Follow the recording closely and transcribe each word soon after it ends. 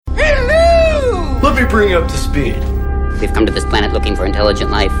bring you up to speed. We've come to this planet looking for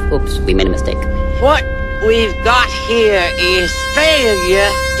intelligent life. Oops, we made a mistake. What we've got here is failure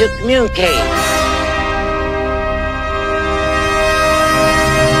to communicate.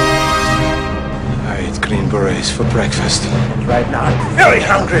 I ate green berets for breakfast. Right now, I'm very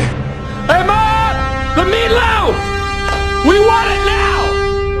hungry. Hey, Mom! The meatloaf! We want it now!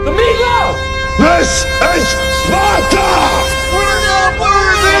 The meatloaf! This is Sparta! We're not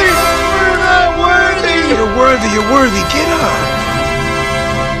worthy! We're not worthy! You're worthy, you're worthy. Get up!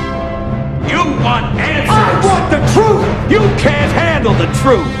 You want answers! I want the truth! You can't handle the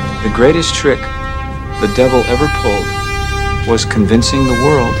truth! The greatest trick the devil ever pulled was convincing the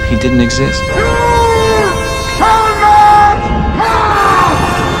world he didn't exist.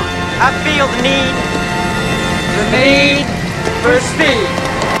 I feel the need for speed.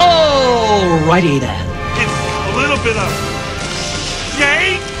 Alrighty then. It's a little bit of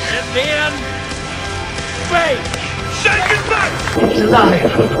yay and then wait. Shake it back! It's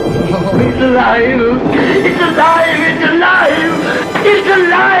alive! Oh, it's alive! It's alive! It's alive! It's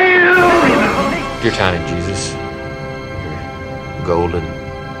alive! Your tiny Jesus, your golden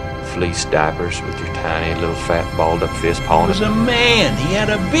fleece diapers with your tiny little fat balled up fist pawing. He was a man. He had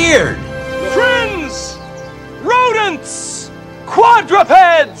a beard. Friends, rodents,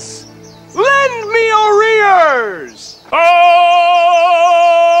 quadrupeds, lend me your ears! Oh!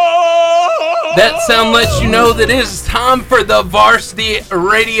 That sound lets you know that it is time for the Varsity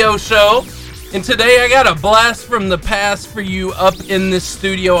Radio Show. And today I got a blast from the past for you up in this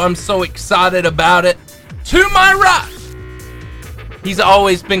studio. I'm so excited about it. To my right, he's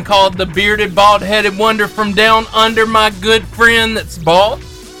always been called the bearded, bald-headed wonder from down under, my good friend that's bald.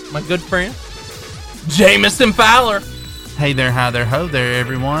 My good friend, Jameson Fowler. Hey there, hi there, ho there,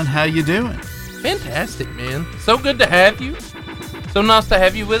 everyone. How you doing? Fantastic, man. So good to have you. So nice to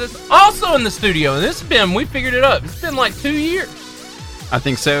have you with us. Also in the studio, and we figured it up. It's been like 2 years. I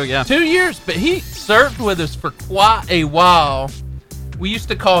think so, yeah. 2 years, but he served with us for quite a while. We used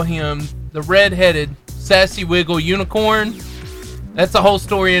to call him the red-headed sassy wiggle unicorn. That's a whole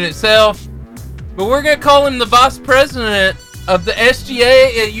story in itself. But we're going to call him the vice president of the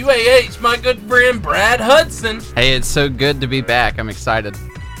SGA at UAH, my good friend Brad Hudson. Hey, it's so good to be back. I'm excited.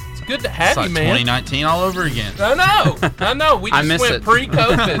 It's good to have you, like man. 2019 all over again. I know. We just went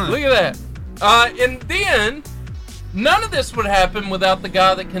pre-COVID. Look at that. And then, none of this would happen without the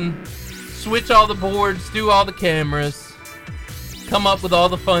guy that can switch all the boards, do all the cameras, come up with all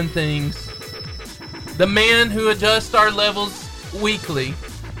the fun things. The man who adjusts our levels weekly.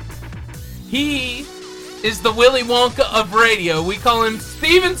 He is the Willy Wonka of radio. We call him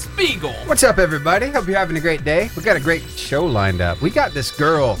Steven Spiegel. What's up, everybody? Hope you're having a great day. We got a great show lined up. We got this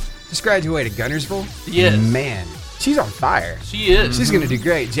girl just graduated Gunnersville. Yes. Man, she's on fire. She is. She's going to do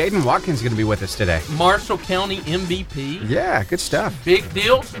great. Jaden Watkins is going to be with us today. Marshall County MVP. Yeah, good stuff. Big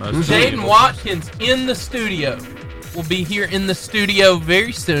deal. Jaden Watkins in the studio. Will be here in the studio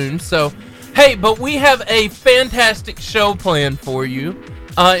very soon. So, hey, but we have a fantastic show planned for you.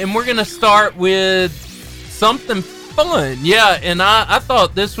 And we're going to start with something fun. Yeah, and I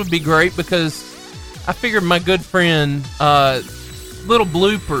thought this would be great because I figured my good friend, little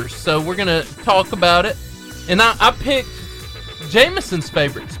bloopers. So we're going to talk about it. And I picked Jameson's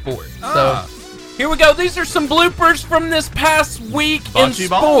favorite sport. So here we go. These are some bloopers from this past week in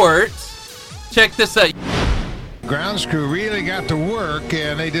sports. Check this out. Grounds crew really got to work,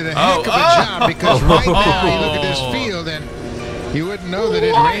 and they did a heck of a job because right now you look at this field and you wouldn't know that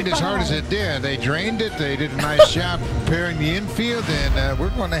it rained as hard as it did. They drained it. They did a nice job preparing the infield, and we're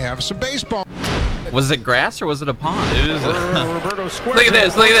going to have some baseball. Was it grass or was it a pond? Look at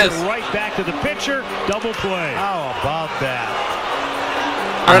this. Look at this. Right back to the pitcher. Double play. How about that?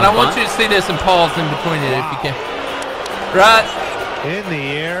 All right, I want you to see this and pause in between it if you can. Right. In the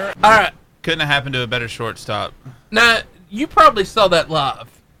air. All right. Couldn't have happened to a better shortstop. Now, you probably saw that live.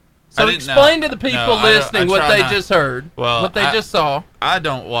 So explain to the people listening what they just heard, what they just saw. I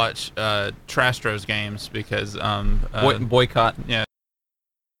don't watch Trastros games because boycott. Yeah,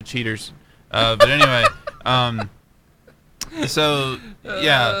 cheaters. But anyway, the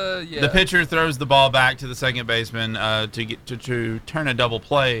pitcher throws the ball back to the second baseman to turn a double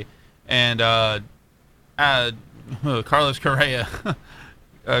play, and Carlos Correa.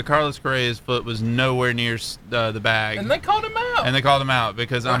 Carlos Correa's foot was nowhere near the bag. And they called him out.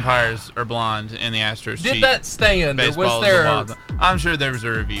 Because umpires are blonde in the Astros. Did that stand? Or was there I'm sure there was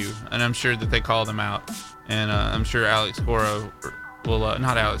a review, and I'm sure that they called him out. And I'm sure Alex Cora will,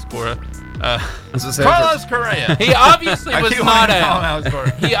 not Alex Cora, Carlos Correa. He obviously was not out.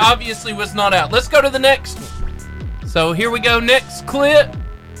 He obviously was not out. Let's go to the next one. So here we go. Next clip.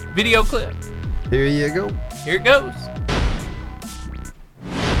 Video clip. Here you go. Here it goes.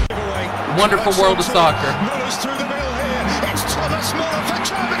 Wonderful world of soccer.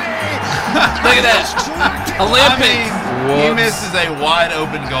 Look at that. Olympics. He misses a wide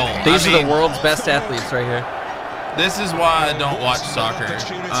open goal. These are the world's best athletes right here. This is why I don't watch soccer.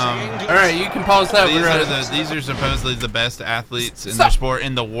 All right, you can pause that. These are supposedly the best athletes in their sport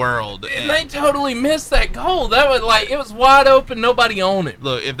in the world. And they totally missed that goal. That was it was wide open, nobody on it.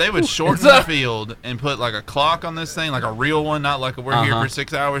 Look, if they would shorten the field and put like a clock on this thing, like a real one, not like we're here for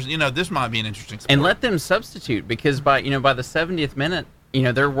 6 hours, this might be an interesting sport. And let them substitute because by the 70th minute,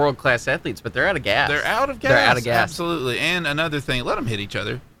 they're world-class athletes, but they're out of gas. They're out of gas. They're out of gas. Absolutely. And another thing, let them hit each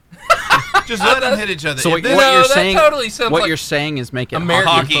other. Just let them hit each other. So what you're saying is make it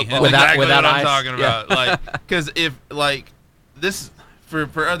American hockey football. without what I'm ice. talking about. Because if this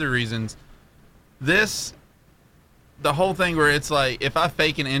for other reasons, the whole thing where it's like if I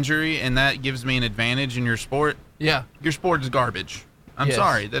fake an injury and that gives me an advantage in your sport, your sport is garbage. I'm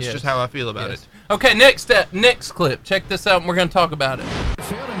sorry. That's just how I feel about it. Okay, next clip. Check this out, and we're going to talk about it.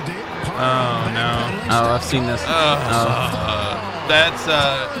 Oh no! Oh, I've seen this. That's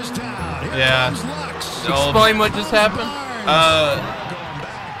Explain what just happened.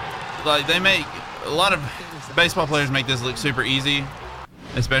 They make a lot of baseball players make this look super easy,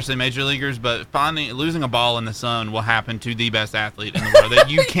 especially major leaguers. But losing a ball in the sun will happen to the best athlete in the world. That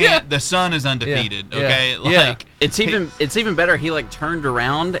you can't. The sun is undefeated. Okay. It's even better. He turned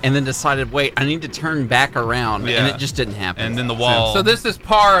around and then decided, wait, I need to turn back around, and it just didn't happen. And then the wall. So this is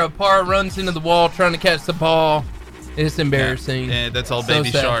Parra. Parra runs into the wall trying to catch the ball. It's embarrassing. Yeah, that's all Baby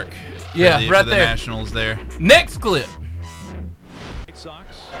Shark. Right for the there. Nationals there. Next clip.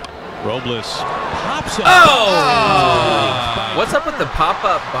 Robles pops up. Oh! What's up with the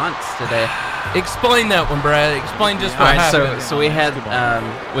pop-up bunts today? Explain that one, Brad. Explain just what happened. So we had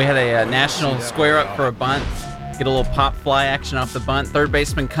a national square up for a bunt. Get a little pop fly action off the bunt. Third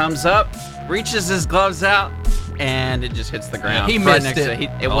baseman comes up, reaches his gloves out, and it just hits the ground. He missed it. It hit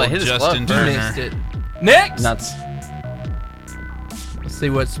his glove. Justin Turner. He missed it. Next. Nuts. Let's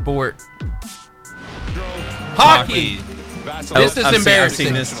see what sport. Hockey. This is embarrassing. I've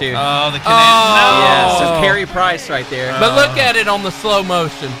seen this too. Oh, the Canadian. Yeah, so Carey Price right there. But look at it on the slow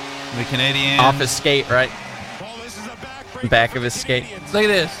motion. The Canadian. Off his skate, right? Back of his skate. Look at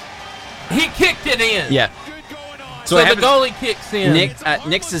this. He kicked it in. Yeah. So the goalie kicks in.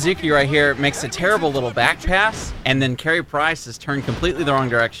 Nick Suzuki right here makes a terrible little back pass, and then Carey Price has turned completely the wrong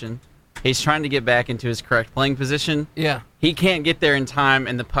direction. He's trying to get back into his correct playing position. Yeah. He can't get there in time,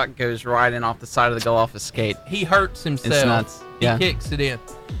 and the puck goes right in off the side of the goal off his skate. He hurts himself. It's nuts. He kicks it in.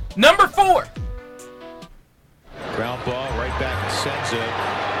 Number 4. Ground ball right back to Senza.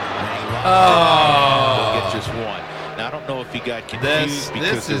 Get just one. Now, I don't know if he got confused.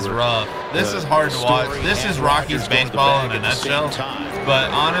 This is rough. This is hard to watch. This is Rocky's baseball in a nutshell. But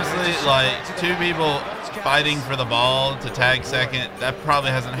honestly, two people fighting for the ball to tag second, that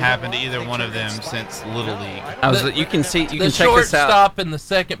probably hasn't happened to either one of them since Little League. You can check this out. The shortstop and the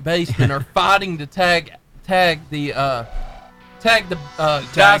second baseman are fighting to tag the guy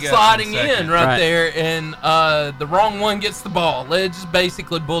sliding in right there, and the wrong one gets the ball. It just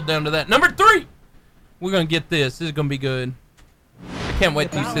basically boiled down to that. Number 3. We're going to get this. This is going to be good. I can't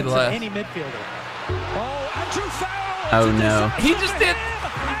wait till you see the last. Any midfielder. Andrew Farrell. Oh, no. He just did.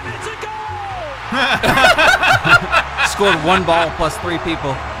 Scored 1 ball plus 3 people.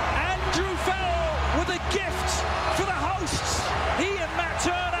 Andrew Farrell with a gift for the hosts. He and Matt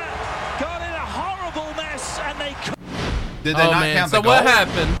Turner got in a horrible mess, and they Did they not count the So goal? what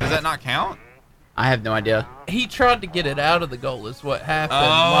happened? Does that not count? I have no idea. He tried to get it out of the goal is what happened.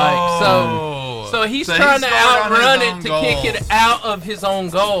 So he's trying to outrun it to kick it out of his own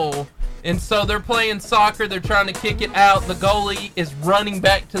goal. And so they're playing soccer. They're trying to kick it out. The goalie is running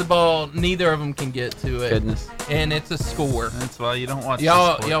back to the ball. Neither of them can get to it. Goodness. And it's a score. That's why you don't watch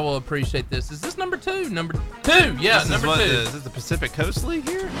y'all will appreciate this. Is this number 2? Number 2. Yeah, number 2. Is this the Pacific Coast League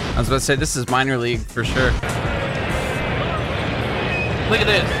here? I was about to say, this is minor league for sure. Look at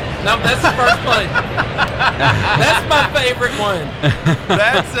this. No, that's the first play. That's my favorite one.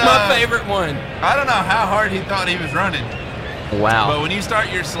 That's my favorite one. I don't know how hard he thought he was running. Wow. But when you start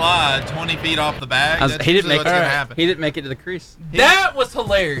your slide 20 feet off the bag, that's he didn't make what's going to happen. He didn't make it to the crease. That was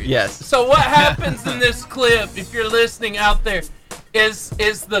hilarious. Yes. So what happens in this clip, if you're listening out there, is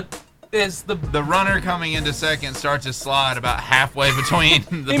the runner coming into second starts his slide about halfway between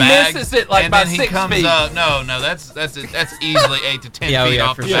the he bag. He misses it and by then 6 he comes feet. up. No, that's easily 8 to 10 feet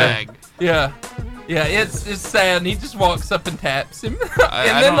off the bag. Yeah. Yeah, it's sad. And he just walks up and taps him.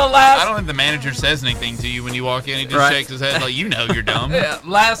 I don't think the manager says anything to you when you walk in. He just shakes his head like, you know you're dumb. Yeah,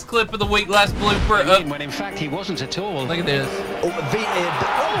 last clip of the week, last blooper. When in fact he wasn't at all. Look at this.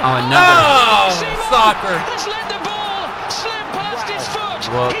 Soccer. Soccer. Has let the ball slip past his foot.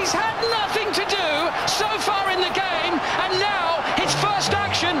 Whoa. He's had nothing to do so far in the game, and now his first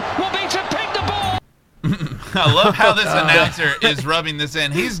action will be to pick the ball. I love how this announcer is rubbing this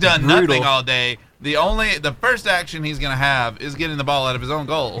in. He's done nothing all day. The first action he's going to have is getting the ball out of his own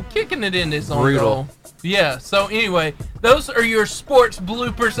goal. Kicking it in his own goal. Yeah, so anyway, those are your sports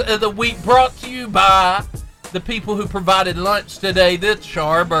bloopers of the week brought to you by the people who provided lunch today, the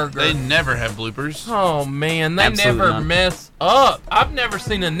Charburger. They never have bloopers. Oh, man, they Absolutely never not. mess up. I've never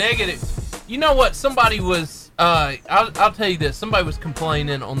seen a negative. You know what? Somebody was... I'll tell you this. Somebody was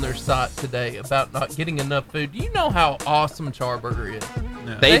complaining on their site today about not getting enough food. Do you know how awesome Charburger is?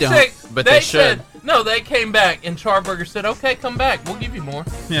 No. They don't, but they should. No, they came back, and Charburger said, okay, come back. We'll give you more.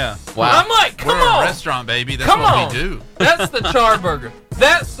 Yeah. Wow. I'm like, come We're on. a restaurant, baby. That's Come what on. we do. That's the Charburger.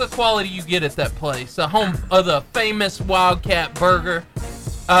 That's the quality you get at that place. The home of the famous Wildcat Burger,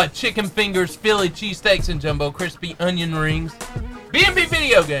 chicken fingers, Philly cheesesteaks, and jumbo crispy onion rings. B&B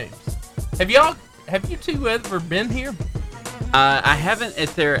Video Games. Have you two ever been here? I haven't at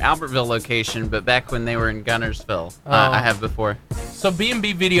their Albertville location, but back when they were in Gunnersville, I have before. So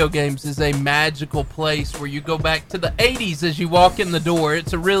B&B Video Games is a magical place where you go back to the 80s as you walk in the door.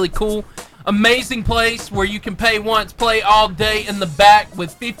 It's a really cool, amazing place where you can pay once, play all day in the back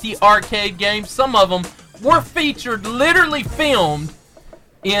with 50 arcade games. Some of them were featured, literally filmed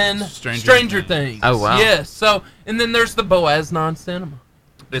in Stranger Things. Oh, wow. Yes. So, and then there's the Boaz Non-Cinema.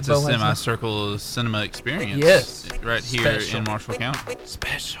 It's a semicircle cinema experience. Yes. Right here Special. in Marshall County.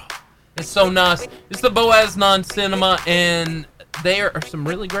 Special. It's so nice. It's the Boaz Non-Cinema, and there are some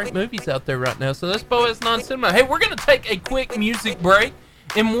really great movies out there right now. So that's Boaz Non-Cinema. Hey, we're going to take a quick music break,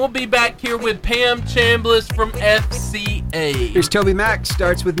 and we'll be back here with Pam Chambliss from FCA. Here's Toby Mac,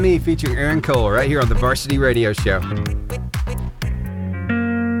 Starts With Me, featuring Aaron Cole, right here on the Varsity Radio Show.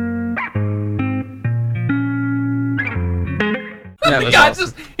 The guy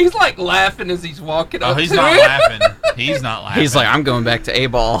he's like laughing as he's walking up. Oh, he's to not it. laughing. He's not laughing. He's like, I'm going back to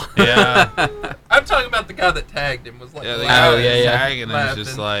A-ball. Yeah. I'm talking about the guy that tagged him. Was like, Yeah, the laughing, guy tagging him is laughing.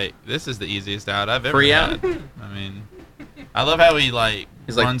 just like, this is the easiest out I've ever Free had. out? I mean, I love how he He's like-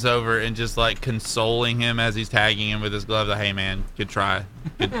 runs over and just like consoling him as he's tagging him with his glove. Like, hey man, good try,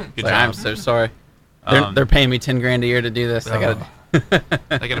 good Like, job. I'm so sorry. They're paying me $10,000 a year to do this. I gotta.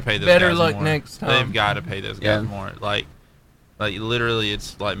 They gotta pay those Better guys luck more. next time. They've got to pay those guys Yeah. more. Like literally,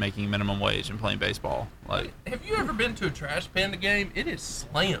 it's like making minimum wage and playing baseball. Like, Have you ever been to a Trash Panda game? It is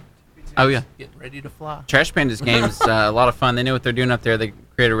slammed. Oh yeah. Getting ready to fly. Trash Pandas games, a lot of fun. They know what they're doing up there. They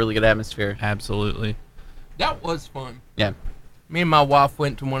create a really good atmosphere. absolutely. That was fun. Yeah. Me and my wife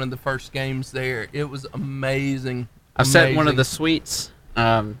went to one of the first games there. It was amazing. I've sat in one of Amazing. the suites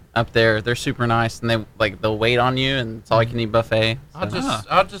up there. They're super nice, and they'll wait on you, and it's all you can eat buffet. So.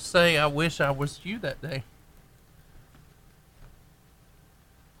 I'll just say I wish I was you that day.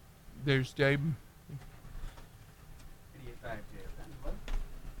 There's Jaden.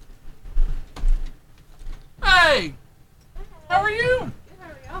 Hey, how are you?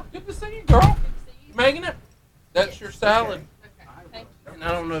 Good to see you, girl. Making it? That's your salad. And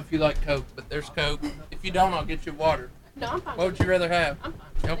I don't know if you like Coke, but there's Coke. If you don't, I'll get you water. No, I'm fine. What would you rather have? I'm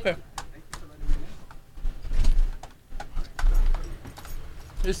fine. Okay.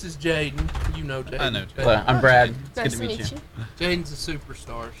 This is Jaden. You know Jaden. I know Jaden. Well, I'm Brad. It's Nice good to meet you. Jaden's a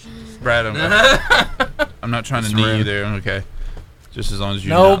superstar. Brad, I'm not trying to It's knee rude. you there. Okay, just as long as you.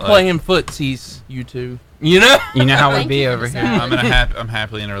 No not, playing footsies, you two. You know? You know how it Thank be you for over the here. salad. I'm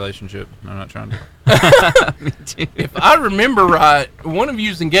happily in a relationship. I'm not trying to. Me too. If I remember right, one of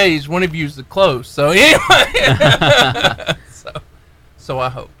you's engaged, one of you's close. So anyway, so I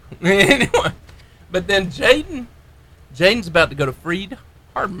hope. Anyway, but then Jaden's about to go to Freed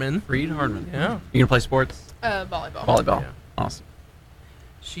Hardman. Freed Hardman. Yeah, You gonna play sports? Volleyball. Volleyball. Yeah. Awesome.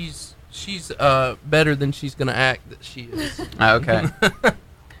 she's better than she's gonna act that she is. Okay.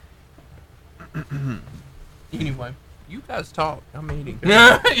 Anyway, you guys talk. I'm eating.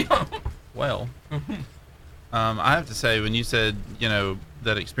 Well, I have to say, when you said,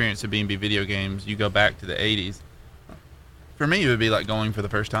 that experience of B&B video games, you go back to the 80s. For me, it would be like going for the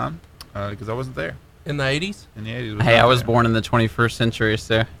first time, because I wasn't there. In the 80s? In the 80s. Hey, I was born in the 21st century,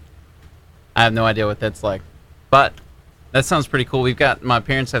 so I have no idea what that's like. But that sounds pretty cool. My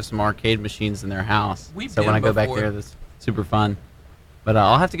parents have some arcade machines in their house. We've so when been I go back before. there, that's super fun. But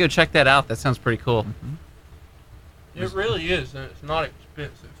I'll have to go check that out. That sounds pretty cool. It really is, and it's not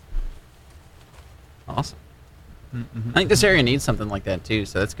expensive. Awesome. I think this area needs something like that too,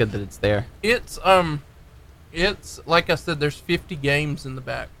 so that's good that it's there. It's like I said, there's 50 games in the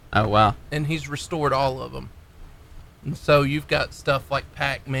back. Oh wow! And he's restored all of them. And so you've got stuff like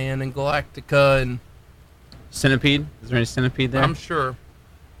Pac-Man and Galactica and Centipede. Is there any Centipede there? I'm sure.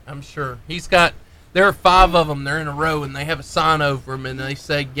 There are 5 of them. They're in a row, and they have a sign over them, and they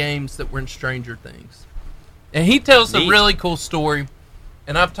say games that were in Stranger Things. And he tells a really cool story,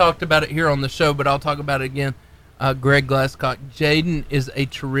 and I've talked about it here on the show, but I'll talk about it again. Greg Glasscock. Jaden is a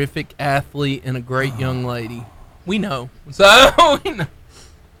terrific athlete and a great young lady. We know. So, we know.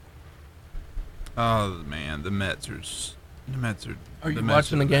 Oh, man. The Mets are... Are you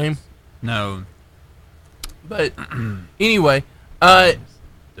watching the game? No. But, anyway,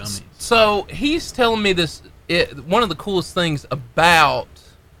 so he's telling me this. One of the coolest things about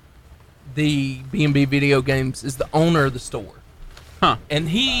the B&B video games is the owner of the store. Huh. And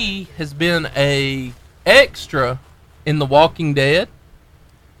he has been a extra in The Walking Dead.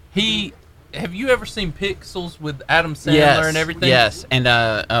 Have you ever seen Pixels with Adam Sandler and everything? Yes, and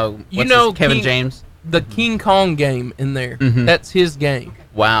Kevin James? The King Kong game in there. Mm-hmm. That's his game.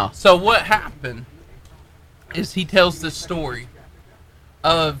 Wow. So what happened is he tells the story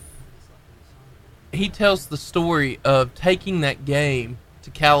of taking that game to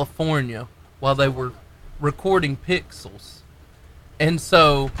California while they were recording Pixels. And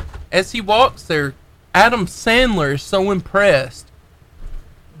so as he walks there, Adam Sandler is so impressed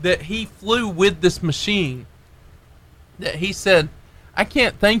that he flew with this machine that he said, I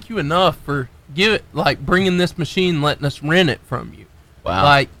can't thank you enough for bringing this machine, letting us rent it from you.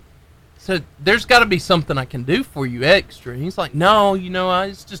 Wow. So there's got to be something I can do for you extra. And he's like, no,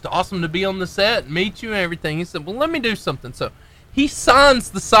 it's just awesome to be on the set and meet you and everything. He said, well, let me do something. So he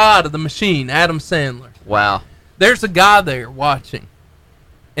signs the side of the machine, Adam Sandler. Wow. There's a guy there watching.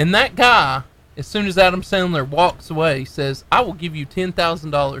 And that guy, as soon as Adam Sandler walks away, says, I will give you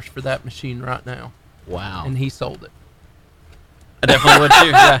 $10,000 for that machine right now. Wow. And he sold it. I definitely would too.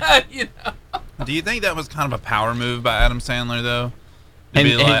 Yeah. Do you think that was kind of a power move by Adam Sandler, though? To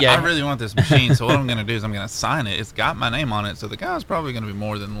be like, I really want this machine, so what I'm going to do is I'm going to sign it. It's got my name on it, so the guy's probably going to be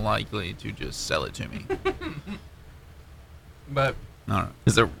more than likely to just sell it to me. But all right.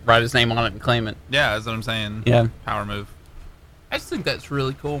 Is it write his name on it and claim it? Yeah, that's what I'm saying. Yeah. Power move. I just think that's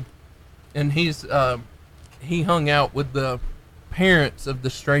really cool. And he hung out with the parents of the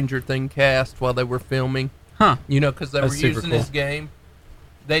Stranger Things cast while they were filming. Huh. Because they That's were super using cool. his game.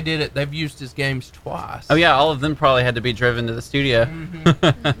 They did it. They've used his games twice. Oh yeah, all of them probably had to be driven to the studio.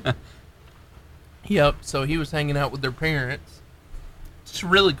 Mm-hmm. Yep. So he was hanging out with their parents. It's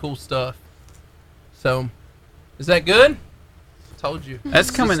really cool stuff. So, is that good? Told you. That's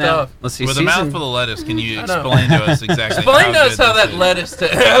It's coming the out. stuff. Let's see. With a mouthful of lettuce, can you I know. explain to us exactly Explain to us good how this that is? lettuce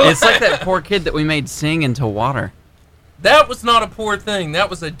It's like that poor kid that we made sing into water. That was not a poor thing. That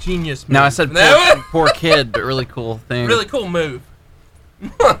was a genius move. No, I said poor kid, but really cool thing. Really cool move.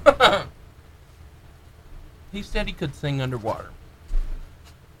 He said he could sing underwater.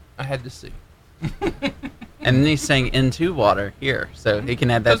 I had to see. And then he sang into water here, so he can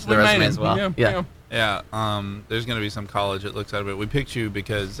add that to the resume as well. Yeah. There's going to be some college that looks at it. We picked you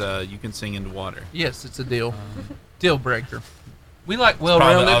because you can sing into water. Yes, it's a deal. Deal breaker. We like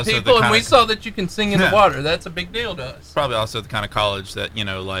well-rounded people, and we saw that you can sing into water. That's a big deal to us. Probably also the kind of college that,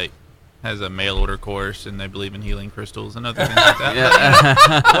 has a mail order course, and they believe in healing crystals and other things like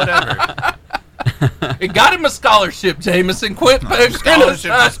that. Whatever. It got him a scholarship, Jameson. Quit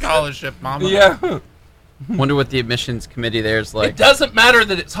Scholarship, mama. Yeah. Wonder what the admissions committee there is like. It doesn't matter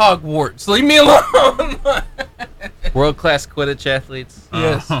that it's Hogwarts. Leave me alone. World-class Quidditch athletes.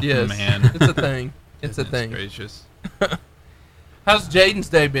 Yes, Oh, yes. man. It's a thing. It's a thing. Gracious. How's Jaden's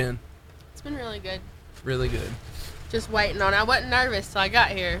day been? It's been really good. Really good. Just waiting on it. I wasn't nervous, so I got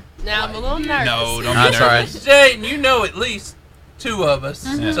here. Now I'm a little nervous. No, don't be nervous. Jaden, you know at least 2 of us.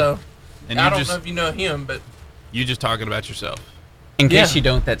 Mhm. So And I you don't just- know if you know him, but You just talking about yourself. In case you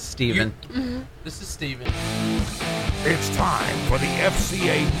don't, that's Steven. This is Steven. It's time for the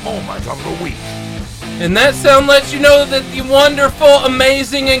FCA moment of the week. And that sound lets you know that the wonderful,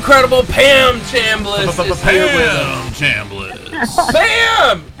 amazing, incredible Pam Chambliss is here with us. Chambliss.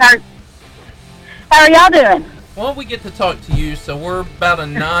 Pam! How are y'all doing? Well, we get to talk to you, so we're about a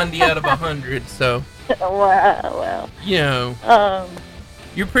 90 out of 100, so, Well.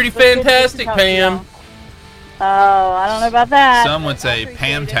 you're pretty It's good to fantastic, talk to Pam. y'all. Oh, I don't know about that. Some would say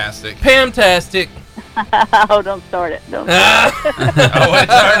Pamtastic. Pamtastic. Oh, don't start it. Don't start it. Oh,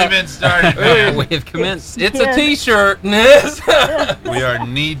 it's already been started. man. We have commenced. It's a t-shirt. We are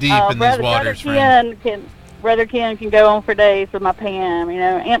knee deep in these Brother waters, friend. Ken Brother Ken can go on for days with my Pam,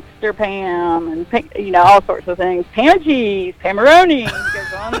 Amster Pam, and, all sorts of things. Pam and cheese, Pamperoni,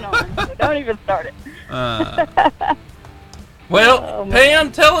 goes on and on. So don't even start it. Well,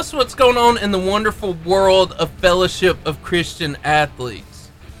 Pam, tell us what's going on in the wonderful world of Fellowship of Christian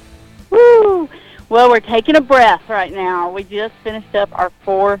Athletes. Woo! Well, we're taking a breath right now. We just finished up our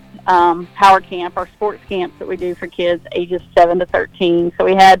 4th power camp, our sports camps that we do for kids ages 7 to 13. So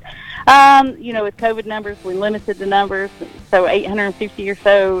we had, with COVID numbers, we limited the numbers. So 850 or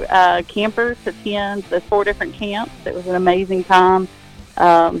so campers attend the 4 different camps. It was an amazing time,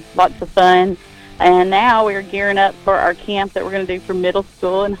 lots of fun. And now we're gearing up for our camp that we're going to do for middle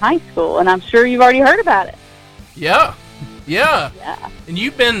school and high school. And I'm sure you've already heard about it. Yeah. And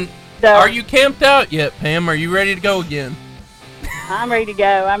you've been... Are you camped out yet, Pam? Are you ready to go again? I'm ready to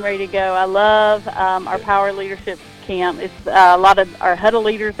go. I love our Power Leadership Camp. It's a lot of our huddle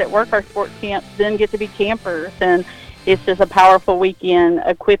leaders that work our sports camps then get to be campers, and it's just a powerful weekend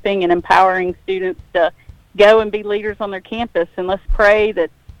equipping and empowering students to go and be leaders on their campus. And let's pray that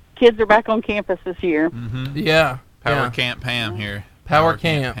kids are back on campus this year. Mm-hmm. Yeah. Power Camp Pam here. Power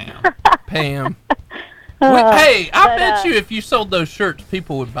Camp Pam. Hey, I bet you if you sold those shirts,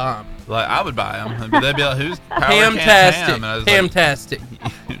 people would buy them. Like, I would buy them. But they'd be like, who's Power Pam-tastic. Camp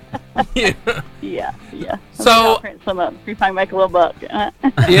Pam? Yeah. So, print some up. You might make a little buck.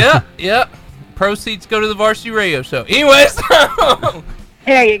 yeah. Proceeds go to the Varsity Radio Show. Anyways.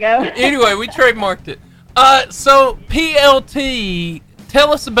 There you go. Anyway, we trademarked it. So, PLT,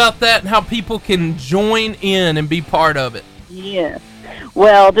 tell us about that and how people can join in and be part of it. Yes.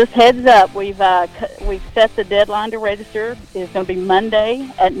 Well, just heads up, we've set the deadline to register. It's going to be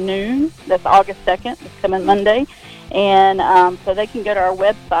Monday at noon. That's August 2nd. It's coming Monday. And so they can go to our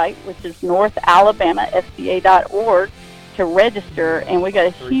website, which is northalabamafca.org, to register. And we got a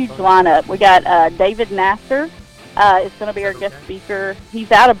huge lineup. We got David Nasser. Is going to be our guest speaker.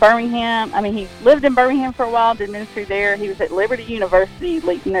 He's out of Birmingham. He lived in Birmingham for a while, did ministry there. He was at Liberty University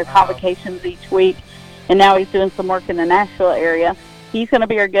leading their convocations each week. And now he's doing some work in the Nashville area. He's going to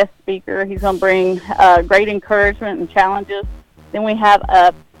be our guest speaker. He's going to bring great encouragement and challenges. Then we have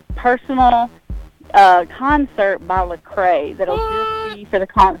a personal concert by Lecrae that'll just be for the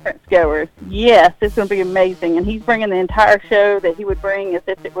conference goers. Yes, it's going to be amazing. And he's bringing the entire show that he would bring as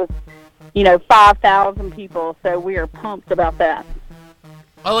if it was, 5,000 people. So we are pumped about that.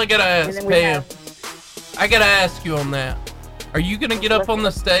 Well, I got to ask, Pam. I got to ask you on that. Are you going to get up on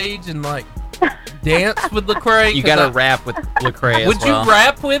the stage and, dance with Lecrae? You gotta rap with Lecrae as Would well. you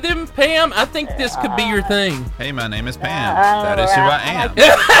rap with him, Pam? I think this could be your thing. Hey, my name is Pam. That is who I am.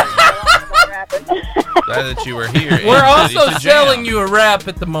 Glad that you were here. We're also selling you a rap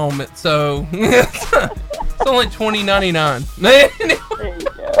at the moment, so it's only $20.99.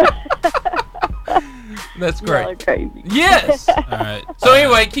 That's great. Crazy. Yes. All right. So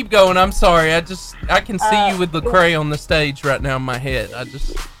anyway, keep going. I'm sorry. I can see you with Lecrae on the stage right now in my head.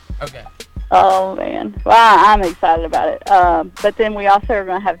 Okay. Oh, man. Well, I'm excited about it. But then we also are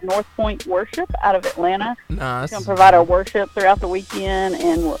going to have North Point Worship out of Atlanta. Nice. We're going to provide our worship throughout the weekend,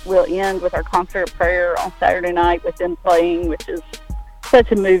 and we'll end with our concert of prayer on Saturday night with them playing, which is such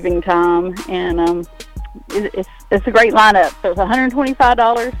a moving time. And it's a great lineup. So it's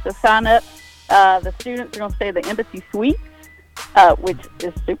 $125 to sign up. The students are going to stay at the Embassy Suites, which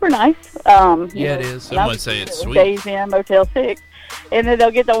is super nice. It is. Some would say it's sweet. Days Inn, Motel 6. And then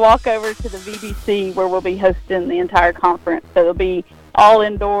they'll get to walk over to the VBC where we'll be hosting the entire conference. So it'll be all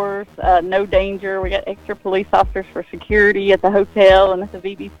indoors, no danger. We got extra police officers for security at the hotel and at the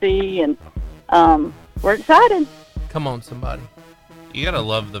VBC, and we're excited. Come on, somebody. You gotta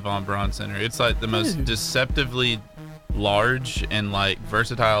love the Von Braun Center. It's like the most deceptively large and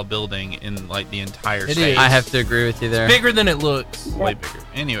versatile building in the entire state. I have to agree with you there. It's bigger than it looks. Way bigger.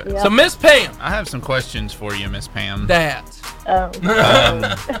 Anyway, So Miss Pam, I have some questions for you, Miss Pam.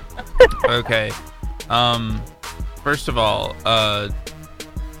 Okay. First of all,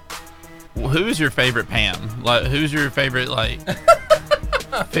 who's your favorite Pam? Who's your favorite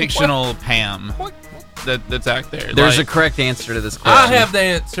fictional Pam that's out there? There's a correct answer to this question. I have the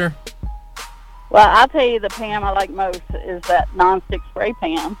answer. Well, I'll tell you the Pam I like most is that nonstick spray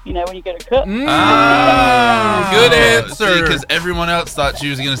Pam, when you go to cook. Good answer. Because everyone else thought she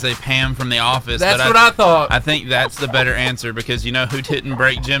was going to say Pam from The Office. That's what I thought. I think that's the better answer because you know who didn't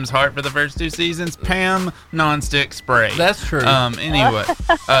break Jim's heart for the first 2 seasons? Pam nonstick spray. That's true. Anyway,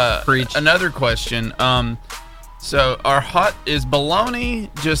 another question. So is bologna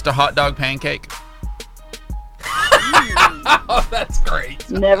just a hot dog pancake? Oh, that's great.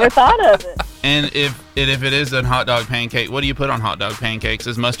 Never thought of it. And if it is a hot dog pancake, what do you put on hot dog pancakes?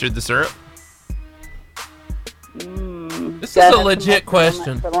 Is mustard the syrup? This is a legit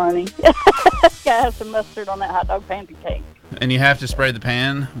question. Gotta have some mustard on that hot dog pancake. And you have to spray the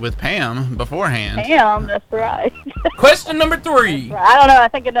pan with Pam beforehand. Pam, that's right. Question number 3. I don't know. I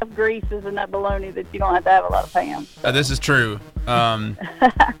think enough grease is in that bologna that you don't have to have a lot of Pam. This is true. And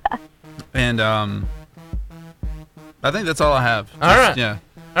I think that's all I have. All right. Yeah.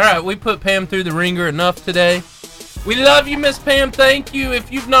 All right. We put Pam through the ringer enough today. We love you, Miss Pam. Thank you.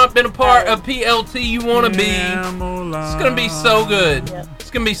 If you've not been a part of PLT, you want to be. It's going to be so good. Yep. It's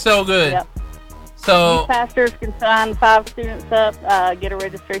going to be so good. Yep. So Youth pastors can sign 5 students up, get a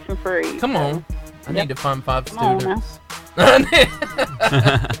registration free. Come on. I need to find 5 Come students.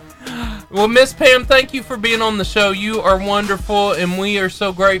 Well, Miss Pam, thank you for being on the show. You are wonderful, and we are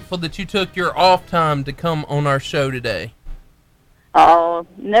so grateful that you took your off time to come on our show today. Oh,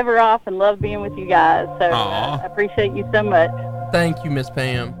 never off, and love being with you guys. So I appreciate you so much. Thank you, Miss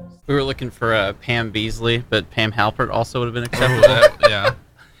Pam. We were looking for Pam Beasley, but Pam Halpert also would have been acceptable. Yeah.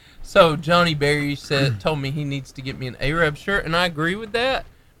 So Johnny Berry told me he needs to get me an Arab shirt, and I agree with that.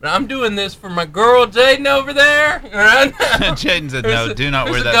 But I'm doing this for my girl Jaden over there. Jaden said, "No, do not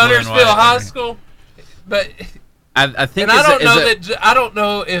wear that blue and white." Gunnersville High School. But I think, and I don't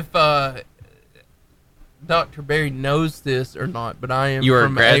know if Dr. Berry knows this or not, but I am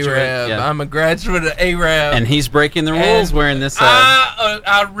from Arab. Yeah. I'm a graduate of Arab, and he's breaking the rules wearing this.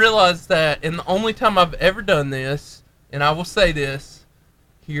 I realized that, and the only time I've ever done this, and I will say this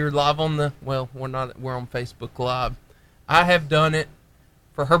here live on we're on Facebook Live. I have done it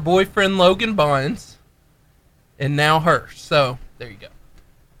for her boyfriend Logan Bonds, and now her. So there you go.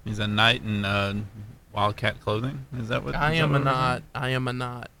 He's a knight in Wildcat clothing. Is that what? I am a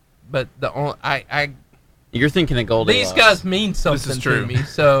knot. But you're thinking of Goldie. These guys mean something to me.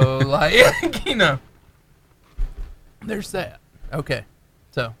 So there's that. Okay.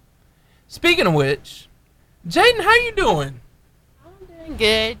 So speaking of which, Jaden, how you doing? I'm doing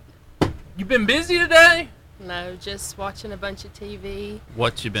good. You been busy today? No, just watching a bunch of TV.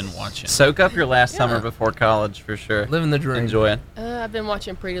 What you been watching? Soak up your last summer before college for sure. Living the dream. Enjoy it. I've been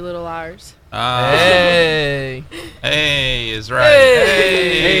watching Pretty Little Liars. Hey. Hey is right.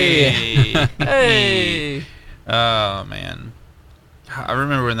 Hey. Hey. Oh man, I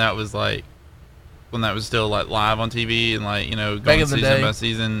remember when that was still live on TV and going season by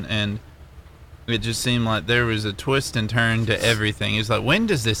season, and it just seemed like there was a twist and turn to everything. It's like, when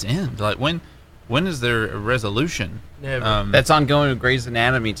does this end? Like when is there a resolution? Never. That's ongoing with Grey's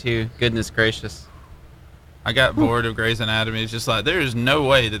Anatomy too. Goodness gracious. I got bored of Grey's Anatomy. It's just like, there is no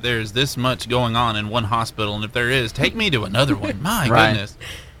way that there is this much going on in one hospital, and if there is, take me to another one. My goodness.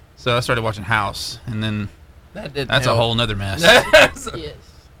 So I started watching House, and then that's a whole nother mess. Yes.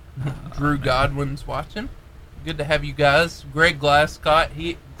 Drew Godwin's watching. Good to have you guys. Greg Glasscock.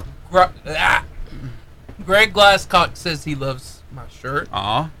 Greg Glasscock says he loves my shirt.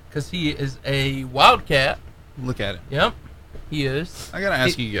 Aw. Because he is a Wildcat. Look at it. Yep, he is. I gotta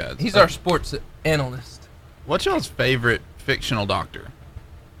ask you guys. He's our sports analyst. What's y'all's favorite fictional doctor?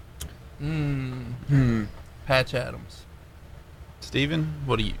 Patch Adams. Steven,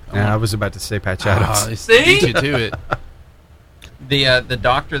 what do you? I was about to say Patch Adams. See? Beat you to it. The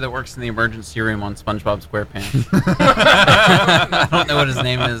doctor that works in the emergency room on SpongeBob SquarePants. I don't know what his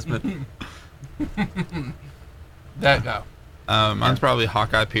name is, but that guy. Mine's probably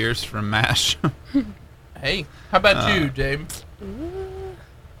Hawkeye Pierce from MASH. Hey, how about you, James?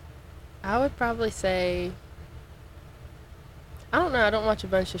 I would probably say, I don't know. I don't watch a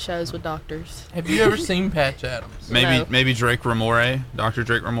bunch of shows with doctors. Have you ever seen Patch Adams? Maybe Drake Ramore, Dr.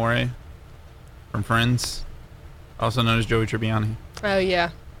 Drake Ramore from Friends, also known as Joey Tribbiani. Oh yeah.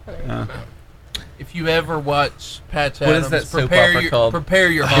 If you ever watch Patch What Adams, is that soap opera called? Prepare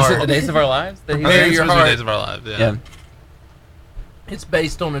your heart. Is it The Days of Our Lives? Prepare your heart. Days of Our Lives. Yeah. It's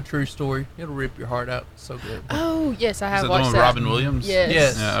based on a true story. It'll rip your heart out. So good. Oh yes, I have Is watched that. that. Robin Williams?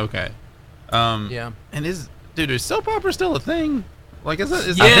 Yes. Yeah. Okay. Yeah. And is soap opera still a thing? Like, is that?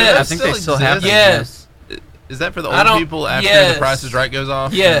 Yes. I think they still have. Yes. Is that for the old people after The Price is Right goes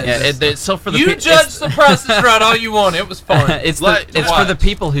off? Yes. Yeah, it's still for the you judge The Price is Right all you want. It was fun. It's for the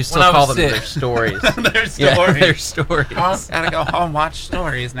people who still call them their stories. Their stories. Yeah, their stories. Gotta go home, watch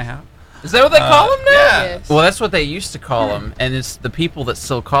stories now. Is that what they call them now? Yeah. Yes. Well, that's what they used to call them, and it's the people that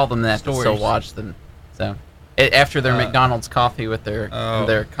still call them that Stories. still watch them. So, after their McDonald's coffee with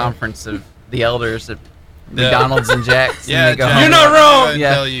their conference of the elders at McDonald's and Jack's, Yeah, and they go Jack, home. You're not wrong.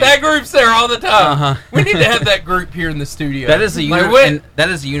 Yeah. That group's there all the time. Uh-huh. We need to have that group here in the studio. That is a that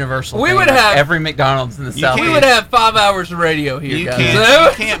is a universal. We thing would about have- every McDonald's in the South. We would have 5 hours of radio here, You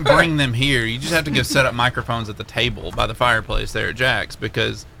guys. can't bring them here. You just have to go set up microphones at the table by the fireplace there at Jack's,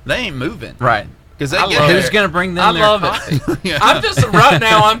 because they ain't moving. Right. Because who's going to bring them I their love coffee? it. I'm just right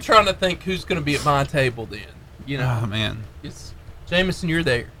now. I'm trying to think who's going to be at my table then. You know, Oh man, it's Jameson. You're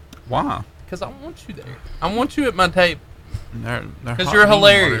there wow. because I want you there. I want you at my table They're because hot you're meat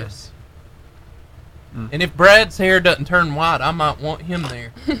hilarious. And if Brad's hair doesn't turn white, I might want him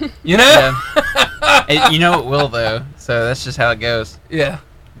there. You know? Yeah. You know it will though. So that's just how it goes. Yeah.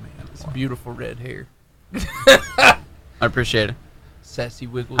 Man, it's beautiful red hair. I appreciate it. Sassy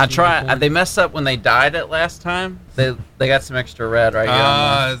Wiggles. I try. They messed up when they dyed it last time. They got some extra red right here.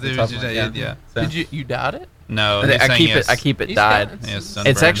 Ah, yeah. So. Did you dyed it? No, I keep it. I keep it dyed.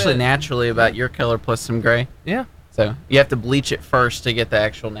 It's actually naturally about your color plus some gray. Yeah. So you have to bleach it first to get the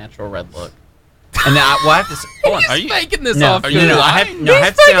actual natural red look. And then I have to. Are you making this no, off? No, I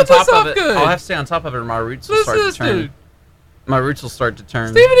have to stay on top of it. I'll have to stay on top of it, or my roots will start to turn. Dude. My roots will start to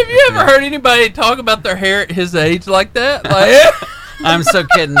turn. Steven, have you ever heard anybody talk about their hair at his age like that? Like, I'm so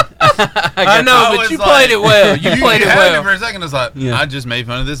kidding. I know, but you played it well. You played it well. For a second, I was like, I just made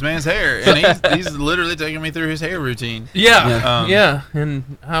fun of this man's hair, and he's literally taking me through his hair routine. Yeah,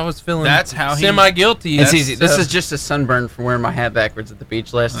 and I was feeling semi-guilty. It's easy. This is just a sunburn from wearing my hat backwards at the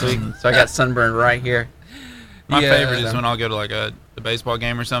beach last week, so I got sunburned right here. My favorite is when I'll go to like a baseball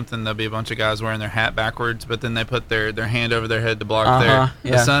game or something. There'll be a bunch of guys wearing their hat backwards, but then they put their hand over their head to block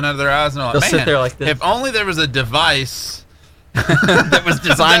the sun out of their eyes, and I'm like, they'll sit there like this. If only there was a device that was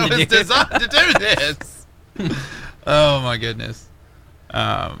designed to do this. Oh my goodness!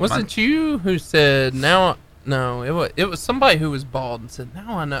 Wasn't you who said now? No, it was somebody who was bald and said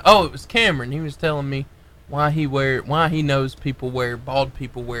now I know. Oh, it was Cameron. He was telling me why he knows bald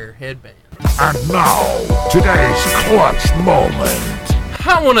people wear headbands. And now today's clutch moment.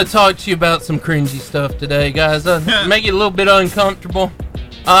 I want to talk to you about some cringy stuff today, guys. Make it a little bit uncomfortable.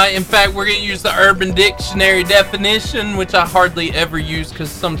 In fact, we're going to use the Urban Dictionary definition, which I hardly ever use because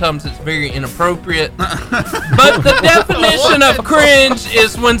sometimes it's very inappropriate. But the definition of cringe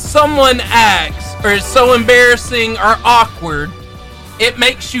is when someone acts or is so embarrassing or awkward, it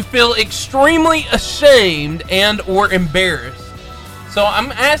makes you feel extremely ashamed and or embarrassed. So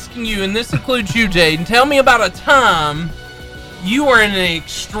I'm asking you, and this includes you, Jaden, tell me about a time you were in an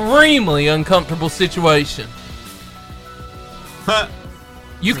extremely uncomfortable situation.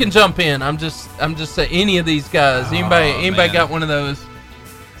 You can jump in. I'm just saying, any of these guys. Anybody got one of those?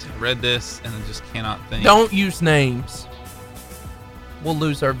 Read this and I just cannot think. Don't use names. We'll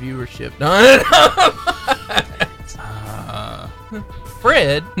lose our viewership.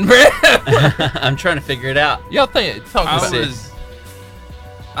 Fred. I'm trying to figure it out. Y'all talk about this.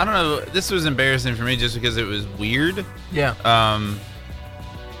 I don't know. This was embarrassing for me just because it was weird. Yeah. I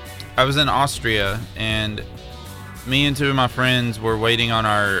was in Austria, and me and two of my friends were waiting on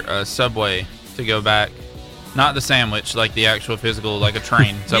our subway to go back. Not the sandwich, like the actual physical, like a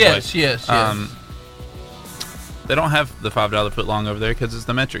train subway. Yes. They don't have the $5 footlong over there because it's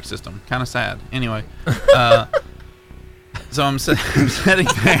the metric system. Kind of sad. Anyway. So I'm sitting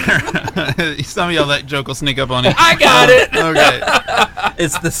there. Some of y'all, that joke will sneak up on you. I got it. Okay.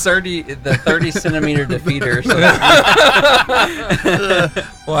 It's the 30 centimeter defeater.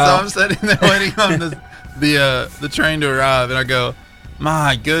 Wow. So I'm sitting there waiting on the train to arrive, and I go,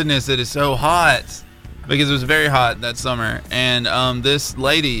 my goodness, it is so hot, because it was very hot that summer. And this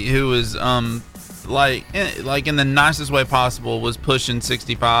lady who was like in the nicest way possible was pushing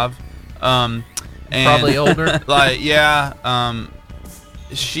 65. And probably older. Like, yeah.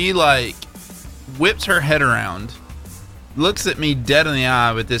 She like whips her head around, looks at me dead in the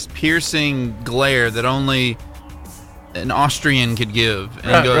eye with this piercing glare that only an Austrian could give,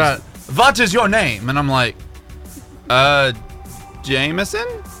 and goes, "What is your name?" And I'm like, Jameson?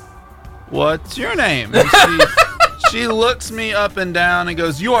 What's your name? And she looks me up and down and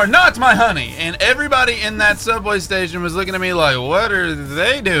goes, "You are not my honey." And everybody in that subway station was looking at me like, what are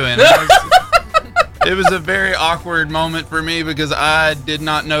they doing? It was a very awkward moment for me because I did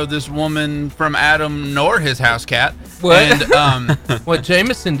not know this woman from Adam nor his house cat. What? And what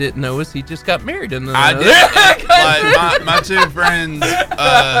Jameson didn't know is he just got married in the. I did. Like my two friends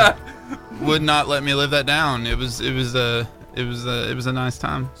would not let me live that down. It was a nice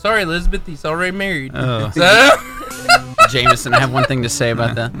time. Sorry, Elizabeth, he's already married. Oh. Jameson, I have one thing to say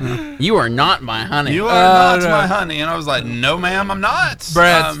about that. You are not my honey. You are not my honey. And I was like, no, ma'am, I'm not.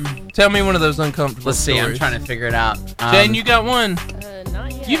 Brad, tell me one of those uncomfortable Let's see, stories. I'm trying to figure it out. Jane, you got one?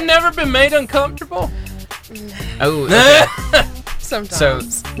 Not yet. You've never been made uncomfortable? Oh, okay. Sometimes. So,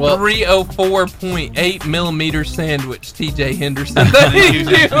 well, 304.8 millimeter sandwich, TJ Henderson. Thank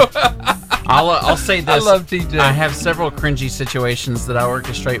you. I'll say this. I love TJ. I have several cringy situations that I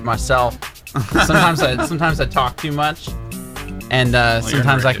orchestrate myself. Sometimes I talk too much, And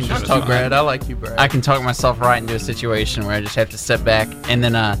sometimes I can just talk Brad. I like you, Brad. I can talk myself right into a situation where I just have to step back and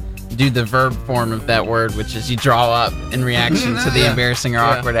then do the verb form of that word, which is you draw up in reaction to the embarrassing or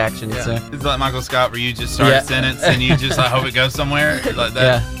awkward action. Yeah. So It's like Michael Scott, where you just start a sentence and you just hope it goes somewhere like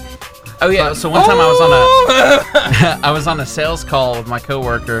that. Yeah. Oh yeah. So one time I was on a sales call with my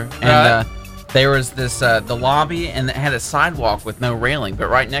coworker, and there was this the lobby, and it had a sidewalk with no railing, but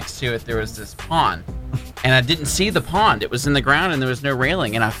right next to it there was this pond, and I didn't see the pond. It was in the ground, and there was no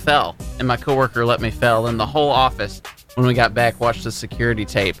railing, and I fell, and my coworker let me fall, and the whole office, when we got back, watched the security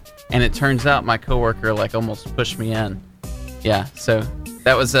tape, and it turns out my coworker like almost pushed me in. Yeah. So.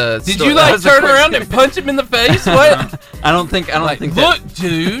 That was a. Did you like turn around and punch him in the face? What? I don't think. Look,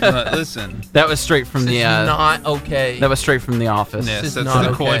 dude. Listen. That was straight from the. Not okay. That was straight from The Office. Yes, that's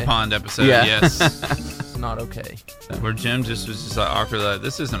the Koi Pond episode. Yeah. Yes. It's not okay. Where Jim just was just like awkward. Like,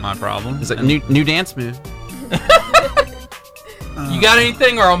 this isn't my problem. It's like new dance move. You got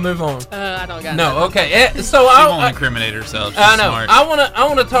anything, or I'll move on? I don't got. No. nothing. Okay. So she I won't incriminate herself. She's I know. Smart. I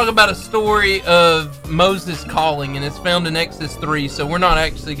wanna talk about a story of Moses calling, and it's found in Exodus 3. So we're not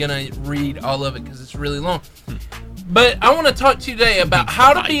actually gonna read all of it because it's really long. But I want to talk to you today about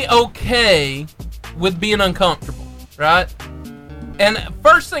how to be okay with being uncomfortable, right? And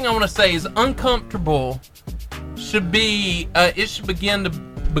first thing I want to say is uncomfortable should be it should begin to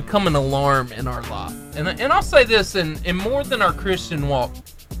become an alarm in our life. And I'll say this in more than our Christian walk.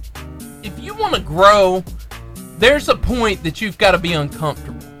 If you want to grow, there's a point that you've got to be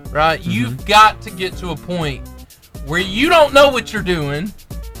uncomfortable, right? Mm-hmm. You've got to get to a point where you don't know what you're doing,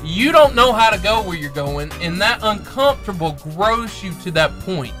 you don't know how to go where you're going, and that uncomfortable grows you to that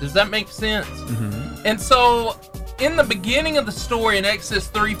point. Does that make sense? Mm-hmm. And so in the beginning of the story in Exodus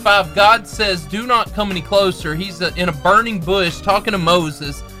 3:5, God says, do not come any closer. He's in a burning bush talking to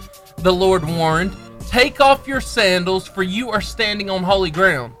Moses. The Lord warned, take off your sandals, for you are standing on holy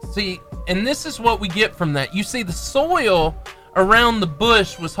ground. See, and this is what we get from that. You see, the soil around the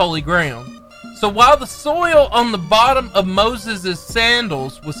bush was holy ground. So while the soil on the bottom of Moses'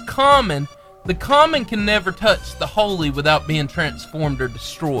 sandals was common, the common can never touch the holy without being transformed or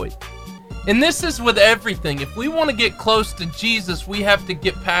destroyed. And this is with everything. If we want to get close to Jesus, we have to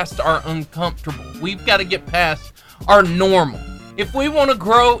get past our uncomfortable. We've got to get past our normal. If we want to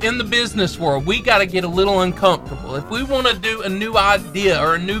grow in the business world, we got to get a little uncomfortable. If we want to do a new idea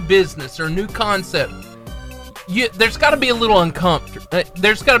or a new business or a new concept, there's got to be a little uncomfortable.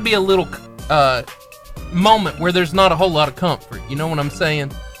 There's got to be a little moment where there's not a whole lot of comfort. You know what I'm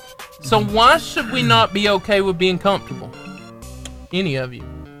saying? So why should we not be okay with being comfortable? Any of you?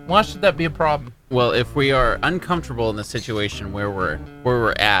 Why should that be a problem? Well, if we are uncomfortable in the situation where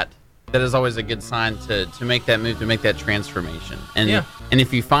we're at, that is always a good sign to make that move, to make that transformation. And and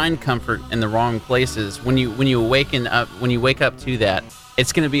if you find comfort in the wrong places, when you wake up to that,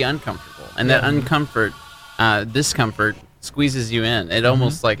 it's going to be uncomfortable, and that discomfort squeezes you in. It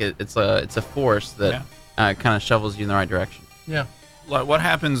almost like it's a force that kind of shovels you in the right direction. Yeah. Like, what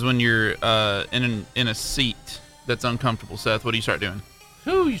happens when you're in a seat that's uncomfortable, Seth? What do you start doing?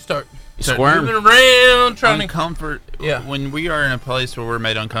 You start squirm, moving around, trying to comfort. Yeah. When we are in a place where we're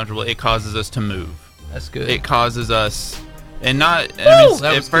made uncomfortable, it causes us to move. That's good. It causes us, and not. I mean,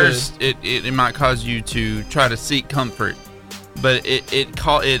 at first, it might cause you to try to seek comfort, but it's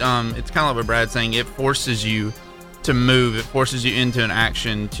kind of like what Brad's saying. It forces you to move. It forces you into an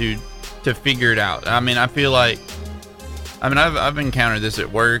action to figure it out. I mean, I feel like, I've encountered this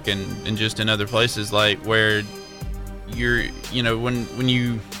at work and just in other places, like where you're, when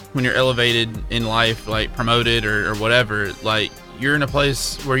you're elevated in life, like promoted or whatever, like you're in a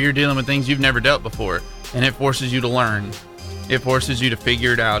place where you're dealing with things you've never dealt before, and it forces you to learn. It forces you to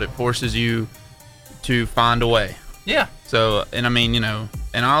figure it out. It forces you to find a way. Yeah. So, and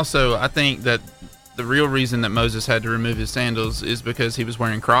I think that the real reason that Moses had to remove his sandals is because he was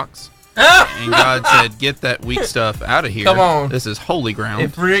wearing Crocs. And God said, "Get that weak stuff out of here. Come on, this is holy ground."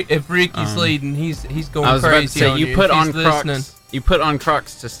 If Ricky's leading, he's going crazy. I was about to say, on you put on Crocs. You put on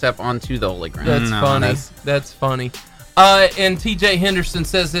Crocs to step onto the holy ground. That's funny. That's funny. And TJ Henderson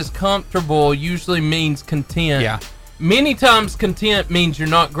says this: comfortable usually means content. Yeah. Many times content means you're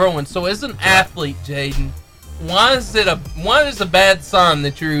not growing. So as an athlete, Jaden, why is it a bad sign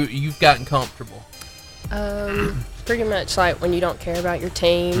that you've gotten comfortable? Pretty much like when you don't care about your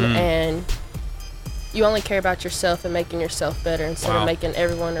team and you only care about yourself and making yourself better instead of making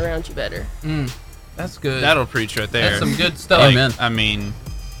everyone around you better. That's good. That'll preach right there. That's some good stuff. Amen. I mean,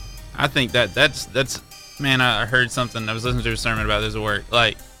 I think that's man, I heard something. I was listening to a sermon about this at work.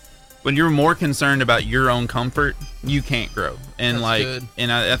 Like, when you're more concerned about your own comfort, you can't grow. And That's like, good.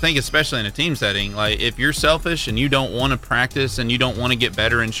 and I think especially in a team setting, like if you're selfish and you don't want to practice and you don't want to get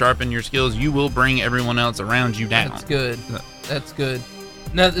better and sharpen your skills, you will bring everyone else around you down. That's good. That's good.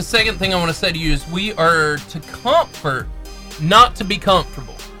 Now, the second thing I want to say to you is we are to comfort, not to be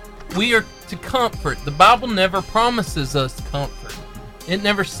comfortable. We are to comfort. The Bible never promises us comfort. It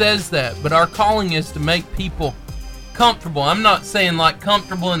never says that, but our calling is to make people comfortable. I'm not saying like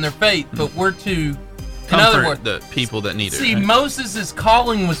comfortable in their faith, but we're to Comfort in other words, the people that need it. see, right? Moses'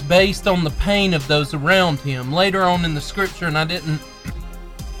 calling was based on the pain of those around him. Later on in the scripture, and I didn't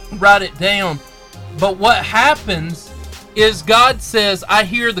write it down, but what happens is God says, I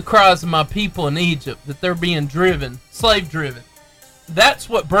hear the cries of my people in Egypt, that they're being driven, slave driven. That's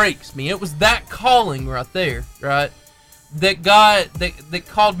what breaks me. It was that calling right there, right? That God, that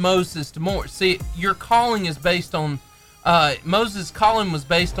called Moses to more. See, your calling is based on, Moses' calling was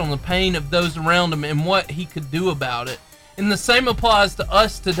based on the pain of those around him and what he could do about it. And the same applies to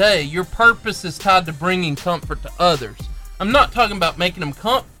us today. Your purpose is tied to bringing comfort to others. I'm not talking about making them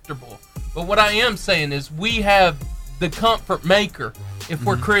comfortable, but what I am saying is we have the comfort maker if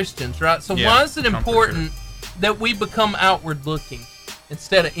we're Christians, right? So why is it important that we become outward looking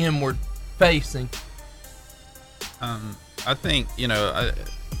instead of inward facing? I think, you know, it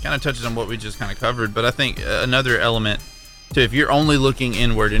kind of touches on what we just kind of covered, but I think another element to, if you're only looking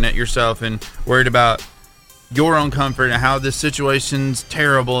inward and at yourself and worried about your own comfort and how this situation's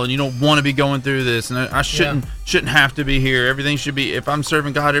terrible and you don't want to be going through this and I shouldn't have to be here. Everything should be, if I'm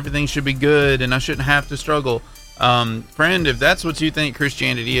serving God, everything should be good and I shouldn't have to struggle. Friend, if that's what you think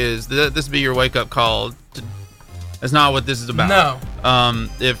Christianity is, this be your wake-up call. That's not what this is about. No.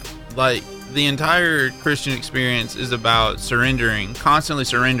 If, like, the entire Christian experience is about surrendering, constantly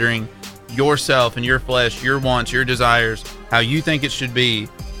surrendering yourself and your flesh, your wants, your desires, how you think it should be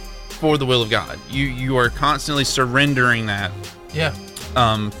for the will of God. You are constantly surrendering that. Yeah.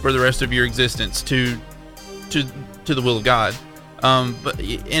 For the rest of your existence to the will of God.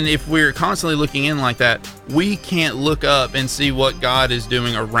 And if we're constantly looking in like that, we can't look up and see what God is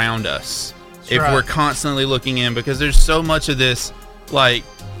doing around us. That's if right. we're constantly looking in, because there's so much of this, like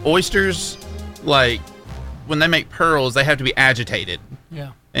oysters, like when they make pearls, they have to be agitated.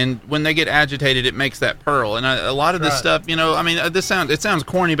 Yeah. And when they get agitated, it makes that pearl. And a lot of this stuff, you know, I mean, it sounds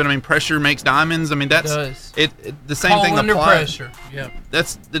corny, but I mean, pressure makes diamonds. I mean, that's it. The same Call thing under applies. pressure. Yeah.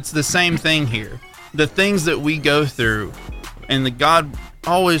 It's the same thing here. The things that we go through, and the God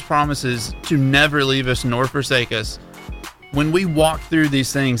always promises to never leave us nor forsake us. When we walk through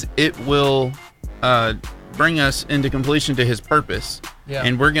these things, it will bring us into completion to His purpose. Yeah.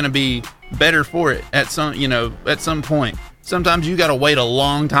 And we're going to be better for it at some point. Sometimes you got to wait a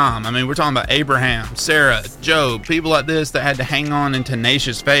long time. I mean, we're talking about Abraham, Sarah, Job, people like this that had to hang on in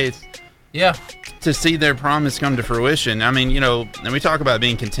tenacious faith. Yeah. To see their promise come to fruition. I mean, you know, and we talk about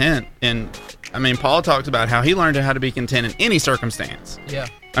being content, and I mean, Paul talks about how he learned how to be content in any circumstance. Yeah.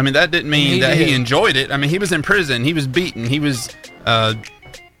 I mean, that didn't mean that he enjoyed it. I mean, he was in prison, he was beaten, he was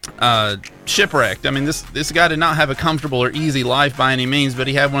shipwrecked. I mean, this guy did not have a comfortable or easy life by any means, but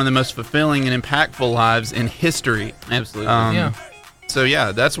he had one of the most fulfilling and impactful lives in history. Absolutely. Yeah. So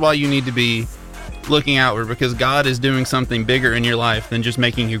yeah, that's why you need to be looking outward, because God is doing something bigger in your life than just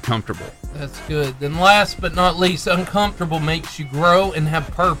making you comfortable. That's good. Then last but not least, uncomfortable makes you grow and have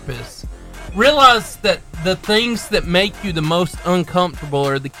purpose. Realize that the things that make you the most uncomfortable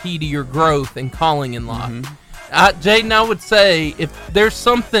are the key to your growth and calling in life. Jaden, I would say if there's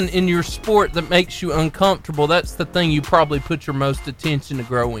something in your sport that makes you uncomfortable, that's the thing you probably put your most attention to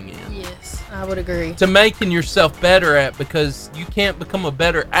growing in. Yes, I would agree. To making yourself better at, because you can't become a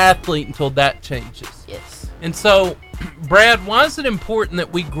better athlete until that changes. Yes. And so, Brad, why is it important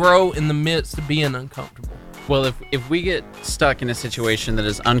that we grow in the midst of being uncomfortable? Well, if we get stuck in a situation that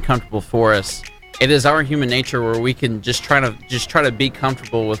is uncomfortable for us, it is our human nature where we can just try to be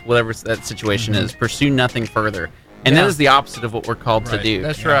comfortable with whatever that situation is, pursue nothing further. And that is the opposite of what we're called to do.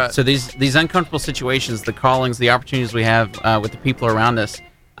 That's right. So these uncomfortable situations, the callings, the opportunities we have with the people around us,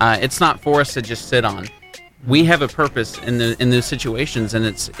 it's not for us to just sit on. We have a purpose in those situations, and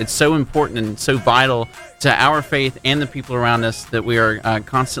it's so important and so vital to our faith and the people around us that we are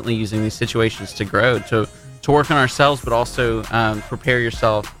constantly using these situations to grow, to work on ourselves, but also prepare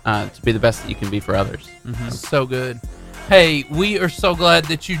yourself to be the best that you can be for others. So good. Hey, we are so glad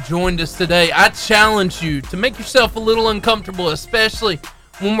that you joined us today. I challenge you to make yourself a little uncomfortable, especially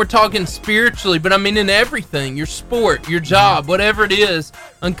when we're talking spiritually, but I mean in everything, your sport, your job, whatever it is,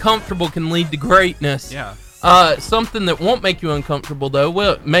 uncomfortable can lead to greatness. Yeah. Something that won't make you uncomfortable, though,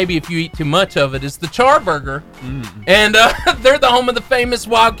 well, maybe if you eat too much of it, is the Charburger. And they're the home of the famous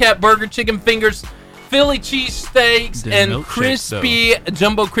Wildcat Burger, chicken fingers, Philly cheesesteaks, and crispy,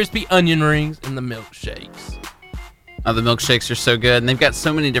 jumbo crispy onion rings, and the milkshakes. Oh, the milkshakes are so good, and they've got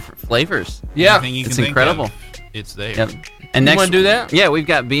so many different flavors. Yeah, it's incredible. It's there. Yep. And you want to do that? Yeah, we've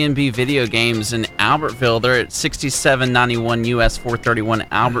got B&B Video Games in Albertville. They're at $67.91 US, $431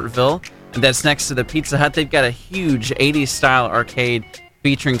 Albertville. And that's next to the Pizza Hut. They've got a huge 80s style arcade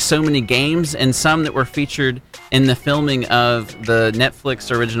featuring so many games, and some that were featured in the filming of the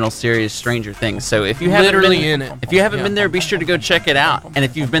Netflix original series Stranger Things. So if you haven't been there, be sure to go check it out. And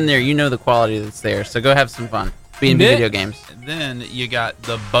if you've been there, you know the quality that's there. So go have some fun. B&B Video Games. Then you got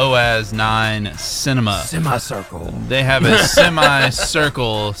the Boaz 9 Cinema. Semicircle. They have a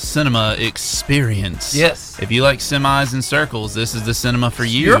semicircle cinema experience. Yes. If you like semis and circles, this is the cinema for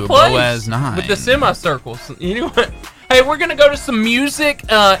you. Your place Boaz 9. with the semicircles. You know what? Hey, we're gonna go to some music,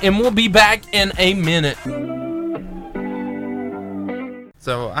 and we'll be back in a minute.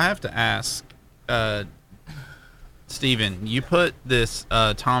 So I have to ask, Steven, you put this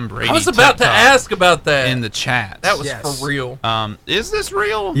Tom Brady. I was about to ask about that in the chat. That was for real. Is this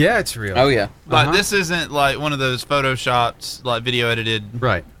real? Yeah, it's real. Oh yeah. Like this isn't like one of those photoshopped, like video edited.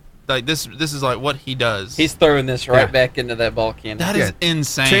 Right. Like this is like what he does. He's throwing this right back into that ball cannon. That is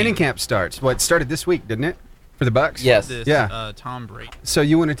insane. Training camp starts. Well, it started this week, didn't it? For the Bucks? Yes. Yeah. Tom Brady. So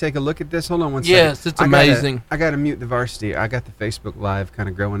you want to take a look at this? Hold on one second. Yes, it's amazing. I got to mute the varsity. I got the Facebook Live kind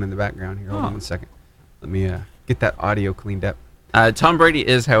of growing in the background here. Hold on 1 second. Let me get that audio cleaned up. Tom Brady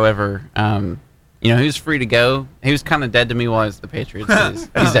is, however, he was free to go. He was kind of dead to me while I was at the Patriots.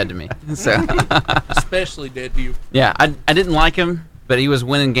 He's dead to me. So. Especially dead to you. Yeah, I didn't like him, but he was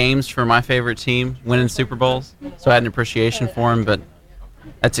winning games for my favorite team, winning Super Bowls. So I had an appreciation for him, but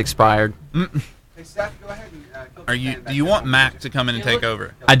that's expired. Hey, Steph, go ahead and do you want Mac to come in and take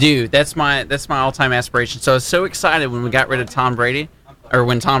over? I do. That's my all-time aspiration. So I was so excited when we got rid of Tom Brady, or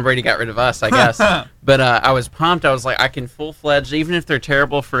when Tom Brady got rid of us, I guess. But I was pumped. I was like, I can full-fledged, even if they're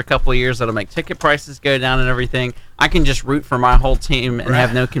terrible for a couple of years, that'll make ticket prices go down and everything. I can just root for my whole team and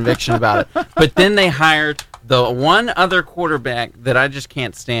have no conviction about it. But then they hired the one other quarterback that I just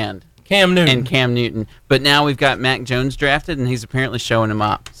can't stand. Cam Newton. But now we've got Mac Jones drafted, and he's apparently showing him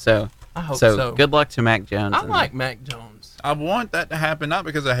up. So I hope so. Good luck to Mac Jones. I like Mac Jones. I want that to happen, not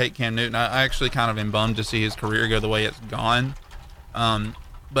because I hate Cam Newton. I actually kind of am bummed to see his career go the way it's gone.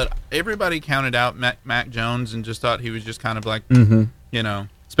 But everybody counted out Mac Jones and just thought he was just kind of like,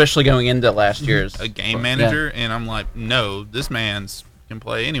 especially going into last year's a game manager. Yeah. And I'm like, no, this man's can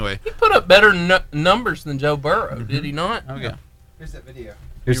play anyway. He put up better numbers than Joe Burrow, did he not? Oh yeah. Here's that video.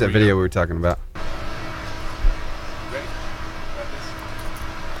 Here's that video we were talking about. Ready?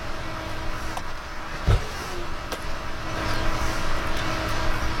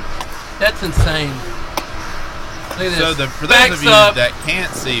 That's insane. So for those of you that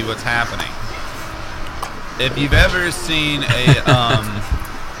can't see what's happening, if you've ever seen a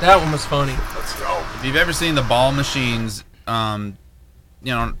that one was funny. Let's go. If you've ever seen the ball machines, in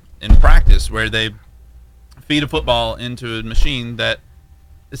practice where they feed a football into a machine that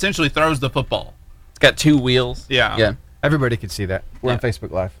essentially throws the football. It's got two wheels. Yeah. Everybody could see that. We're on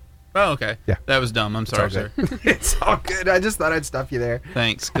Facebook Live. Oh, okay. Yeah. That was dumb. I'm sorry, sir. It's all good. I just thought I'd stop you there.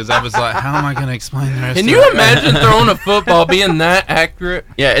 Thanks, because I was like, how am I going to explain the rest Can of you it? imagine throwing a football being that accurate?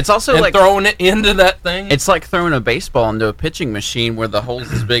 Yeah, it's also like throwing it into that thing. It's like throwing a baseball into a pitching machine where the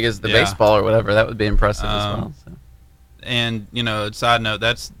hole's as big as the baseball or whatever. That would be impressive as well. So. And, side note,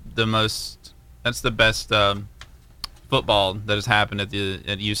 that's the best football that has happened at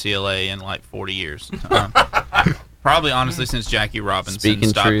UCLA in like 40 years. Probably, honestly, since Jackie Robinson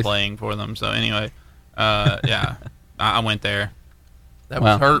stopped playing for them. So anyway, I went there. That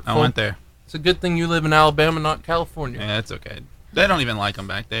was hurtful. I went there. It's a good thing you live in Alabama, not California. Yeah, it's okay. They don't even like them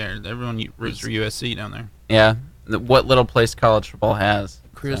back there. Everyone roots for USC down there. Yeah, what little place college football has.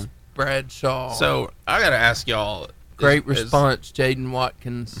 Chris Bradshaw. So I got to ask y'all. Great response, Jaden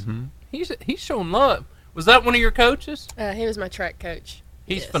Watkins. Mm-hmm. He's showing love. Was that one of your coaches? He was my track coach.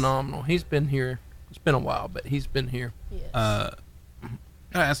 He's phenomenal. He's been here. It's been a while, but he's been here. Yes. I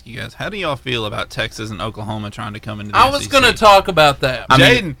gotta ask you guys, how do y'all feel about Texas and Oklahoma trying to come into the I was going to talk about that.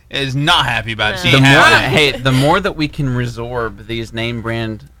 Jaden is not happy about it. The more that we can resorb these name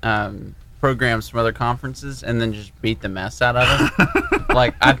brand programs from other conferences and then just beat the mess out of them,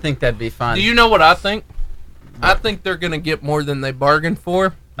 like, I think that'd be fun. Do you know what I think? I think they're going to get more than they bargained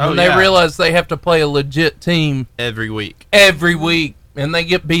for. When they realize they have to play a legit team every week. And they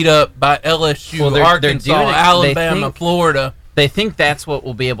get beat up by LSU, Arkansas, Alabama, Florida. they think that's what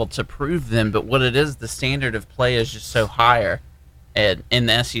will be able to prove them, but what it is, the standard of play is just so higher in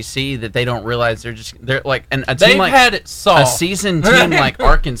the SEC that they don't realize they're like a team They've like had it soft. a seasoned team like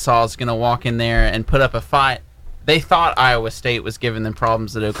Arkansas is going to walk in there and put up a fight. They thought Iowa State was giving them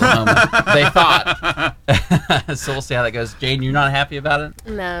problems at Oklahoma. They thought. So we'll see how that goes. Jaden, you're not happy about it?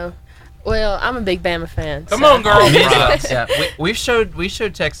 No. Well, I'm a big Bama fan. Come on, girl. Yeah, we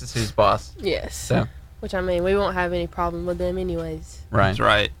showed Texas who's boss. Yes. So. Which, I mean, we won't have any problem with them anyways. Right. That's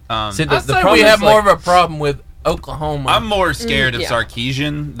right. See, I say we have more of a problem with Oklahoma. I'm more scared of yeah.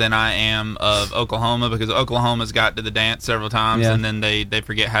 Sarkisian than I am of Oklahoma because Oklahoma's got to the dance several times and then they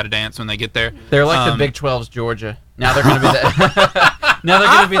forget how to dance when they get there. They're like the Big 12's Georgia. Now they're going to be that. Now they're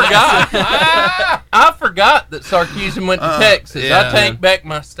going to be that. I forgot that Sarkisian went to Texas. Yeah. I take back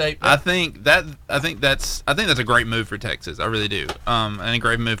my statement. I think that's a great move for Texas. I really do. And a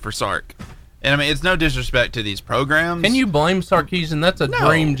great move for Sark. And I mean, it's no disrespect to these programs. Can you blame Sarkisian? That's a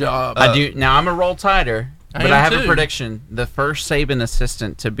dream job. I do. Now I'm a roll tighter. But I have too. a prediction. The first Saban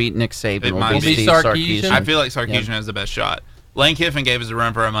assistant to beat Nick Saban It will might be be Steve Sarkisian. I feel like Sarkisian has the best shot. Lane Kiffin gave us a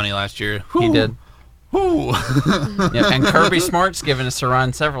run for our money last year. He did. Whew. Yep, and Kirby Smart's given us a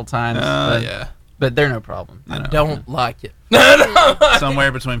run several times. But they're no problem. I don't like it.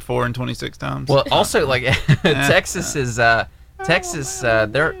 Somewhere between 4 and 26 times. Well, also like Texas is their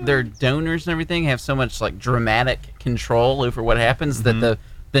donors and everything have so much like dramatic control over what happens that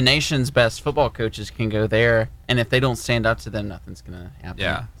the nation's best football coaches can go there, and if they don't stand up to them, nothing's gonna happen.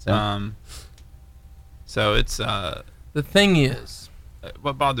 Yeah. So, So it's the thing is,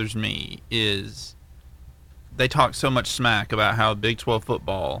 what bothers me is they talk so much smack about how Big 12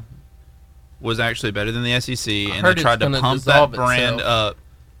 football was actually better than the SEC, and they tried to pump that brand up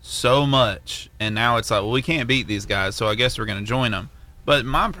so much, and now it's like, well, we can't beat these guys, so I guess we're going to join them. But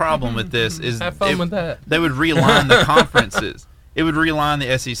my problem with this is have fun with that. They would realign the conferences. It would realign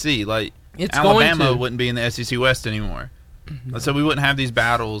the SEC. Like It's Alabama going to. wouldn't be in the SEC West anymore, so we wouldn't have these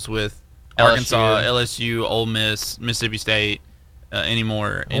battles with Arkansas, LSU, Ole Miss, Mississippi State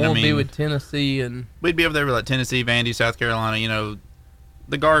anymore. And We'll I mean, be with Tennessee and we'd be over there with like Tennessee, Vandy, South Carolina. You know,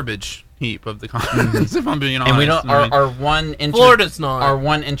 the garbage heap of the conference. If I'm being honest, and we don't. Our one Florida's not. Our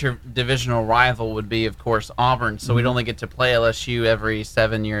one interdivisional rival would be, of course, Auburn. So we'd only get to play LSU every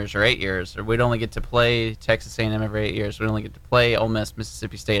 7 years or 8 years, or we'd only get to play Texas A&M every 8 years. We'd only get to play Ole Miss,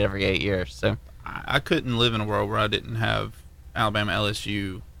 Mississippi State every 8 years. So I couldn't live in a world where I didn't have Alabama,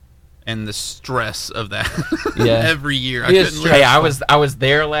 LSU, and the stress of that every year. Hey, I was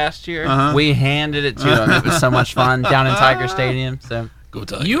there last year. We handed it to them. It was so much fun down in Tiger Stadium. So.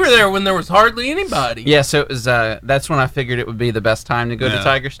 You were there when there was hardly anybody. Yeah, so it was. That's when I figured it would be the best time to go to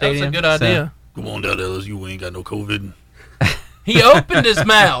Tiger Stadium. That's a good idea. Come on down to LSU. We ain't got no COVID. He opened his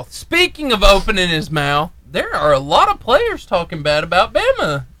mouth. Speaking of opening his mouth, there are a lot of players talking bad about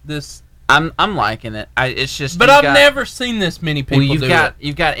Bama. I'm liking it. It's just. But I've never seen this many people. Well,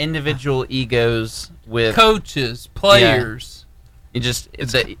 you've got individual egos with coaches, players. You just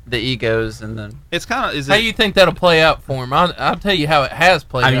the egos and then it's kind of. How do you think that'll play out for him? I'll tell you how it has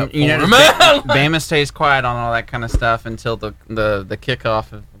played out for him. Bama stays quiet on all that kind of stuff until the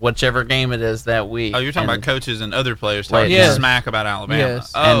kickoff of whichever game it is that week. Oh, you're talking about coaches and other players talking smack about Alabama.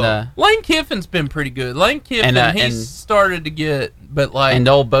 Yes. Oh. And Lane Kiffin's been pretty good. Lane Kiffin, he's started to get, but like and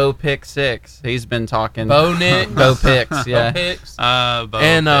old Bo Pick 6, he's been talking. Bo Nix, Bo Picks, yeah. Bo Picks. Bo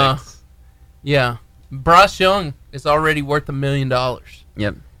and Picks. Yeah, Bryce Young is already worth $1 million.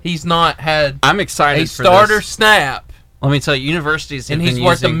 Yep. He's not had. I'm excited a for starter this. Snap. Let me tell you, universities have and been he's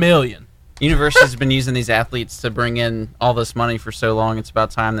worth $1 million. Universities have been using these athletes to bring in all this money for so long. It's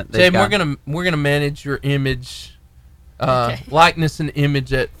about time that they. We're gonna manage your image, likeness and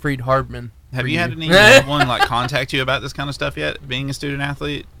image at Freed Hardman. Have you had anyone like contact you about this kind of stuff yet? Being a student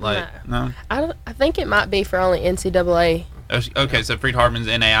athlete, no. I think it might be for only NCAA. Okay, so Freed Hardman's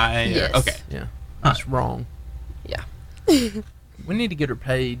NAIA. Yes. Okay. Yeah. That's wrong. Yeah. We need to get her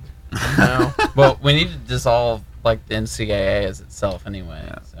paid somehow. Well, we need to dissolve like the NCAA as itself anyway.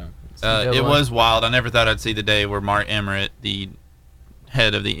 Yeah. So it was wild. I never thought I'd see the day where Mark Emmert, the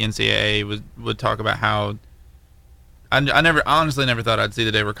head of the NCAA, would talk about how. I honestly never thought I'd see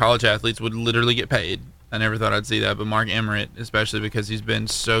the day where college athletes would literally get paid. I never thought I'd see that, but Mark Emmert, especially because he's been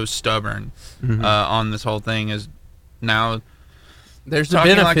so stubborn on this whole thing, is now. There's a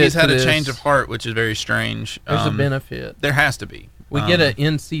talking benefit like he's had to a this. change of heart, which is very strange. There's a benefit. There has to be. We get an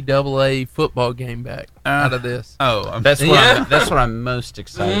NCAA football game back out of this. Oh, that's what I'm most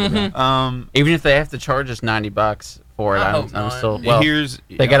excited about. Even if they have to charge us $90 for it, I'm still. Well,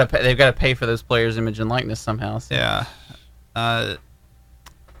 they've got to pay for those players' image and likeness somehow. So. Yeah. I'm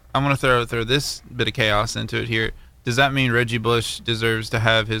gonna throw this bit of chaos into it here. Does that mean Reggie Bush deserves to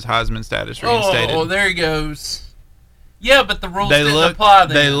have his Heisman status reinstated? Oh, there he goes. Yeah, but the rules didn't apply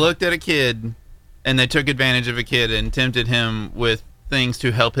then. They looked at a kid, and they took advantage of a kid and tempted him with things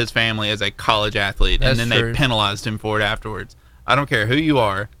to help his family as a college athlete, and then they penalized him for it afterwards. I don't care who you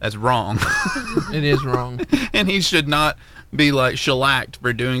are, that's wrong. It is wrong. And he should not be like shellacked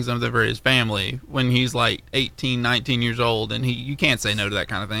for doing something for his family when he's like 18, 19 years old, and you can't say no to that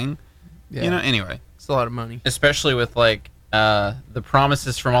kind of thing. Yeah. You know, anyway. It's a lot of money. Especially with like the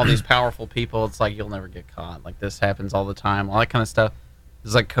promises from all these powerful people. It's like you'll never get caught. Like this happens all the time. All that kind of stuff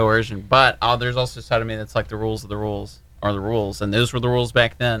is like coercion. But there's also a side of me that's like the rules of the rules are the rules, and those were the rules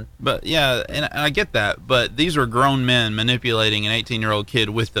back then. But yeah, and I get that, but these were grown men manipulating an 18-year-old kid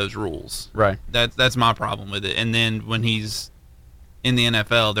with those rules. Right. That's my problem with it. And then when he's in the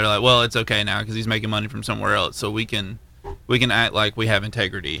NFL, they're like, well, it's okay now because he's making money from somewhere else, so we can act like we have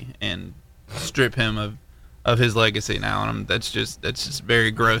integrity and strip him of his legacy now. And that's just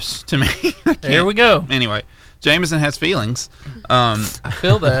very gross to me. There we go. Anyway, Jameson has feelings. I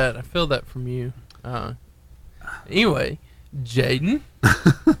feel that. I feel that from you. Anyway, Jaden.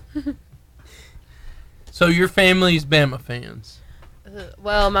 So your family's Bama fans?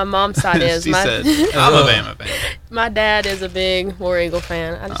 Well, my mom's side is. She said, I'm a Bama fan. My dad is a big War Eagle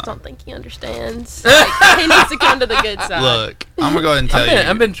fan. I just don't think he understands. Like, he needs to come to the good side. Look, I'm gonna go ahead and tell you.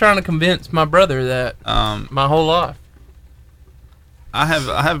 I've been trying to convince my brother that my whole life. I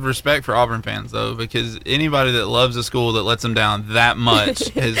have respect for Auburn fans though, because anybody that loves a school that lets them down that much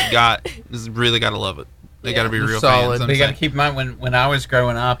has really got to love it. They got to be real solid. fans. But you got to keep in mind when I was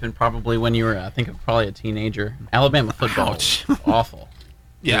growing up, and probably when you were, I think, probably a teenager. Alabama football was awful.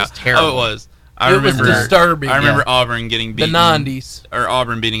 Yeah, it was terrible. it was. It was disturbing. I remember Auburn getting beaten. The 90s. Or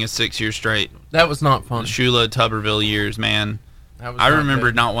Auburn beating us 6 years straight. That was not fun. The Shula Tuberville years, man. That was I not remember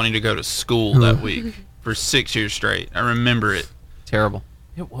good. not wanting to go to school that week for 6 years straight. I remember it. Terrible.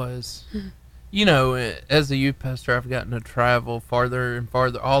 It was. You know, as a youth pastor, I've gotten to travel farther and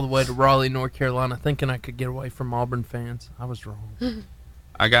farther, all the way to Raleigh, North Carolina, thinking I could get away from Auburn fans. I was wrong.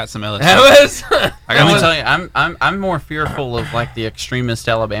 I got some LSU. Let me tell you, I'm more fearful of like the extremist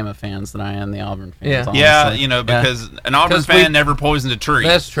Alabama fans than I am the Auburn fans. Yeah, honestly. Yeah, you know, because an Auburn fan never poisoned a tree.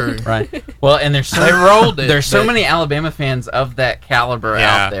 That's true. Right. Well, and there's They rolled it, There's so but- many Alabama fans of that caliber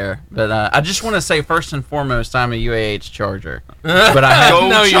out there. But I just want to say first and foremost, I'm a UAH Charger. But I have,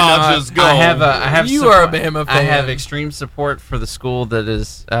 Go Chargers, go! I have You support, are a Bama fan. I have extreme support for the school that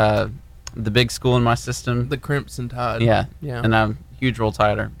is the big school in my system. The Crimson Tide. Yeah. Yeah. And I'm a huge Roll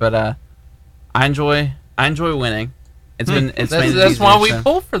Tider. But I enjoy winning. It's been That's why we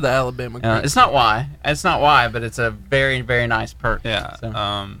pull for the Alabama Crimson. it's not why. It's not why, but it's a very, very nice perk. Yeah.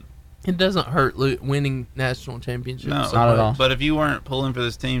 So. It doesn't hurt winning national championships. No, so not at much. all. But if you weren't pulling for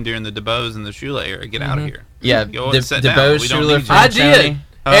this team during the DeBose and the Shula era, get out of here. Yeah, Go and sit down. DeBose, We don't Schuler, need you. I did.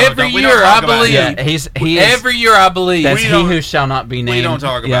 Every we don't year, talk I about believe. him. Yeah, he is. Every year, I believe. That's We he don't- who shall not be named. We don't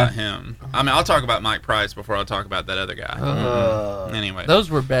talk Yeah. about him. I mean, I'll talk about Mike Price before I'll talk about that other guy. Anyway. Those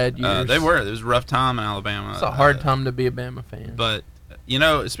were bad years. They were. It was a rough time in Alabama. It's a hard time to be a Bama fan. But, you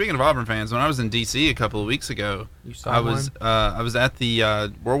know, speaking of Auburn fans, when I was in D.C. a couple of weeks ago, You saw I was at the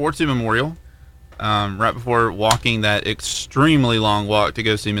World War II Memorial right before walking that extremely long walk to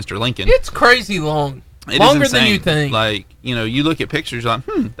go see Mr. Lincoln. It's crazy long. It is Longer than insane. you think. Like, you know, you look at pictures, you're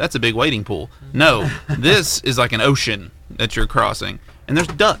like, that's a big wading pool. No, this is like an ocean that you're crossing. And there's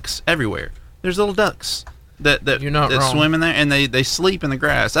ducks everywhere. There's little ducks that You're not that wrong. swim in there, and they sleep in the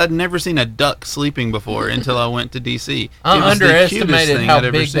grass. I'd never seen a duck sleeping before until I went to D.C. I It was the cutest underestimated thing how I'd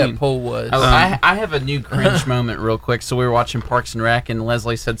ever big seen. that pool was. Oh, I have a new cringe moment real quick. So we were watching Parks and Rec, and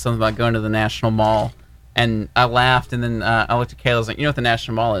Leslie said something about going to the National Mall. And I laughed, and then I looked at Kayla. I was like, you know what the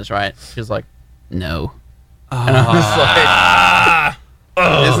National Mall is, right? She was like, no. And I was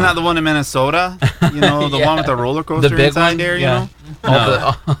like, Isn't that the one in Minnesota? You know, the one with the roller coaster the big inside one? there, you Yeah.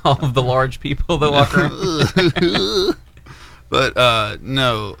 know? All of the large people that walk around. But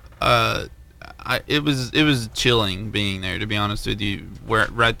no, it was chilling being there, to be honest with you.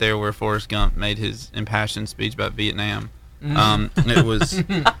 Right there where Forrest Gump made his impassioned speech about Vietnam. It was.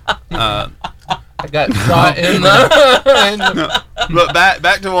 I got shot in the. But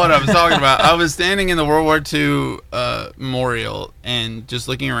back to what I was talking about. I was standing in the World War II memorial and just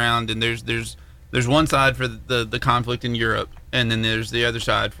looking around, and there's one side for the conflict in Europe, and then there's the other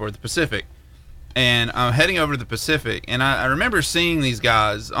side for the Pacific. And I'm heading over to the Pacific, and I remember seeing these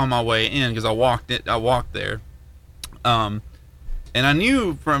guys on my way in because I walked there, and I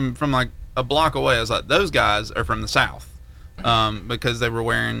knew from like a block away, I was like, those guys are from the South. Because they were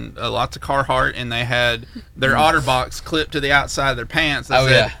wearing lots of Carhartt, and they had their OtterBox clipped to the outside of their pants that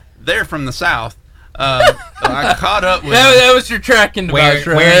said, they're from the South. I caught up with that was your tracking device,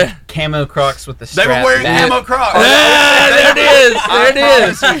 right? Wearing camo Crocs with the strap. They were wearing camo Crocs. There it is. There it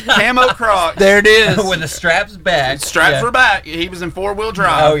is. Camo Crocs. There it is. With the straps back. Straps were back. He was in 4-wheel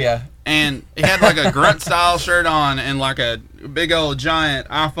drive. Oh, yeah. And he had like a grunt style shirt on and like a big old giant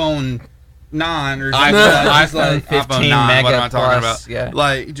iPhone 9 or something. iPhone 15 iPhone 9, mega what am I talking plus, about? Yeah.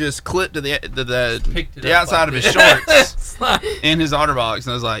 Like just clipped to the outside of his shorts in his OtterBox. And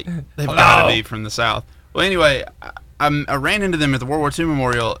I was like, they've got to be from the South. Well, anyway, I ran into them at the World War II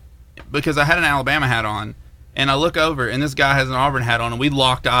Memorial because I had an Alabama hat on. And I look over, and this guy has an Auburn hat on, and we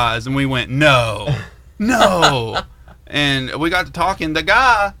locked eyes, and we went, no. And we got to talking. The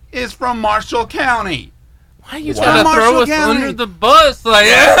guy is from Marshall County. Why you trying to throw us under the bus? Like,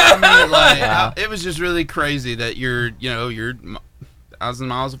 It was just really crazy that you're 1,000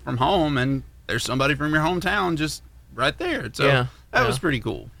 miles from home, and there's somebody from your hometown just right there. So that was pretty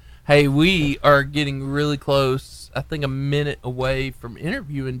cool. Hey, we are getting really close. I think a minute away from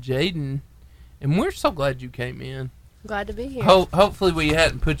interviewing Jaden, and we're so glad you came in. Glad to be here. Hopefully we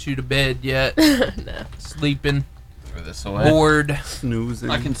hadn't put you to bed yet. No. Sleeping. Throw this away. Bored. Snoozing.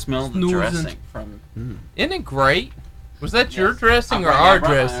 I can smell the dressing from... Isn't it great? Was that your dressing or our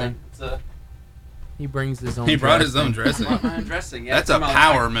dressing? He brings his own. He brought his own dressing. My own dressing. Yeah, That's a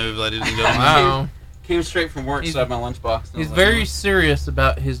power move, ladies and gentlemen. Wow. Came straight from work, so I have my lunchbox. He's very serious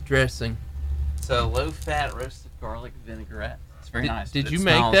about his dressing. It's a low-fat roasted garlic vinaigrette. It's very nice. Did you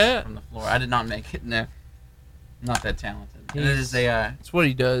make that? From the floor. I did not make it, no. Not that talented. It is a... It's what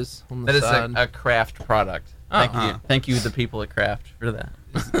he does on the that side. is a Kraft product. Thank you, the people at Kraft, for that.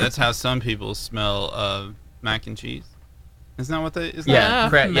 That's how some people smell mac and cheese. Isn't that what they?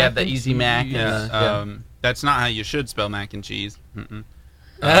 The Easy Mac. That's not how you should spell mac and cheese.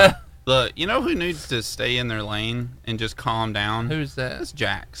 Look, you know who needs to stay in their lane and just calm down? Who's that? It's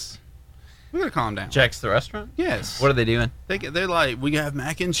Jack's. We gotta calm down. Jack's the restaurant? Yes. What are they doing? They're like, we have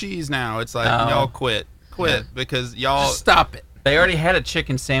mac and cheese now. It's like, y'all quit because y'all just stop it. They already had a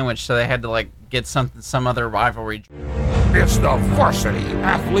chicken sandwich, so they had to get some other rivalry. It's the Varsity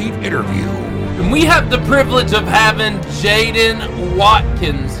Athlete Interview. And we have the privilege of having Jaden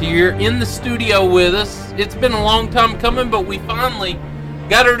Watkins here in the studio with us. It's been a long time coming, but we finally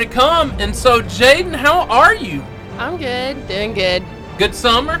got her to come. And so, Jaden, how are you? I'm good, doing good. Good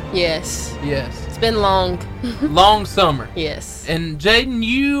summer? Yes. It's been long. Long summer. Yes. And Jaden,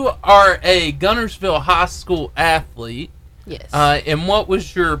 you are a Guntersville High School athlete. Yes. And what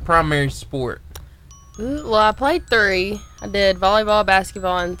was your primary sport? Well, I played 3. I did volleyball,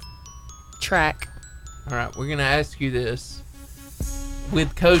 basketball, and track. All right, we're going to ask you this.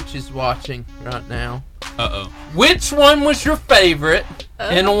 With coaches watching right now. Which one was your favorite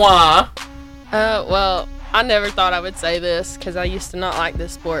and why? Well, I never thought I would say this because I used to not like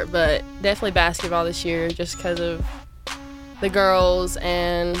this sport, but definitely basketball this year just because of the girls,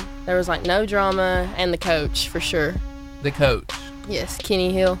 and there was no drama, and the coach for sure. The coach? Yes,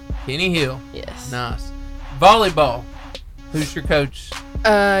 Kenny Hill. Kenny Hill. Yes. Nice. Volleyball. Who's your coach?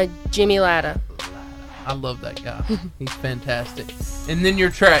 Jimmy Latta. I love that guy. He's fantastic. And then your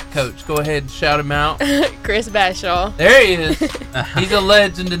track coach. Go ahead and shout him out. Chris Bashaw. There he is. He's a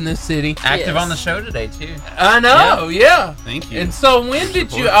legend in this city. Active on the show today, too. I know, yeah. Thank you. And so when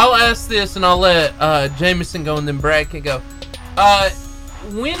did you, I'll ask this and I'll let Jameson go and then Brad can go.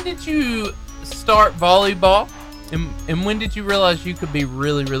 When did you start volleyball? And when did you realize you could be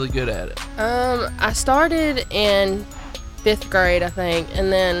really, really good at it? I started in 5th grade, I think,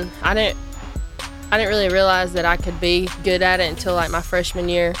 and then I didn't really realize that I could be good at it until my freshman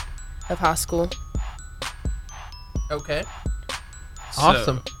year of high school. Okay.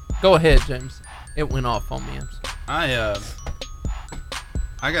 Awesome. Go ahead, James. It went off on me. I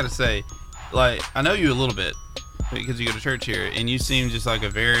gotta say, I know you a little bit because you go to church here, and you seem just like a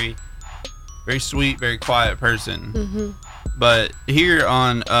very, very sweet, very quiet person. Mm-hmm. But here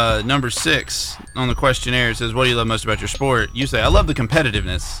on number 6 on the questionnaire, it says, what do you love most about your sport? You say, I love the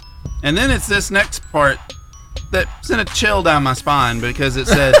competitiveness. And then it's this next part that sent a chill down my spine because it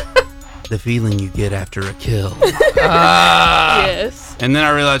said, the feeling you get after a kill. Yes. And then I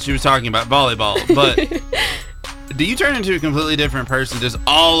realized she was talking about volleyball. But do you turn into a completely different person? Does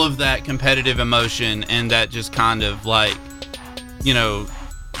all of that competitive emotion and that just kind of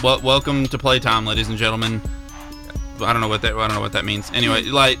welcome to playtime, ladies and gentlemen. I don't know what that means. Anyway,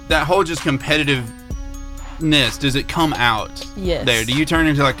 that whole just competitiveness, does it come out? Yes. There. Do you turn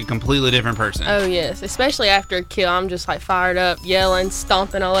into a completely different person? Oh yes, especially after a kill, I'm just fired up, yelling,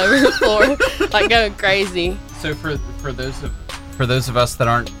 stomping all over the floor, going crazy. So for those of us that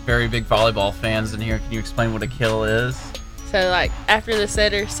aren't very big volleyball fans in here, can you explain what a kill is? So like after the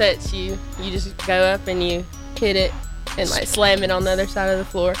setter sets you just go up and you hit it and like slam it on the other side of the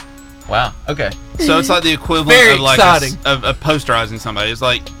floor. Wow. Okay. So it's like the equivalent Very of like exciting. of posterizing somebody. It's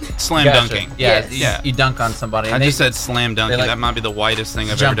like slam Gotcha. dunking. Yeah, Yes. you dunk on somebody. I and just said slam dunking. like That might be the whitest thing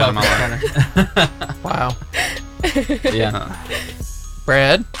I've ever jump done in my up life. Wow. Yeah.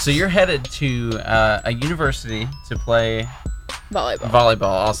 Brad? So you're headed to a university to play Volleyball.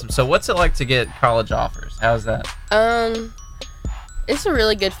 Awesome. So what's it like to get college offers? How's that? It's a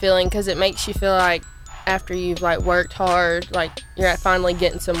really good feeling because it makes you feel like after you've like worked hard, like you're finally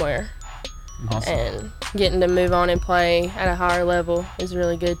getting somewhere. Awesome. And getting to move on and play at a higher level is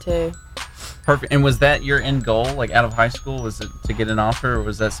really good too. Perfect. And was that your end goal, like out of high school? Was it to get an offer, or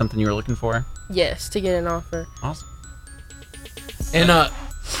was that something you were looking for? Yes, to get an offer. Awesome.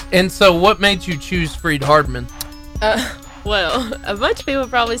 And so what made you choose Freed Hardman? Well, a bunch of people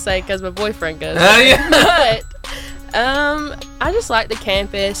probably say because my boyfriend goes. Yeah. But I just like the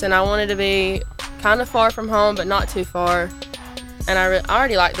campus, and I wanted to be kind of far from home, but not too far. And I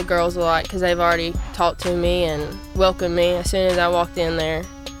already like the girls a lot because they've already talked to me and welcomed me as soon as I walked in there.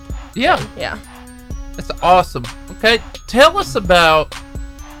 Yeah. Yeah. That's awesome. Okay, tell us about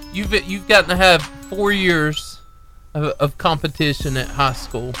you've gotten to have 4 years of competition at high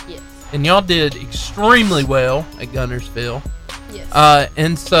school. Yes. And y'all did extremely well at Guntersville. Yes.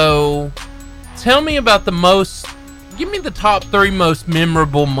 And so tell me about give me the top 3 most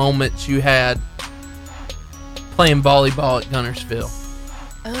memorable moments you had playing volleyball at Guntersville.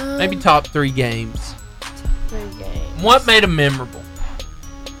 Maybe top 3 games. Top 3 games. What made them memorable?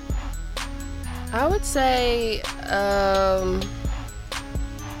 I would say,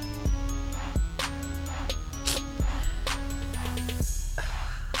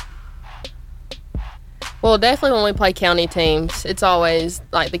 well, definitely when we play county teams, it's always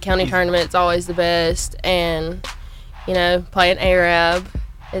like the county tournament. It's always the best, and playing Arab.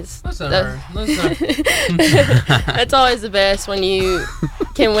 That's always the best when you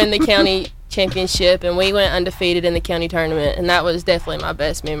can win the county championship, and we went undefeated in the county tournament, and that was definitely my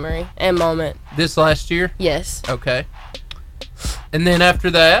best memory and moment. This last year? Yes. Okay. And then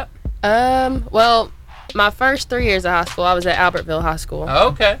after that? Well, my first 3 years of high school, I was at Albertville High School.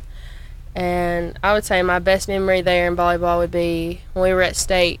 Okay. And I would say my best memory there in volleyball would be when we were at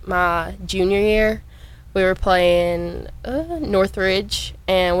state my junior year. We were playing Northridge,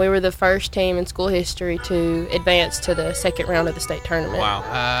 and we were the first team in school history to advance to the second round of the state tournament. Wow.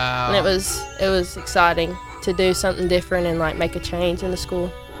 And it was exciting to do something different and like make a change in the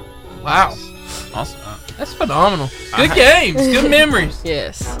school. Wow. Awesome. That's phenomenal. Good games. Good memories.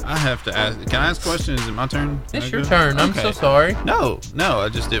 Yes. I have to ask. Can I ask a question? Is it my turn? It's your turn. I'm so sorry. No, I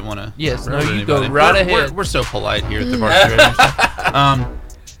just didn't want to. Yes, no, you go right ahead. We're so polite here at the Varsity Radio.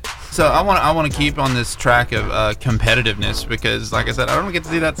 So I want to keep on this track of competitiveness because, like I said, I don't get to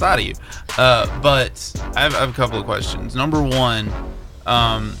see that side of you. But I have a couple of questions. Number one,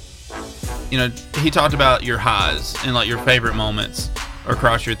 he talked about your highs and like your favorite moments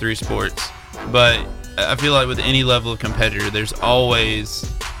across your 3 sports. But I feel like with any level of competitor, there's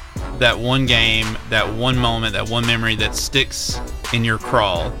always that one game, that one moment, that one memory that sticks in your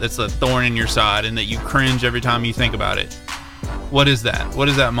craw. That's a thorn in your side, and that you cringe every time you think about it. What is that? What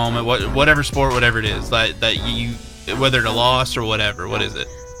is that moment? Whatever sport, whatever it is, that you, whether it's a loss or whatever. What is it?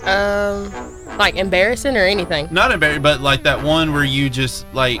 Like embarrassing or anything? Not embarrassing, but like that one where you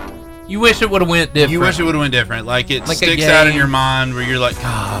just like. You wish it would have went different. You wish it would have went different. Like it like sticks out in your mind where you're like,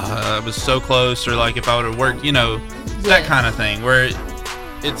 I was so close, or like if I would have worked, that kind of thing where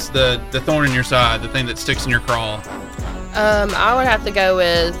it's the thorn in your side, the thing that sticks in your craw. I would have to go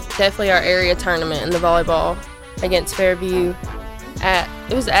with definitely our area tournament in the volleyball against Fairview.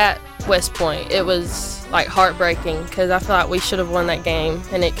 It was at West Point. It was like heartbreaking because I feel like we should have won that game,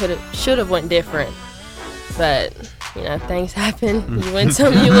 and it should have went different. But things happen. You win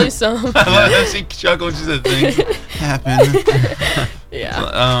some, you lose some. I love how she chuckled. She said things happen.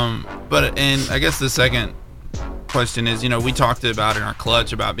 Yeah. And I guess the second question is, we talked about in our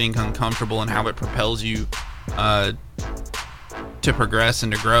clutch about being uncomfortable and how it propels you to progress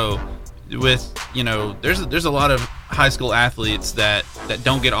and to grow. With there's a lot of high school athletes that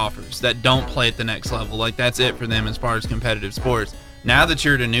don't get offers, that don't play at the next level. Like that's it for them as far as competitive sports. Now that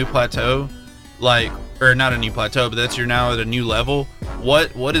you're at a new plateau, or not a new plateau, but you're now at a new level.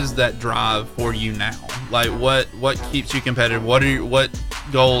 What is that drive for you now? Like what keeps you competitive? What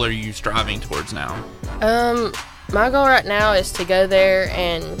goal are you striving towards now? My goal right now is to go there,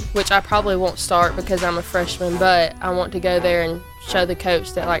 and which I probably won't start because I'm a freshman, but I want to go there and show the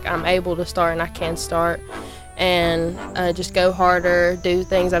coach that like I'm able to start and I can start, and just go harder, do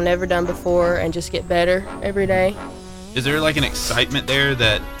things I've never done before, and just get better every day. is there like an excitement there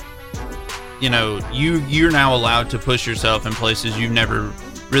that, you know, you're now allowed to push yourself in places you've never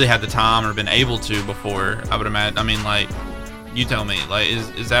really had the time or been able to before? I would imagine. I mean, like, you tell me, like,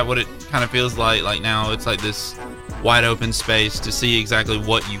 is that what it kind of feels like? Like now it's like this wide open space to see exactly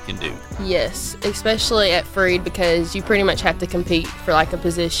what you can do. Yes, especially at Freed, because you pretty much have to compete for like a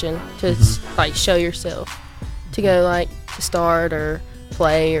position to like show yourself to go like to start or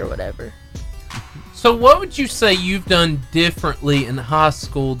play or whatever. So what would you say you've done differently in high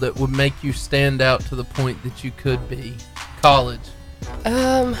school that would make you stand out to the point that you could be college?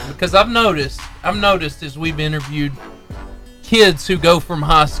 Because I've noticed as we've interviewed kids who go from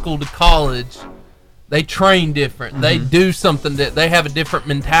high school to college, they train different. They do something that they have a different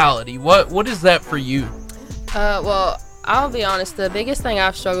mentality. What is that for you? Well, I'll be honest, the biggest thing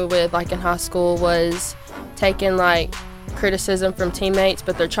I've struggled with like in high school was taking like criticism from teammates,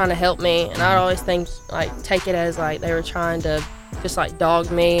 but they're trying to help me, and I'd always take it as like they were trying to just like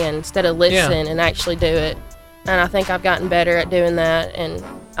dog me instead of listen and actually do it. And I think I've gotten better at doing that, and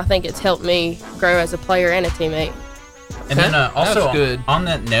I think it's helped me grow as a player and a teammate. And then also on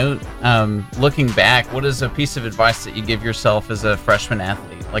that note, looking back, what is a piece of advice that you give yourself as a freshman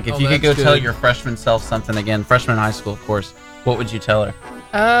athlete? Like if you could go tell your freshman self something again, freshman in high school, of course, what would you tell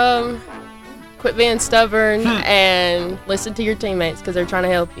her? Quit being stubborn and listen to your teammates because they're trying to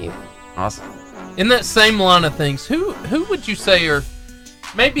help you. Awesome. In that same line of things, who would you say are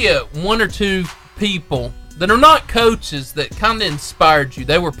maybe one or two people that are not coaches that kind of inspired you?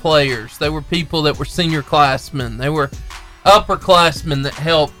 They were players. They were people that were senior classmen. They were upperclassmen that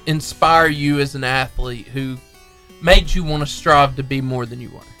helped inspire you as an athlete, who made you want to strive to be more than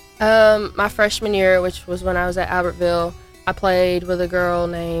you were. My freshman year, which was when I was at Albertville, I played with a girl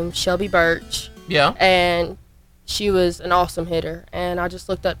named Shelby Birch. Yeah. And she was an awesome hitter, and I just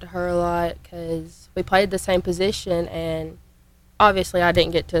looked up to her a lot because we played the same position, and obviously I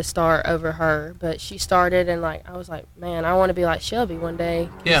didn't get to start over her, but she started, and like I was like, man, I want to be like Shelby one day.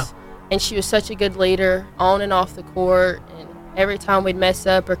 Yeah. And she was such a good leader on and off the court, and every time we'd mess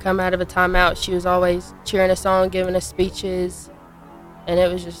up or come out of a timeout, she was always cheering us on, giving us speeches, and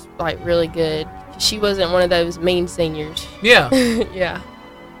it was just like really good. She wasn't one of those mean seniors. Yeah. Yeah.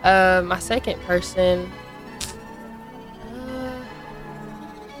 My second person,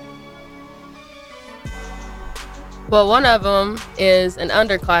 well, one of them is an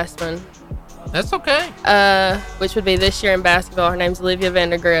underclassman. That's okay. Which would be this year in basketball. Her name's Olivia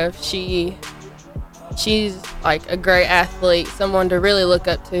Vandergriff. She's like a great athlete, someone to really look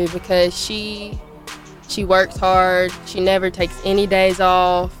up to because she works hard. She never takes any days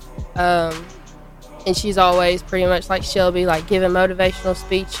off. And she's always pretty much like Shelby, like giving motivational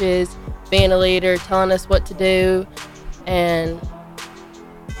speeches, being a leader, telling us what to do. And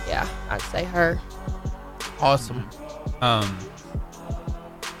yeah, I'd say her. Awesome. I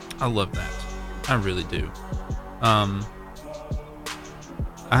love that. I really do. I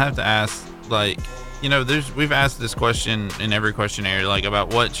have to ask, like, you know, we've asked this question in every questionnaire, like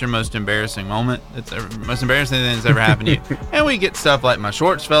about what's your most embarrassing moment, most embarrassing thing that's ever happened to you, and we get stuff like my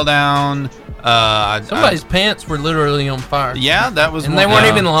shorts fell down. Somebody's pants were literally on fire. Yeah, that was. And they weren't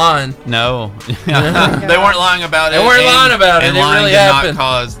even lying. No, they weren't lying about it. They weren't lying about it. And it lying really did happened. not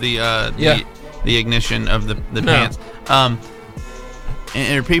cause the ignition of the pants. And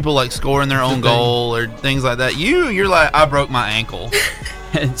there are people like scoring their own goal or things like that. You're like, I broke my ankle.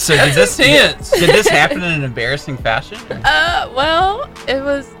 So did this happen in an embarrassing fashion? Well,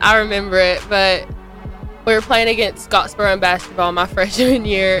 I remember it, but we were playing against Scottsboro in basketball my freshman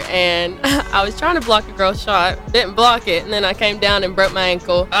year, and I was trying to block a girl's shot, didn't block it, and then I came down and broke my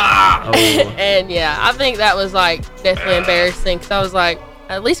ankle. And yeah, I think that was like definitely embarrassing because I was like,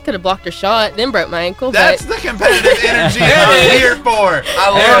 I at least could have blocked her shot, then broke my ankle. That's the competitive energy I'm here for. I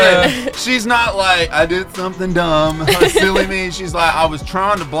love it. She's not like, I did something dumb, silly me. She's like, I was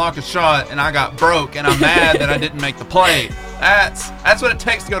trying to block a shot and I got broke and I'm mad that I didn't make the play. That's what it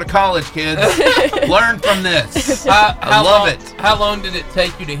takes to go to college, kids. Learn from this. I love it. How long did it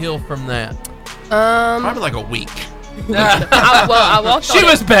take you to heal from that? Probably like a week. I walked. She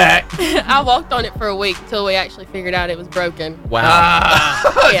was back. I walked on it for a week until we actually figured out it was broken. Wow.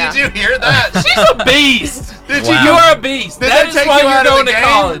 Yeah. Did you hear that? She's a beast. Wow. You are a beast. That is why you're going to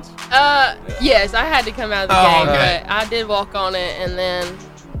college. Yes, I had to come out of the game, but I did walk on it, and then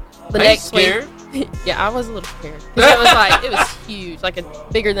the next week. Yeah, I was a little scared. It was huge, like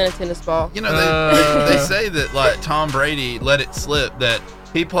bigger than a tennis ball. You know, they say that like Tom Brady let it slip that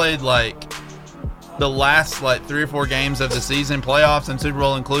he played like the last like 3 or 4 games of the season, playoffs and Super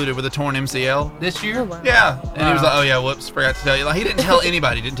Bowl included, with a torn MCL this year. Yeah, and he was like, "Oh yeah, whoops, forgot to tell you." Like he didn't tell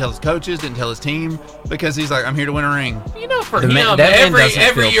anybody, didn't tell his coaches, didn't tell his team, because he's like, "I'm here to win a ring." You know, for him,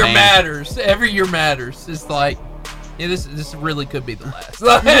 every year matters. Every year matters. It's like, yeah, this really could be the last.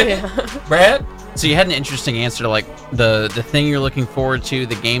 Brad. So you had an interesting answer to like the thing you're looking forward to,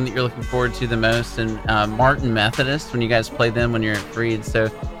 the game that you're looking forward to the most, and Martin Methodist when you guys played them when you're at Freed. So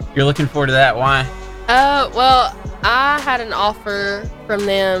you're looking forward to that. Why? Well, I had an offer from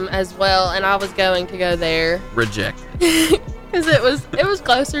them as well, and I was going to go there. Rejected. Because it was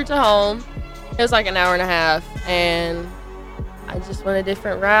closer to home. It was like an hour and a half, and I just went a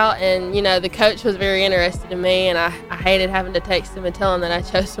different route. And you know, the coach was very interested in me, and I hated having to text him and tell him that I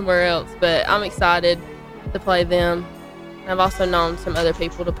chose somewhere else. But I'm excited to play them. I've also known some other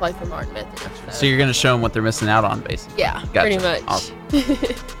people to play for Martin Methodist. So you're going to show them what they're missing out on, basically. Yeah, Gotcha. pretty much. Awesome.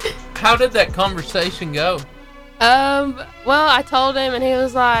 How did that conversation go? Well, I told him, and he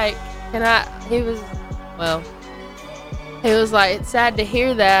was like, he was like, "It's sad to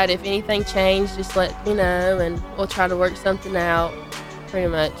hear that. If anything changed, just let me know, and we'll try to work something out." Pretty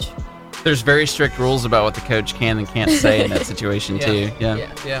much. There's very strict rules about what the coach can and can't say in that situation, too.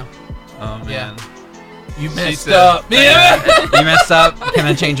 Yeah. Oh, man. Yeah. You messed up. Yeah. You messed up. Can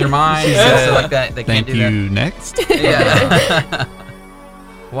I change your mind? Stuff like that. They can't do that. Next. Yeah.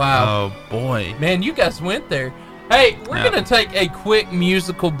 Wow. Oh, boy. Man, you guys went there. Hey, we're going to take a quick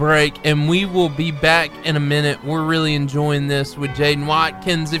musical break, and we will be back in a minute. We're really enjoying this with Jaden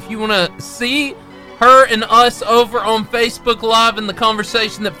Watkins. If you want to see her and us over on Facebook Live and the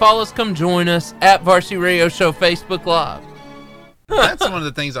conversation that follows, come join us at Varsity Radio Show Facebook Live. That's one of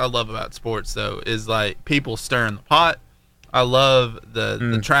the things I love about sports, though, is like people stirring the pot. I love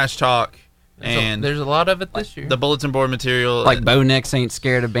the trash talk. And there's a lot of it this year. The bulletin board material. Like Bo Nix ain't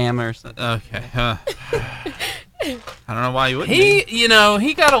scared of Bama or something. Okay. I don't know why you wouldn't.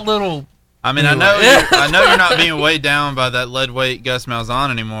 He got a little. I mean, I know you're not being weighed down by that lead weight Gus Malzahn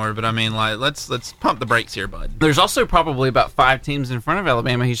anymore, but I mean, like, let's pump the brakes here, bud. There's also probably about 5 teams in front of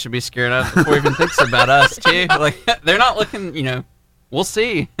Alabama he should be scared of before he even thinks about us, too. Like, they're not looking, we'll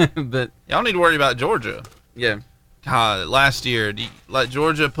see. But y'all need to worry about Georgia. Yeah. God, last year,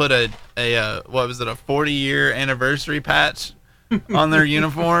 Georgia put a 40-year anniversary patch on their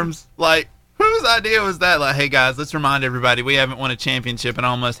uniforms? Like, whose idea was that? Like, hey guys, let's remind everybody we haven't won a championship in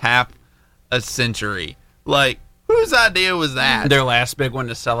almost half a century. Like, whose idea was that? Their last big one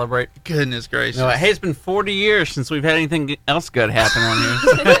to celebrate. Goodness gracious! Hey, it's been 40 years since we've had anything else good happen on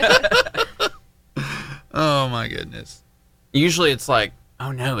here. Oh my goodness! Usually it's like,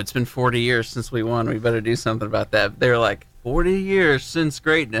 oh no, it's been 40 years since we won. We better do something about that. They're like, 40 years since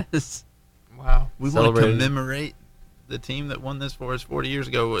greatness. Wow. We want to commemorate the team that won this for us 40 years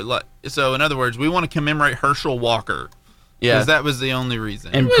ago. So, in other words, we want to commemorate Herschel Walker. Yeah. Because that was the only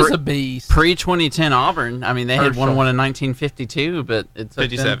reason. And he was a beast. Pre-2010 Auburn, I mean, they had won one in 1952, but it took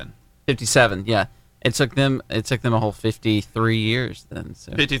 57. 57, yeah. It took them a whole 53 years then.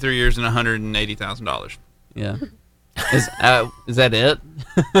 So. 53 years and $180,000. Yeah. Is that it?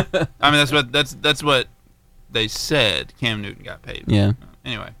 I mean, that's what they said. Cam Newton got paid. Yeah.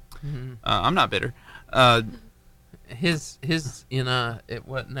 Anyway, I'm not bitter. His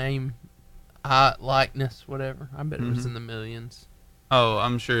what name, likeness, whatever. I bet it was in the millions. Oh,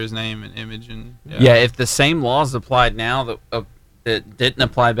 I'm sure his name and image and yeah. If the same laws applied now that didn't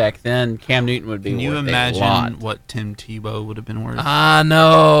apply back then, Cam Newton would be. Can you worth imagine a lot. what Tim Tebow would have been worth? I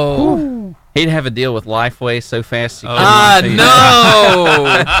know. He'd have a deal with Lifeway so fast. I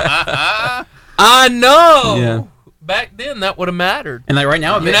know. Yeah. Back then, that would have mattered. And like right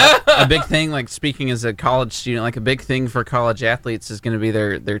now, a big thing, like speaking as a college student, like a big thing for college athletes is going to be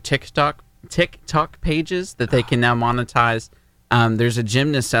their TikTok pages that they can now monetize. There's a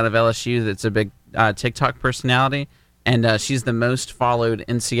gymnast out of LSU that's a big TikTok personality, and she's the most followed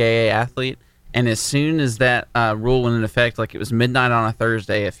NCAA athlete. And as soon as that rule went into effect, like it was midnight on a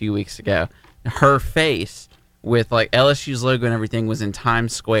Thursday a few weeks ago, her face with like LSU's logo and everything was in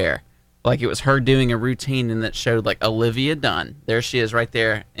Times Square. Like it was her doing a routine, and that showed like Olivia Dunn. There she is right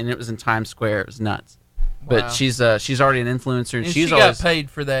there, and it was in Times Square. It was nuts. Wow. But she's already an influencer, and she got paid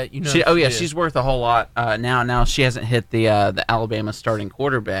for that. She's worth a whole lot now. She hasn't hit the Alabama starting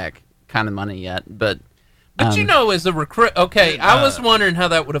quarterback kind of money yet, but as a recruit, I was wondering how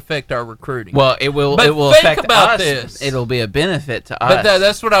that would affect our recruiting. Well, it will. But it will think affect about us. this. It'll be a benefit to us. But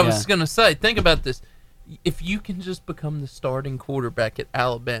that's what I was going to say. Think about this. If you can just become the starting quarterback at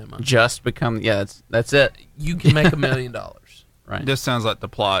Alabama, that's it. You can make $1 million, Right. This sounds like the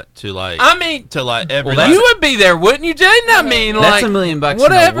plot to like. I mean, to like every. Well, you would be there, wouldn't you, Jaden? I mean, that's like $1 million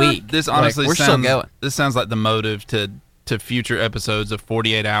whatever. in a week. This honestly we're sounds. still going. This sounds like the motive to future episodes of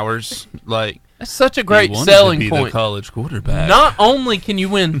 48 Hours. Like that's such a great he wanted selling to be point. The college quarterback. Not only can you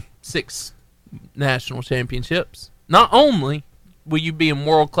win 6 national championships, not only will you be in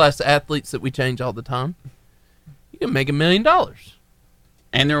world-class athletes that we change all the time, you can make $1 million.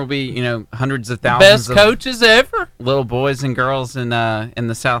 And there will be, hundreds of thousands Best coaches ever. Little boys and girls in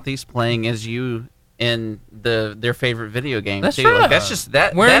the Southeast playing as you in their favorite video game That's too. right. Like, that's just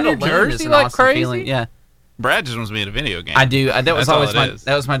that. Wearing that your alone jersey is an like awesome crazy? feeling. Yeah, Brad just wants to be in a video game. I do. That was That's all always it is.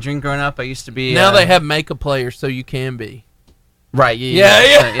 that was my dream growing up. I used to be. Now they have makeup players, so you can be. Right.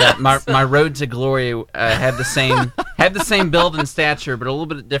 Yeah. My road to glory had the same build and stature, but a little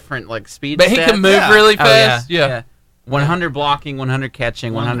bit different, like speed. But he stats. can move really fast. Oh, yeah. 100 blocking, 100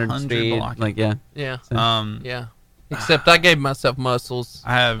 catching, 100 speed. blocking. Like yeah. Yeah. Except I gave myself muscles.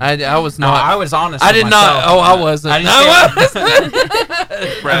 I was not. I was honest. I with did not. myself. Oh, I wasn't.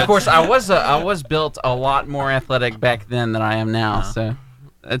 Of course, I was built a lot more athletic back then than I am now. So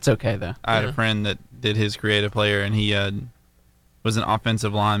it's okay though. I had a friend that did his creative player, and he was an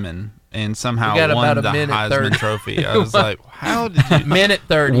offensive lineman, and somehow We got won about the a minute Heisman 30. Trophy. I was like, how did you? Minute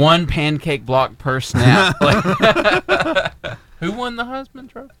 30. One pancake block per snap. Who won the Heisman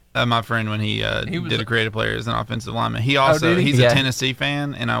Trophy? My friend, when he did a creative player as an offensive lineman, he did also he? he's Yeah. a Tennessee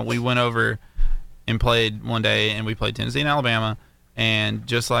fan, and we went over and played one day, and we played Tennessee and Alabama, and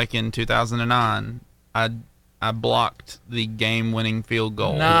just like in 2009, I blocked the game-winning field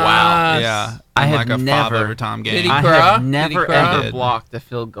goal. Nice. Wow! Yeah, I in have like a never- 5 overtime game. Did he I cry? have Did he never cry? ever blocked a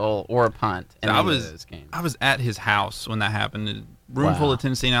field goal or a punt. In I any of was those games. I was at his house when that happened. A room Wow. full of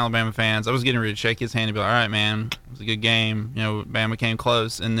Tennessee and Alabama fans. I was getting ready to shake his hand and be like, "All right, man, it was a good game." Bama came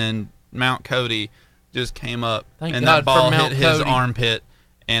close, and then Mount Cody just came up, Thank and God that ball for Mount hit his Cody. armpit.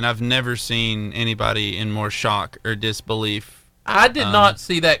 And I've never seen anybody in more shock or disbelief. I did not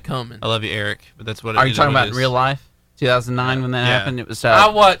see that coming. I love you, Eric, but that's what. Are you talking about in real life? 2009 when that Yeah. happened. It was. I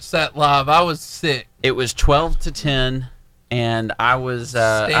watched that live. I was sick. It was 12-10, and I was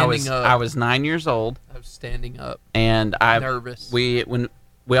Standing up. I was 9 years old, I was standing up. and Nervous. We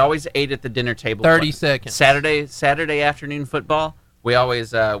always ate at the dinner table. 30 seconds. Saturday afternoon football. We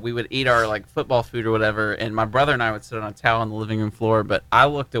always we would eat our like football food or whatever, and my brother and I would sit on a towel on the living room floor. But I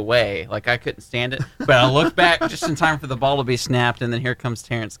looked away, like I couldn't stand it. But I looked back just in time for the ball to be snapped, and then here comes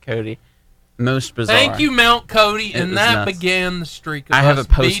Terrence Cody. Most bizarre. Thank you, Mount Cody, It and was that nuts. began the streak of I have us a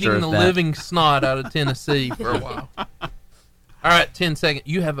poster beating of the that. living snot out of Tennessee for a while. All right, 10 seconds.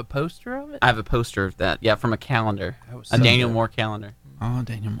 You have a poster of it? I have a poster of that. Yeah, from a calendar, was a so Daniel good. Moore calendar. Oh,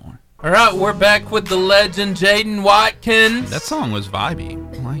 Daniel Moore. All right, we're back with the legend, Jaden Watkins. That song was vibey.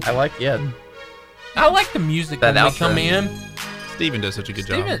 I like I like the music That when we outro. come in. Steven does such a good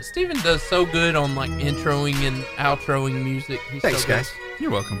job. Steven does so good on like introing and outroing music. He's Thanks, so good. guys.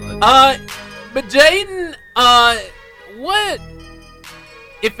 You're welcome, bud. But Jaden, what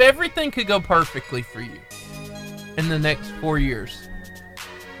if everything could go perfectly for you in the next 4 years?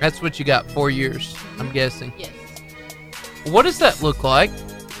 That's what you got, 4 years, I'm guessing. Yes. What does that look like?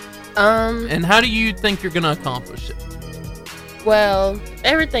 Um, And how do you think you're going to accomplish it? Well,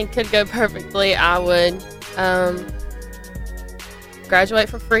 everything could go perfectly. I would graduate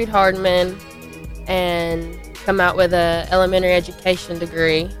from Freed-Hardeman and come out with a elementary education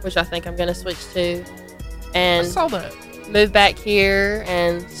degree, which I think I'm going to switch to, and I saw that. move back here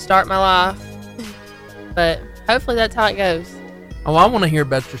and start my life. But hopefully that's how it goes. Oh, I want to hear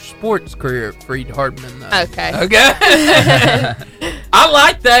about your sports career at Freed-Hardeman, though. Okay. Okay. I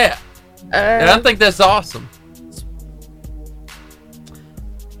like that. And I think that's awesome.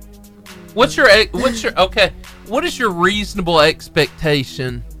 What is your reasonable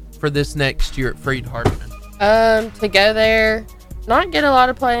expectation for this next year at Freed-Hardeman? To go there, not get a lot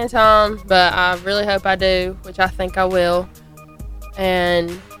of playing time, but I really hope I do, which I think I will.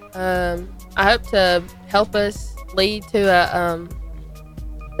 And I hope to help us lead to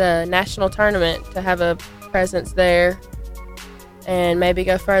the national tournament, to have a presence there, and maybe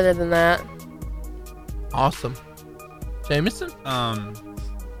go further than that. Awesome. Jameson? Have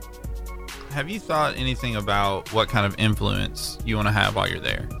you thought anything about what kind of influence you want to have while you're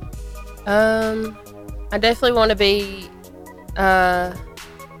there? I definitely want to be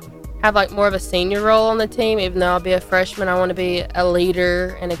have like more of a senior role on the team. Even though I'll be a freshman, I want to be a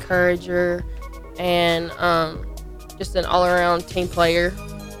leader, an encourager, and just an all-around team player,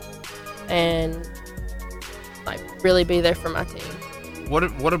 and like really be there for my team. What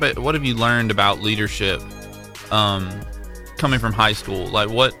have you learned about leadership coming from high school? Like,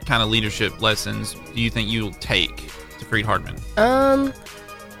 what kind of leadership lessons do you think you'll take Freed-Hardeman?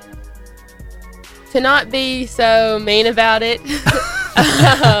 To not be so mean about it.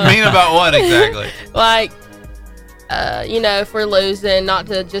 Mean about what exactly? Like, if we're losing, not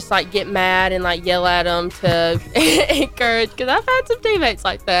to just like get mad and like yell at them, to encourage, because I've had some teammates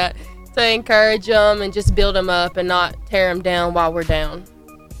like that, to encourage them and just build them up and not tear them down while we're down.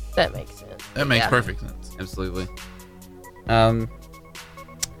 That makes sense. That makes perfect sense. Absolutely.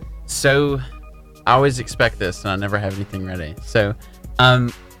 So I always expect this, and I never have anything ready. So, how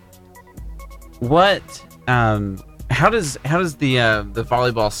does the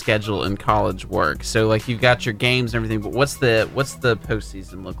volleyball schedule in college work? So like you've got your games and everything, but what's the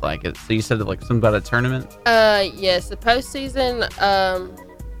postseason look like? So you said like something about a tournament? Yes, the postseason.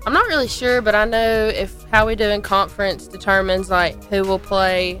 I'm not really sure, but I know how we do in conference determines like who will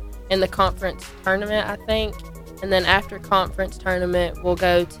play in the conference tournament, I think, and then after conference tournament we'll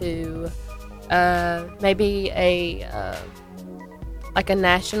go to maybe a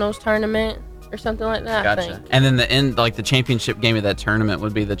nationals tournament or something like that. Gotcha. I think. And then the end, like the championship game of that tournament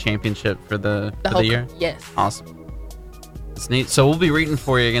would be the championship for the year? Yes. Awesome. It's neat. So we'll be rooting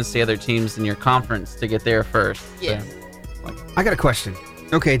for you against the other teams in your conference to get there first. Yes. So, I got a question.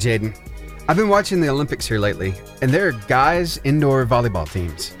 Okay, Jaden. I've been watching the Olympics here lately, and there are guys indoor volleyball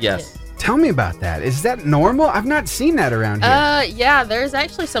teams. Yes. Tell me about that. Is that normal? I've not seen that around here. Yeah, there's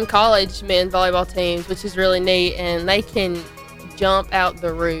actually some college men volleyball teams, which is really neat, and they can jump out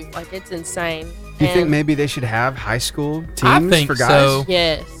the roof. Like, it's insane. Do you think maybe they should have high school teams I think for guys? So.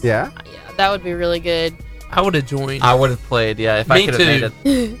 Yes. Yeah? Yeah, that would be really good. I would have joined. I would have played, yeah, if I could have made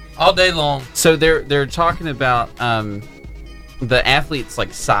it. All day long. So they're talking about the athletes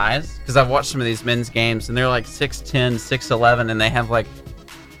like size, because I've watched some of these men's games and they're like 6'10", 6'11", and they have like,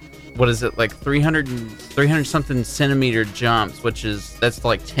 what is it, like 300 something centimeter jumps, that's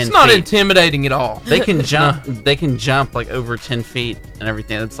like 10 feet. It's not intimidating at all. They can jump. They can jump like over 10 feet and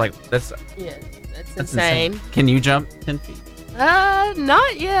everything. That's insane. Can you jump 10 feet?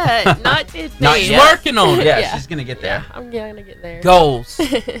 Not yet. Not 10 feet. Not yet. Working on it. Yeah, she's gonna get there. Yeah, I'm gonna get there. Goals.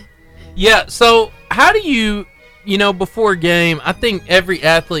 Yeah. So how do you before a game? I think every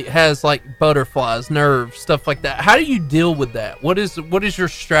athlete has like butterflies, nerves, stuff like that. How do you deal with that? What is your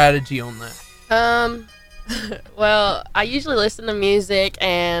strategy on that? Well, I usually listen to music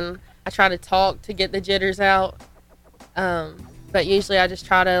and I try to talk to get the jitters out. But usually I just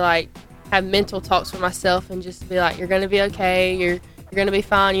try to like have mental talks with myself and just be like, you're gonna be okay. You're gonna be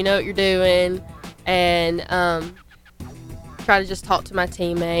fine. You know what you're doing, and try to just talk to my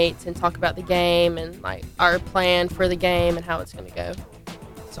teammates and talk about the game and like our plan for the game and how it's gonna go.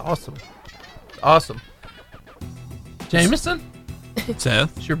 It's awesome. Awesome. Jameson?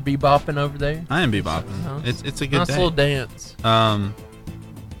 Seth? You're bebopping over there? I am bebopping. Uh-huh. It's a good nice day. little dance.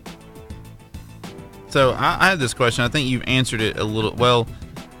 So I had this question. I think you've answered it a little. Well,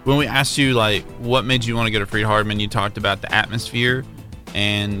 when we asked you like what made you want to go to Freed-Hardeman, you talked about the atmosphere,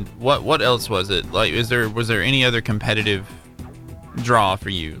 and what else was it? Like, was there any other competitive draw for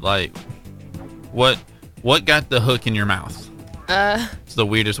you? Like, what got the hook in your mouth? It's the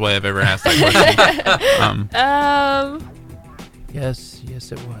weirdest way I've ever asked that question. Yes,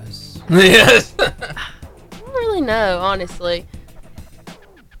 it was. Yes. I don't really know, honestly.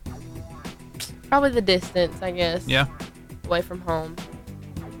 Probably the distance, I guess. Yeah. Away from home.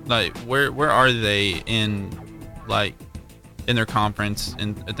 Like, where are they in their conference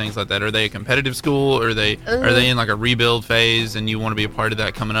and things like that? Are they a competitive school, or are they in like a rebuild phase and you want to be a part of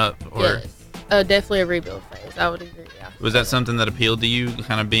that coming up? Or yes. Definitely a rebuild phase. I would agree. Yeah. Was that something that appealed to you,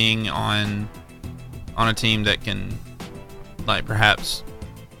 kind of being on a team that can like perhaps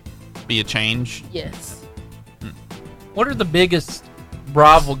be a change? Yes. What are the biggest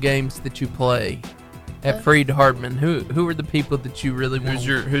rival games that you play at Freed-Hardeman? Who are the people that you really want?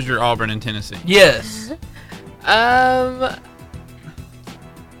 Who's your Auburn and Tennessee? Yes. I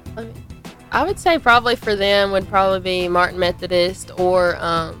would say probably for them would probably be Martin Methodist or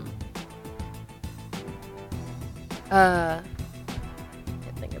can't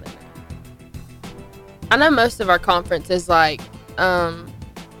think of it. I know most of our conference is like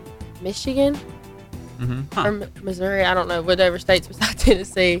Michigan or Missouri. I don't know, whatever states besides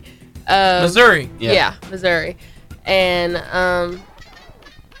Tennessee. Missouri. Yeah, Missouri. And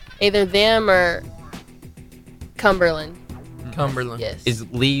either them or Cumberland. Cumberland. Yes. Is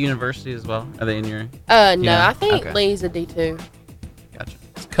Lee University as well? Are they in your? No, I think Lee's a D2. Gotcha.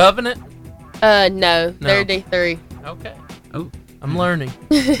 Is Covenant? No, they're D3. Okay. Oh, I'm learning.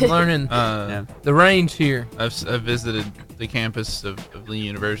 The range here. I've visited the campus of Lee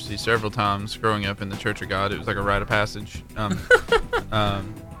University several times growing up in the Church of God. It was like a rite of passage.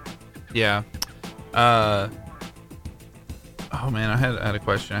 Yeah. Oh man, I had a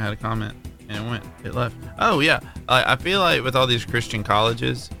question. I had a comment, and it left. Oh yeah, I feel like with all these Christian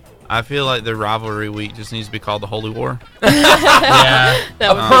colleges, I feel like the rivalry week just needs to be called the Holy War. Yeah,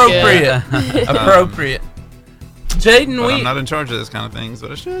 appropriate. Jaden, I'm not in charge of this kind of things,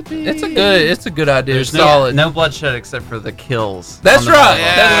 but I should be. It's a good idea. There's solid. No bloodshed except for the kills. That's right.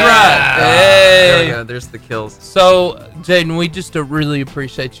 Yeah. That's right. Hey. There we go. There's the kills. So, Jaden, we just really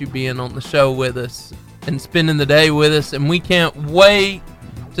appreciate you being on the show with us and spending the day with us, and we can't wait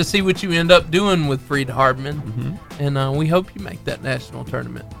to see what you end up doing with Freed Hardman. Mm-hmm. And we hope you make that national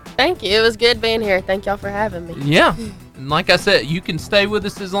tournament. Thank you. It was good being here. Thank y'all for having me. Yeah. And like I said, you can stay with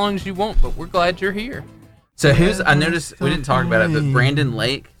us as long as you want, but we're glad you're here. So I noticed we didn't talk about it, but Brandon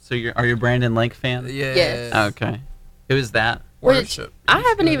Lake. So are you a Brandon Lake fan? Yeah. Yes. Okay. Who is that? Worship. I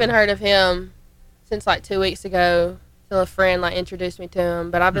haven't even heard of him since like 2 weeks ago. Till a friend introduced me to him,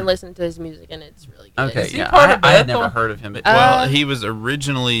 but I've been listening to his music and it's really good. Okay, yeah, I had never heard of him. But well, he was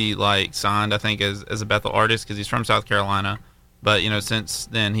originally signed, I think, as a Bethel artist because he's from South Carolina. But since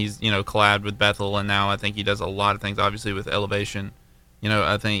then he's collabed with Bethel, and now I think he does a lot of things. Obviously with Elevation,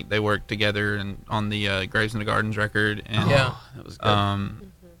 I think they worked together and on the Graves in the Gardens record, and that was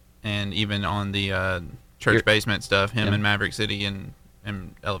good. And even on the Church Basement stuff, him and Maverick City and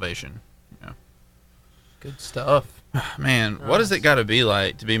Elevation. Good stuff. Man, what does it got to be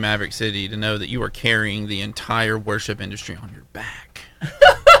like to be Maverick City to know that you are carrying the entire worship industry on your back?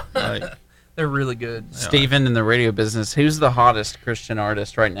 They're really good. Steven, in the radio business, who's the hottest Christian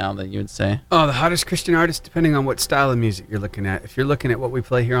artist right now that you would say? Oh, the hottest Christian artist, depending on what style of music you're looking at. If you're looking at what we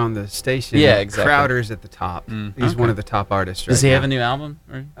play here on the station, yeah, exactly. Crowder's at the top. He's one of the top artists right now. Does he have a new album?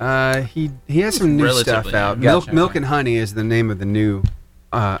 He has some new stuff out. Gotcha. Milk and Honey is the name of the new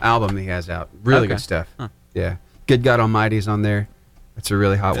album he has out. Really good stuff. Huh. Yeah. Good God Almighty is on there. That's a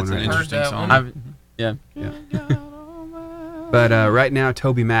really hot one right now. That's an interesting song. Yeah. But right now,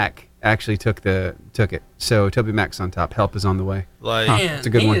 Toby Mac actually took it. So Toby Mac's on top. Help is on the way. It's a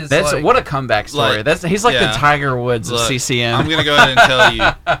good one. That's what a comeback story. He's like the Tiger Woods of CCM. I'm gonna go ahead and tell you,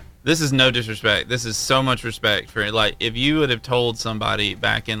 this is no disrespect. This is so much respect for it. If you would have told somebody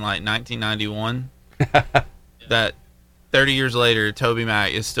back in 1991 that 30 years later Toby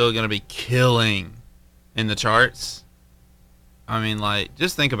Mac is still gonna be killing in the charts. I mean,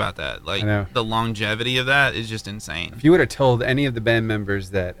 just think about that. The longevity of that is just insane. If you would have told any of the band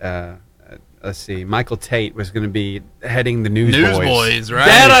members that, let's see, Michael Tate was going to be heading the Newsboys, right?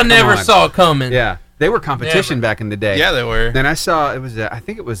 That I never saw coming. Yeah, they were competition back in the day. Yeah, they were. Then I saw I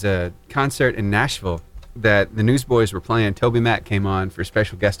think it was a concert in Nashville that the Newsboys were playing. Toby Mac came on for a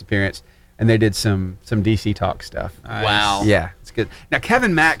special guest appearance, and they did some DC Talk stuff. Nice. Wow. Yeah, it's good. Now,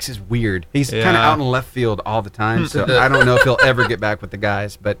 Kevin Max is weird. He's kind of out in left field all the time, so I don't know if he'll ever get back with the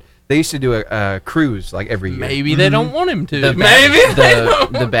guys, but they used to do a cruise every year. Maybe they don't want him to.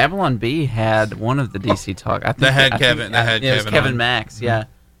 The Babylon Bee had one of the DC Talk. I think They had Kevin it was Kevin on. Max, yeah.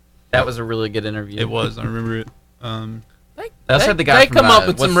 That was a really good interview. It was. I remember it. That's the guy They from, come up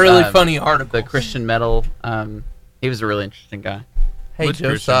with some really funny articles. The Christian Metal. He was a really interesting guy. Hey, Which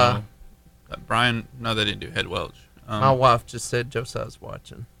Josiah. Brian, no, they didn't do Head Welch. My wife just said Josiah's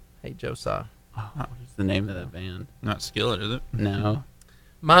watching. Hey, Josiah. What's the name of that band? Not Skillet, is it? No.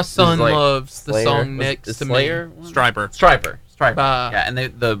 My son loves the Slayer. song next to Slayer me. one? Striper. Yeah, and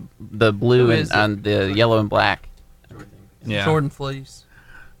the blue and the yellow and black. Yeah. Jordan Fleece.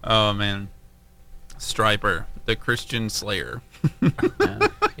 Oh man, Striper, the Christian Slayer.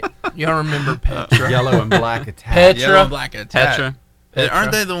 Y'all remember Petra? Yellow and Black Attack. Petra. Yellow and Black Attack. Petra.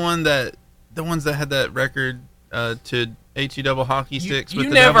 Aren't they the ones that had that record to HE double hockey sticks? You with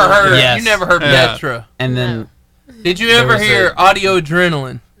the never devil? heard. Yes. You never heard Yeah. Petra. And then Did you ever hear Audio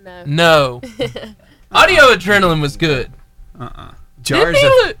Adrenaline? No. Audio Adrenaline was good.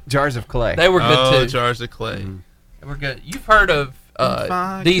 Jars of Clay. They were good too. Jars of Clay. They were good. You've heard of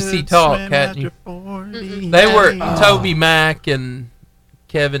DC Talk, hadn't you? They were Toby Mac and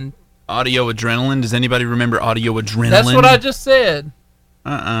Kevin. Audio Adrenaline. Does anybody remember Audio Adrenaline? That's what I just said.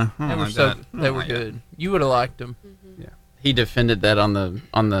 They were good. You would have liked them. Yeah. he defended that on the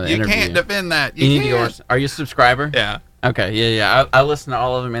You interview. can't defend that. You need to go. Are you a subscriber? Yeah. Okay. Yeah. I listened to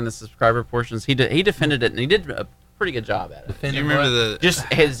all of them and the subscriber portions. He defended it, and he did a pretty good job at it. Do you remember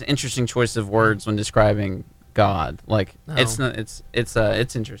just his interesting choice of words when describing God? Like it's not. It's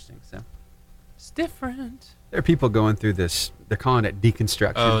interesting. So it's different. There are people going through this. They're calling it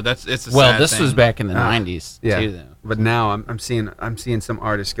deconstruction. Oh, it's a well. sad This thing. was back in the '90s too, though. But now I'm seeing some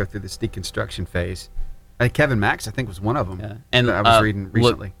artists go through this deconstruction phase. Kevin Max, I think, was one of them. Yeah. And that I was reading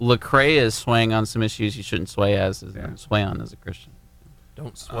recently. Lecrae is swaying on some issues you shouldn't sway on as a Christian.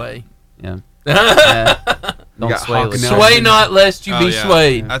 Don't sway. Yeah. Don't sway. Sway not lest you be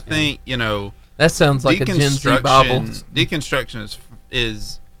swayed. I think, that sounds like a Gen Z Bible. Deconstruction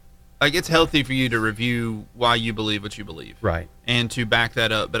is like, it's healthy for you to review why you believe what you believe. Right. And to back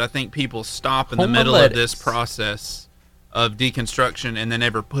that up. But I think people stop in the middle of this process of deconstruction and then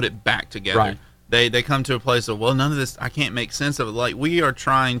never put it back together. Right. They come to a place of, well, none of this, I can't make sense of it. Like, we are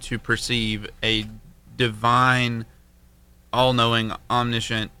trying to perceive a divine, all-knowing,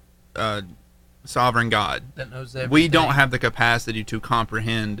 omniscient, sovereign God. That knows everything. We don't have the capacity to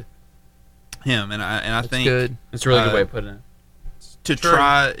comprehend him, and I think good. It's a really good way of putting it.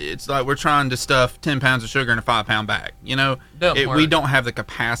 It's like we're trying to stuff 10 pounds of sugar in a 5-pound bag. We don't have the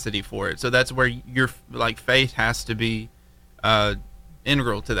capacity for it. So that's where your faith has to be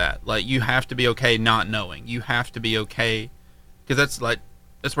integral to that. Like, you have to be okay not knowing. You have to be okay, because that's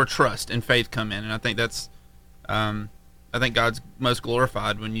where trust and faith come in. And I think that's I think God's most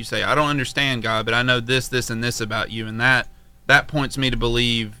glorified when you say, I don't understand, God, but I know this, this, and this about you, and that points me to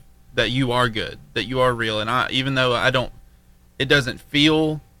believe that you are good, that you are real. And even though it doesn't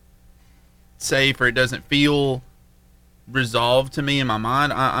feel safe, or it doesn't feel resolved to me in my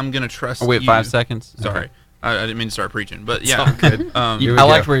mind, I'm going to trust you. Wait 5 seconds. Sorry. Okay. I didn't mean to start preaching, but yeah. It's all good. I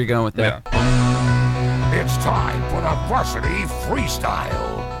liked where you're going with that. Yeah. It's time for the Varsity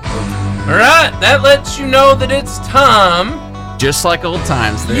Freestyle. All right, that lets you know that it's time. Just like old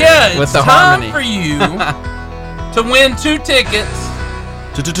times there. Yeah, with it's the time harmony. for you to win 2 tickets.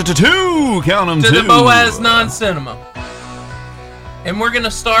 Count them, to 2. the Boaz Non-Cinema. And we're going to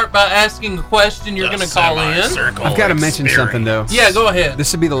start by asking a question you're going to call in. I've got to mention something, though. Yeah, go ahead.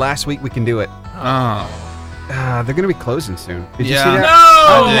 This would be the last week we can do it. They're going to be closing soon. Did you see Yeah. that?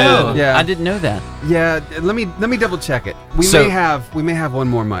 No! Yeah. I didn't know that. Yeah, let me double check it. We may have one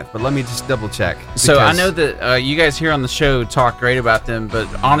more month, but let me just double check. So I know that you guys here on the show talk great about them, but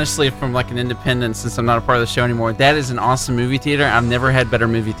honestly, from like an independent, since I'm not a part of the show anymore, that is an awesome movie theater. I've never had better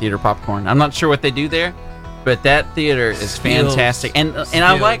movie theater popcorn. I'm not sure what they do there, but that theater is fantastic. And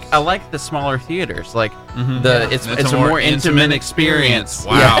I like the smaller theaters. Like it's a more intimate experience.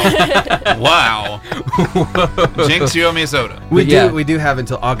 Wow. Wow. Jinx, you owe me a soda. We do have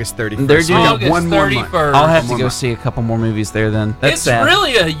until August 31st. They're doing August one more 31st. month. I'll have to go see a couple more movies there then. That's It's sad.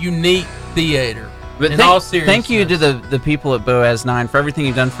 really a unique theater. But in all seriousness. thank you to the people at Boaz 9 for everything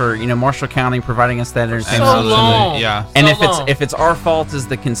you've done for Marshall County, providing us that entertainment. So long. Yeah. And So if it's our fault as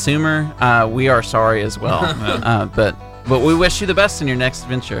the consumer, we are sorry as well. But we wish you the best in your next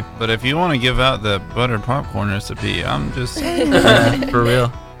venture. But if you want to give out the buttered popcorn recipe, I'm just for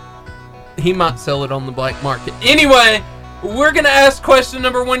real. He might sell it on the black market. Anyway, we're going to ask question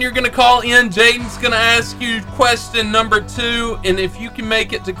number 1. You're going to call in. Jaden's going to ask you question number 2. And if you can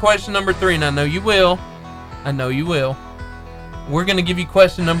make it to question number 3, and I know you will, we're going to give you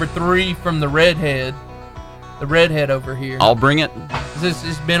question number 3 from the redhead over here. I'll bring it.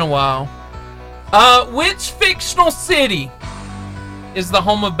 It's been a while. Which fictional city is the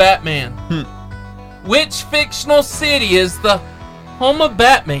home of Batman? Which fictional city is the home of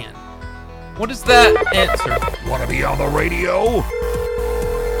Batman? What is that answer? Want to be on the radio?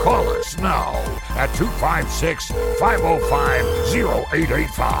 Call us now at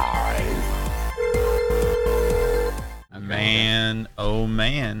 256-505-0885. Man, oh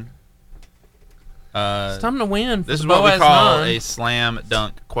man. It's time to win. This is what we call a slam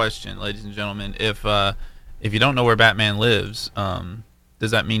dunk question, ladies and gentlemen. If you don't know where Batman lives,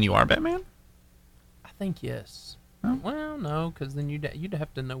 does that mean you are Batman? I think yes. Oh. Well, no, because then you'd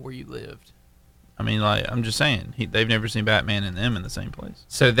have to know where you lived. I mean, like, I'm just saying, they've never seen Batman and them in the same place.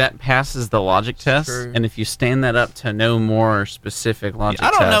 So that passes the logic test, true. And if you stand that up to no more specific logic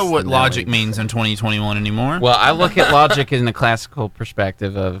I don't tests, know what then logic means in 2021 anymore. Well, I look at logic in the classical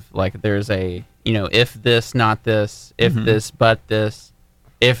perspective of, like, there's a, if this, not this, if this, but this,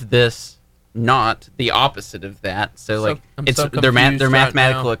 if this, not the opposite of that. So they're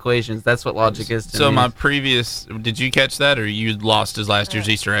mathematical equations. That's what logic is to me. So my previous, did you catch that, or you lost as last year's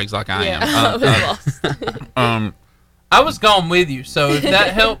Easter eggs like I am? I was lost. I was gone with you, so if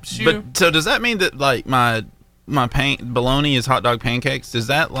that helps you. But so does that mean that, like, my bologna is hot dog pancakes? Does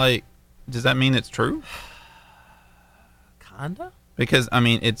that mean it's true? Kinda. Because I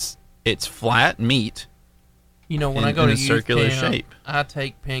mean it's flat meat. When I go to a circular youth camp, shape. I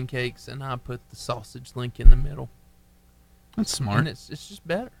take pancakes and I put the sausage link in the middle. That's smart. And it's just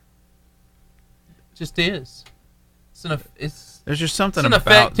better. It just is. There's just something it's an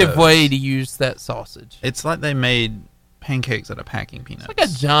about effective those. way to use that sausage. It's like they made pancakes out of packing peanuts. It's like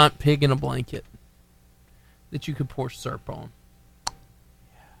a giant pig in a blanket that you could pour syrup on.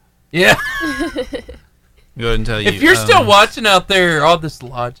 Yeah. Go ahead and tell you. If you're still watching out there, all this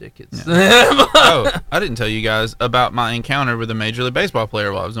logic, it's. Oh, I didn't tell you guys about my encounter with a Major League Baseball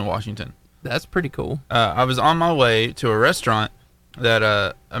player while I was in Washington. That's pretty cool. I was on my way to a restaurant that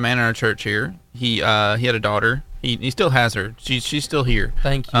a man in our church here. He had a daughter. He still has her. She's still here.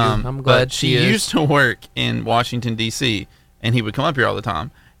 Thank you. I'm glad but she used to work in Washington D.C. and he would come up here all the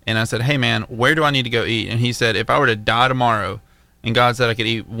time. And I said, "Hey man, where do I need to go eat?" And he said, "If I were to die tomorrow, and God said I could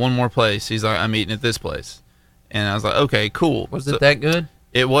eat one more place, he's like, I'm eating at this place." And I was like, "Okay, cool." Was it that good?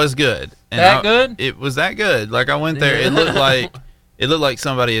 It was good. Good? It was that good. Like I went there, it looked like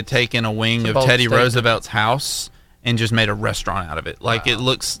somebody had taken a wing of Teddy Roosevelt's house and just made a restaurant out of it. Like it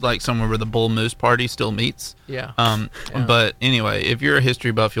looks like somewhere where the Bull Moose Party still meets. Yeah. But anyway, if you're a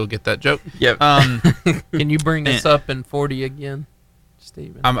history buff, you'll get that joke. Yep. Can you bring us up in 40 again,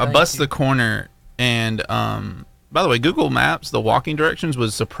 Steven? I bust the corner, and by the way, Google Maps, the walking directions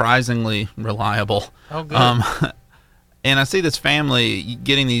was surprisingly reliable. Oh, good. And I see this family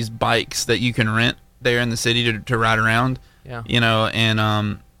getting these bikes that you can rent there in the city to ride around. Yeah. You know, and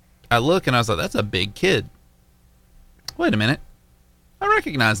I look and I was like, that's a big kid. Wait a minute. I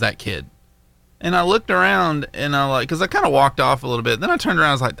recognize that kid. And I looked around and I because I kind of walked off a little bit. Then I turned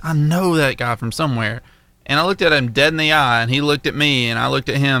around and I was like, I know that guy from somewhere. And I looked at him dead in the eye, and he looked at me, and I looked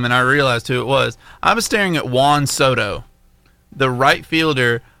at him, and I realized who it was. I was staring at Juan Soto, the right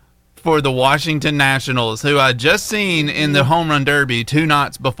fielder for the Washington Nationals, who I'd just seen in the home run derby 2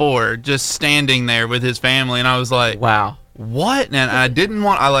 nights before, just standing there with his family. And I was like, wow. What? And I didn't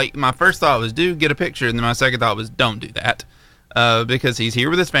want, my first thought was, dude, get a picture. And then my second thought was, don't do that. Because he's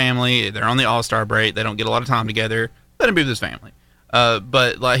here with his family. They're on the All-Star break. They don't get a lot of time together. Let him be with his family.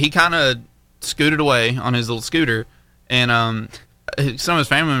 But like he kind of scooted away on his little scooter, and some of his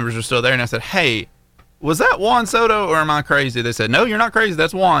family members were still there, and I said, "Hey, was that Juan Soto, or am I crazy?" They said, "No, you're not crazy.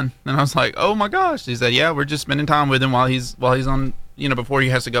 That's Juan." And I was like, "Oh my gosh." He said, "Yeah, we're just spending time with him while he's on, before he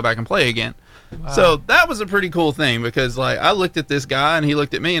has to go back and play again." Wow. So that was a pretty cool thing, because like I looked at this guy and he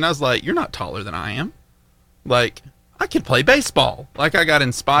looked at me, and I was like, "You're not taller than I am. Like I could play baseball." Like I got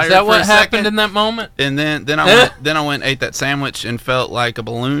inspired. Is that for what a happened second. in that moment? And then I went ate that sandwich and felt like a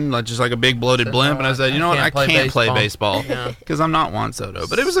balloon, like just like a big bloated blimp. And I said, "You know what? I can't play baseball because I'm not Juan Soto."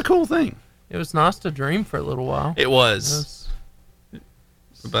 But it was a cool thing. It was nice to dream for a little while. It was.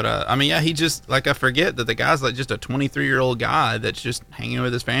 But I mean, yeah, he just I forget that the guy's like just a 23-year-old guy that's just hanging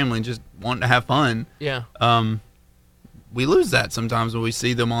with his family and just wanting to have fun. Yeah. We lose that sometimes when we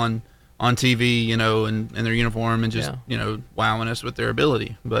see them on TV, in their uniform and just, wowing us with their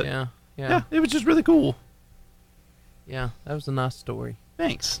ability. But yeah, it was just really cool. Yeah, that was a nice story.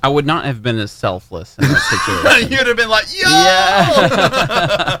 Thanks. I would not have been as selfless in that situation. You'd have been like, yo!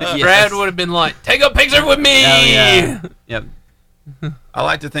 Yeah. Yes. Brad would have been like, take a picture with me! Oh, yeah. Yep. I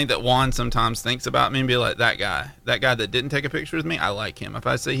like to think that Juan sometimes thinks about me and be like, that guy that didn't take a picture with me, I like him. If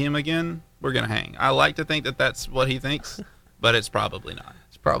I see him again, we're going to hang. I like to think that that's what he thinks, but it's probably not.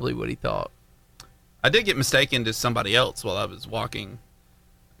 Probably what he thought. I did get mistaken to somebody else while I was walking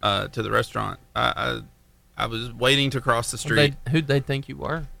to the restaurant. I was waiting to cross the street. Who'd they think you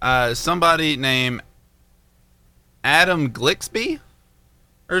were? Somebody named Adam Glixby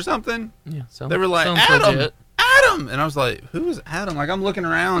or something. Yeah, they were like, Adam! And I was like, who is Adam? Like, I'm looking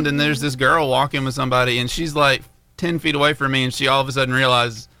around, and there's this girl walking with somebody, and she's like 10 feet away from me, and she all of a sudden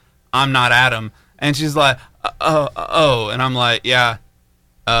realizes I'm not Adam. And she's like, oh. And I'm like, yeah.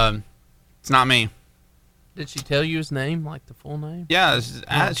 It's not me. Did she tell you his name, like the full name? Yeah,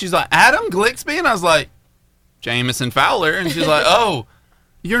 she's like, Adam Glixby? And I was like, Jamison Fowler. And she's like, oh,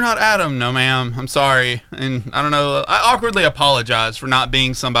 you're not Adam. No, ma'am, I'm sorry. And I don't know, I awkwardly apologize for not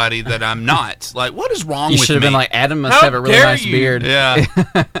being somebody that I'm not. Like, what is wrong with me? You should have been like, Adam must have a really nice beard. Yeah.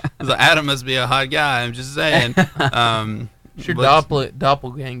 Like, Adam must be a hot guy, I'm just saying. It's your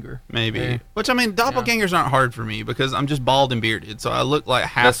doppelganger. Maybe. Yeah. Which, I mean, doppelgangers aren't hard for me because I'm just bald and bearded, so I look like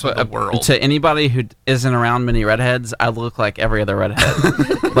half of the world. To anybody who isn't around many redheads, I look like every other redhead.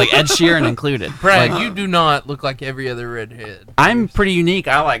 Like Ed Sheeran included. Brad, like, you do not look like every other redhead. I'm pretty unique,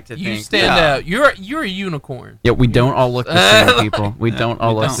 I like to think. You stand out. You're a unicorn. Yeah, we don't all look the same, people. We don't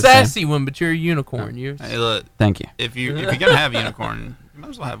all look the same. Sassy one, but you're a unicorn. Hey, look. Thank you. If you're going to have a unicorn, you might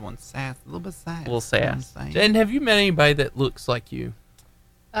as well have one sass. A little bit sass. A little sass. And have you met anybody that looks like you?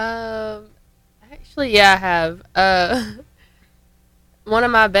 Actually, yeah, I have. One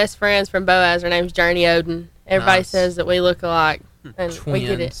of my best friends from Boaz, her name's Journey Oden. Everybody says that we look alike. And Twins. we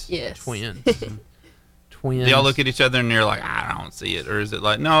get it. Yes. Twins. Twins. Do y'all look at each other and you're like, I don't see it? Or is it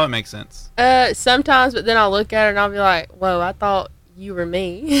like, no, it makes sense? Sometimes, but then I'll look at her and I'll be like, whoa, I thought you were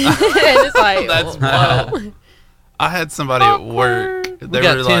me. And it's like, that's whoa. I had somebody at work. We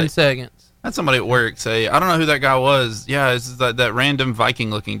got 10 seconds. had somebody at work say, I don't know who that guy was. Yeah, it's that random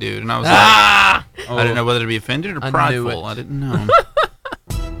Viking-looking dude. And I was like, I didn't know whether to be offended or prideful. I didn't know.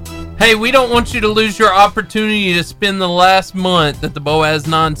 Hey, we don't want you to lose your opportunity to spend the last month at the Boaz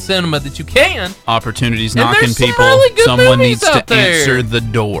Non-Cinema that you can. Opportunities And knocking there's some people. really good Someone movies needs to out there. answer the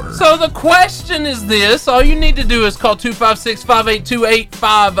door. So the question is this. All you need to do is call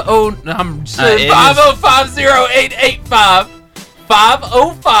 256-582-850. I'm just 505-0885.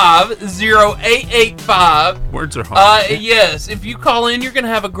 505-0885. Words are hard. Yes, if you call in, you're going to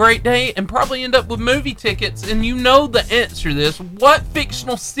have a great day and probably end up with movie tickets. And you know the answer to this. What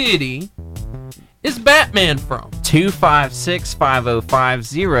fictional city is Batman from?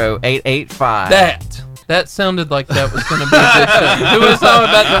 256-505-0885. That sounded like that was going to be a good show. Who was talking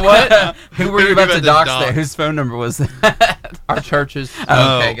about the what? Who were you about to dox there? Whose phone number was that? Our church's.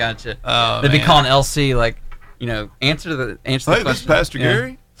 Okay, gotcha. Oh, They'd be man. calling LC like, answer the Hey, question. this is Pastor Yeah.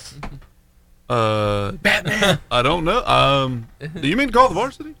 Gary. Batman. I don't know. Do you mean to call the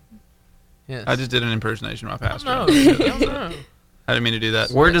varsity? Yes. I just did an impression of my pastor. No. I didn't mean to do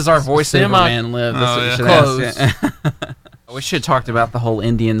that. Where does our voiceover man live? That's what you should ask. Yeah. We should have talked about the whole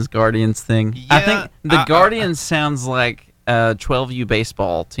Indians Guardians thing. I think the Guardians sounds like a 12U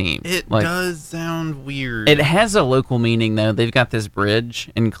baseball team. It like, does sound weird. It has a local meaning though. They've got this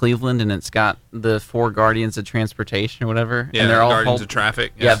bridge in Cleveland, and it's got the 4 Guardians of Transportation or whatever. Yeah, and they're all Guardians of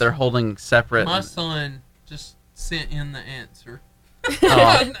Traffic. Yeah, they're holding separate. My son just sent in the answer.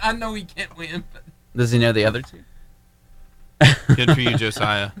 Oh. I know he can't win, but Does he know the other 2? Good for you,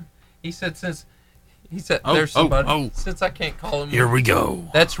 Josiah. he said there's Oh, somebody. Since I can't call him. Here we go.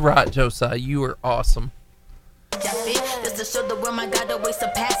 That's right, Josiah. You are awesome. Just to show the world my God always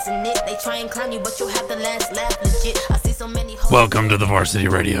surpassing it. They try and clown you, but you'll have the last laugh legit. I see so many hoes. Welcome to the Varsity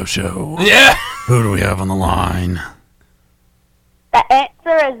Radio Show. Yeah. Who do we have on the line? The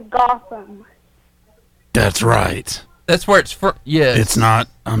answer is Gotham. That's right. That's where it's from. Yes. It's not.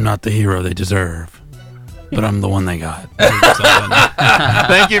 I'm not the hero they deserve, but I'm the one they got.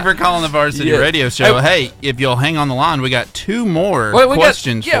 Thank you for calling the Varsity Radio Show. Hey, if you'll hang on the line, we got 2 more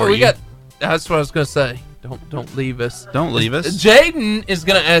questions for you. That's what I was gonna say. Don't leave us. Don't leave us. Jaden is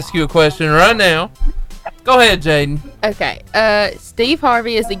gonna ask you a question right now. Go ahead, Jaden. Okay. Steve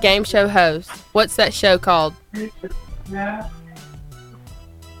Harvey is the game show host. What's that show called?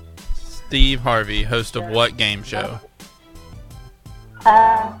 Steve Harvey, host of what game show?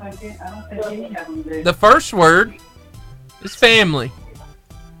 The first word is family.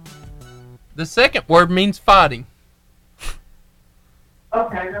 The second word means fighting.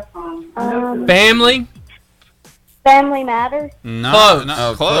 Okay, that's fine. Family. Family Matters. No, Close.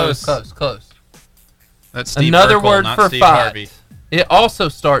 no, Close. That's Steve Another Urkel, word not for Steve fight. Harvey. It also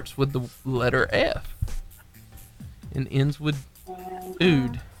starts with the letter F and ends with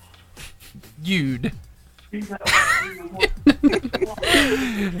ood. You'd. Help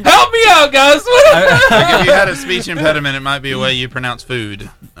me out, guys. If you had a speech impediment, it might be a way you pronounce food.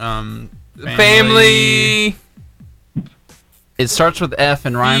 Family. It starts with F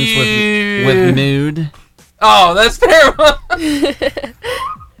and rhymes with mood. Oh, that's terrible.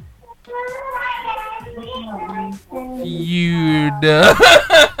 You'd.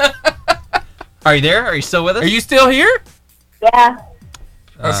 Are you there? Are you still with us? Are you still here? Yeah.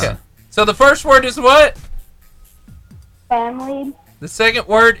 Okay. So the first word is what? Family. The second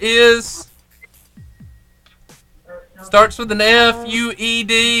word is starts with an F.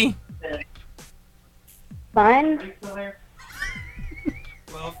 U-E-D. Fun.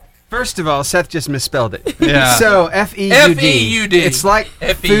 First of all, Seth just misspelled it. Yeah. So F-E-U-D. F-E-U-D. It's like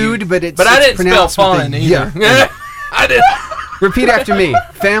food, but it's I didn't spell pronounced with fun a- either. Yeah. I didn't. Repeat after me.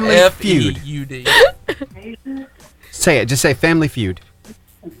 Family Feud. F-E-U-D. Say it. Just say Family Feud.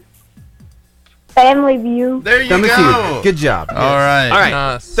 Family View. There you Family go. Feud. Good job. All right. All right.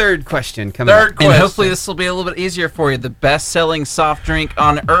 Nice. Third question coming Third up. question. And hopefully this will be a little bit easier for you. The best-selling soft drink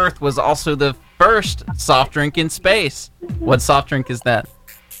on Earth was also the first soft drink in space. What soft drink is that?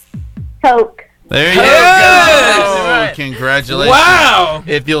 Coke. There you Yes! go. Congratulations. Wow.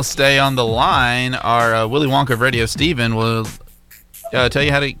 If you'll stay on the line, our Willy Wonka of Radio, Steven, will tell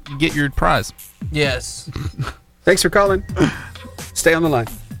you how to get your prize. Yes. Thanks for calling. Stay on the line.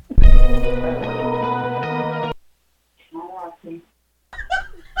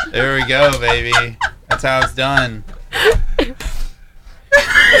 There we go, baby. That's how it's done.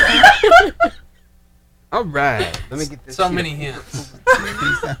 All right. Let me get this. So here. many hints.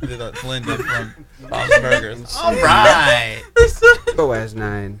 He sounded like Linda from Bob's Burgers. All right. Boaz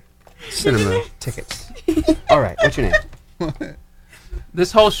 9. Cinema tickets. All right. What's your name?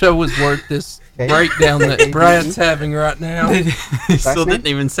 This whole show was worth this breakdown that Brad's having right now. They still didn't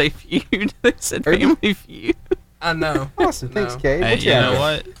even say feud. They said Family Feud. I know. Awesome. Thanks, Kate. Hey, you know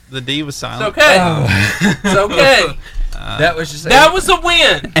what? The D was silent. It's okay. It's okay. That was just that was a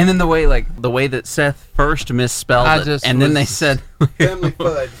win. And then the way that Seth first misspelled it, and then they said Family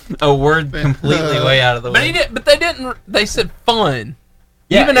Fun. a word completely way out of the way. But they didn't. They said fun.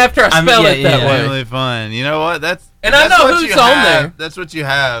 Yeah, even after I spell it that way. Family Fun. You know what? That's I that's know what who's you on have. there. That's what you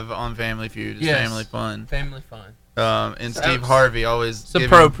have on Family Feud. Is Family Fun. Family Fun. And Steve Harvey always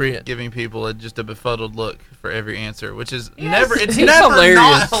appropriate. giving people just a befuddled look for every answer, which is Yes, never. It's he's never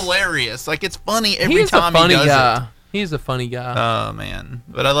hilarious. not hilarious. Like it's funny every time he does it. He's a funny guy. Oh man!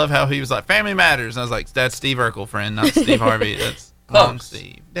 But I love how he was like, "Family Matters," and I was like, "That's Steve Urkel, friend, not Steve Harvey." That's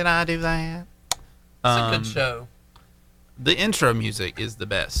Steve. Did I do that? It's a good show. The intro music is the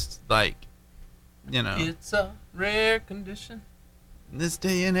best. Like, you know, it's a rare condition. In this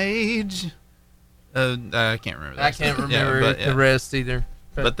day and age. I can't remember. That I can't remember the rest either.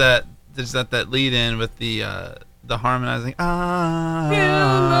 But there's that lead in with the harmonizing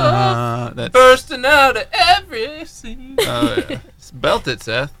that's bursting out of every scene. Belt it,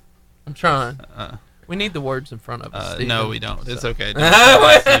 Seth. I'm trying. We need the words in front of us. No, we don't. It's okay.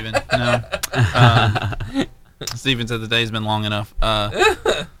 Steven. No. Steven said the day's been long enough.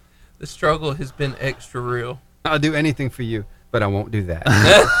 The struggle has been extra real. I'll do anything for you, but I won't do that.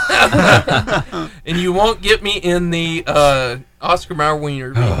 And you won't get me in the Oscar Mayer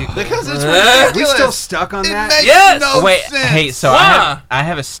Wiener vehicle. Because it's ridiculous. We still stuck on that? Makes Yes. no Wait, sense. hey, so I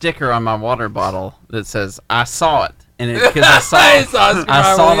have a sticker on my water bottle that says "I saw it," and because I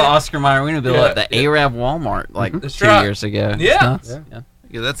saw the Oscar Mayer Wiener bill at the Arab Walmart like That's 2 right. years ago. Yeah.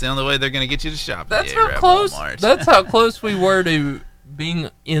 Yeah, that's the only way they're going to get you to shop. That's at the how Arab close. Walmart. That's how close we were to being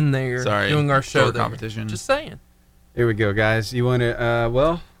in there doing our show short there. competition. Just saying. Here we go, guys. You want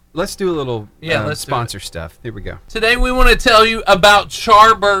to, let's do a little let's sponsor stuff. Here we go. Today we want to tell you about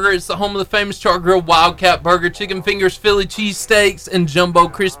Char Burger. It's the home of the famous Char Grill Wildcat Burger, chicken fingers, Philly cheesesteaks, and jumbo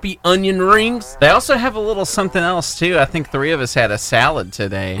crispy onion rings. They also have a little something else too. I think 3 of us had a salad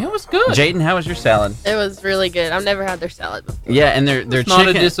today. It was good. Jaden, how was your salad? It was really good. I've never had their salad before. Yeah, and their It's chicken. not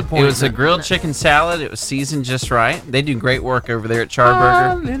a disappointment. It was a grilled chicken salad. It was seasoned just right. They do great work over there at Char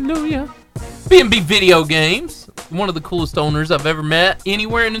Burger. Hallelujah. B&B Video Games, one of the coolest owners I've ever met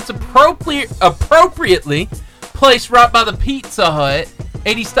anywhere, and it's appropriately placed right by the Pizza Hut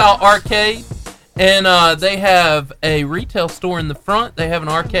 80 style arcade. And they have a retail store in the front. They have an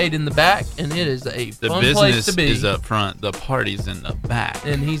arcade in the back, and it is a fun place to be. The business is up front. The party's in the back.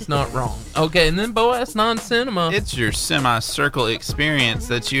 And he's not wrong. Okay, and then Boaz Non-Cinema. It's your semi-circle experience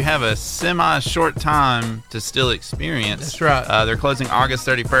that you have a semi-short time to still experience. That's right. They're closing August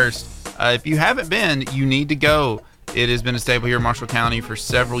 31st. If you haven't been, you need to go. It has been a staple here in Marshall County for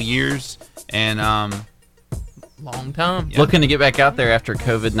several years, and long time. Yeah. Looking to get back out there after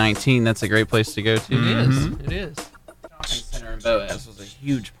COVID-19, that's a great place to go to. It is. Shopping Center in Boaz was a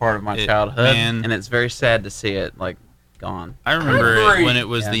huge part of my childhood, and it's very sad to see it gone. I remember it when it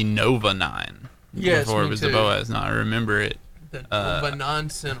was the Nova 9. Yes, before it was the Boaz 9. I remember it. The Nova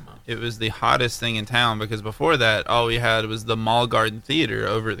Non-Cinema. It was the hottest thing in town because before that, all we had was the Mall Garden Theater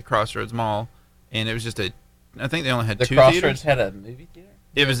over at the Crossroads Mall, and it was just I think they only had 2 theaters. The Crossroads had a movie theater?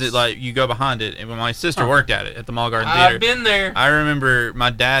 It was like you go behind it, and when my sister worked at the Mall Garden Theater, I've been there. I remember my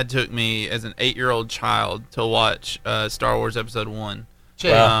dad took me as an 8-year-old child to watch Star Wars Episode 1.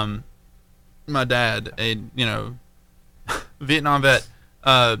 My dad, a Vietnam vet,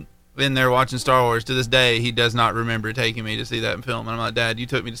 in there watching Star Wars. To this day, he does not remember taking me to see that film. And I'm like, Dad, you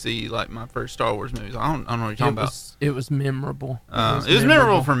took me to see my first Star Wars movies. I don't know what you're talking about. It was memorable. It was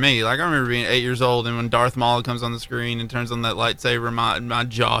memorable for me. I remember being 8 years old, and when Darth Maul comes on the screen and turns on that lightsaber, my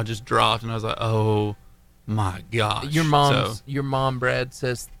jaw just dropped, and I was like, oh my gosh. Your mom, Brad,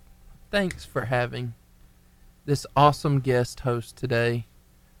 says, thanks for having this awesome guest host today.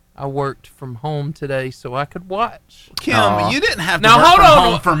 I worked from home today so I could watch. Kim, you didn't have to work from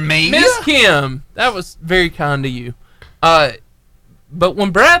home for me. Miss Kim, that was very kind of you. But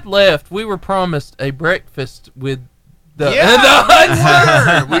when Brad left, we were promised a breakfast with the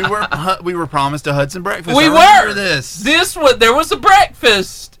Hudson. We were promised a Hudson breakfast. We were. There was a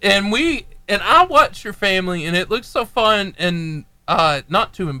breakfast, and I watched your family, and it looked so fun. And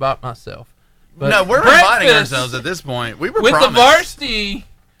not to invite myself, but no, we're inviting ourselves at this point. We were with promised. the varsity.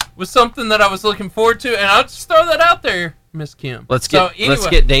 Was something that I was looking forward to, and I'll just throw that out there, Miss Kim. Let's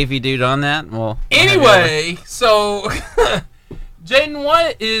get Davey Dude on that. So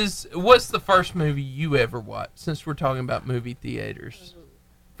Jaden, what's the first movie you ever watched? Since we're talking about movie theaters,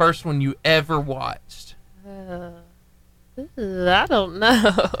 first one you ever watched? The I don't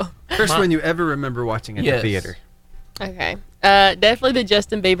know. First one you ever remember watching at the theater? Okay. Definitely the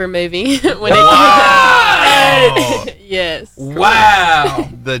Justin Bieber movie. When yes. Wow.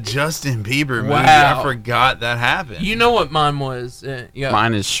 The Justin Bieber movie. Wow. I forgot that happened. You know what mine was?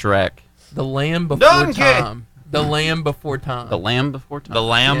 Mine is Shrek. The Lamb Before Time. The Lamb Before Time. The Lamb Before Time. The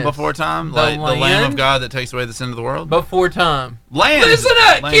Lamb Yes. Before Time? The Like the Lamb Lamb of God that takes away the sin of the world? Before Time. Lamb. Listen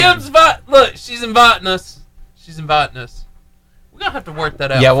up. Lamb. Kim's look, she's inviting us. We're going to have to work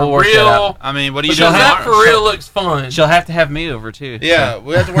that out. Yeah, we'll work that out. I mean, what do you Because do? that for real looks fun. She'll have to have me over, too. Yeah,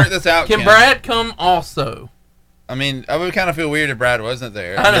 we have to work this out. Can Kim. Brad come also? I mean, I would kind of feel weird if Brad wasn't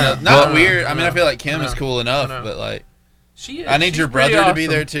there. I know. Not Well, weird. I mean, I I feel like know. Kim is cool enough, I know. but like, She is. I need She's your pretty brother to be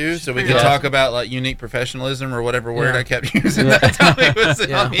awesome. there too, so we pretty can talk awesome. about like unique professionalism or whatever word Yeah. I kept using that time he was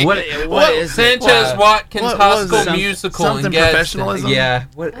Yeah. on me. What is it? Sanchez Watkins what High was School it? Musical Something in Gadsden. professionalism? Yeah.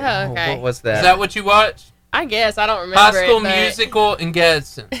 What, Oh, okay. what was that? Is that what you watched? I guess. I don't remember High School it, but- Musical in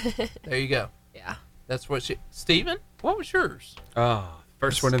Gadsden. There you go. Yeah. That's what she... Steven, what was yours? Oh,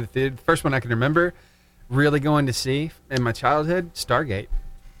 first one in the theater. First one I can remember really going to see in my childhood, Stargate.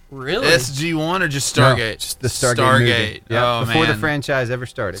 Really? SG-1 or just Stargate? No, just the Stargate movie. Yeah, Oh, before the man. franchise ever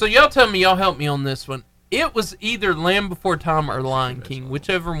started. So y'all tell me, y'all help me on this one. It was either Land Before Time or Lion King,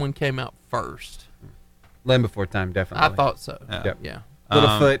 whichever one came out first. Land Before Time, definitely. I thought so. Yep. Yeah.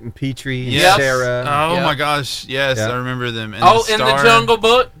 Littlefoot and Petrie and Yes. Sarah. Oh Yeah. my gosh, yes, Yeah. I remember them. And Oh, the in the Star- Jungle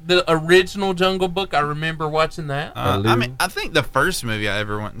Book, the original Jungle Book, I remember watching that. I mean, I think the first movie I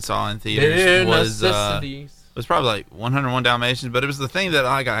ever went and saw in theaters Bare was necessities. was probably like 101 Dalmatians, but it was the thing that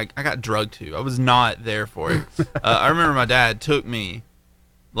I got drugged to. I was not there for it. I remember my dad took me,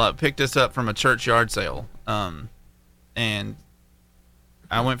 like, picked us up from a churchyard sale, and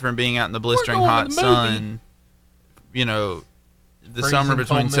I went from being out in the blistering going to hot the movie. sun, you know, the Freezing summer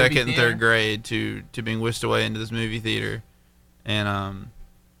between cold second movie and third grade to being whisked away into this movie theater, and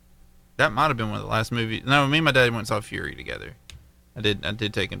that might have been one of the last movies. No, me and my dad went and saw Fury together. I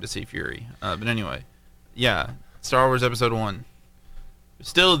did take him to see Fury, but anyway, yeah, Star Wars Episode 1,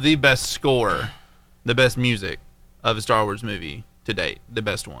 still the best score, the best music of a Star Wars movie to date, the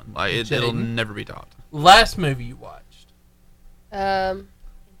best one. Like it'll Jaden? never be topped. Last movie you watched?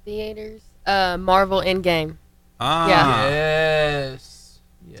 Theaters. Marvel Endgame. Ah, Yeah. Yes.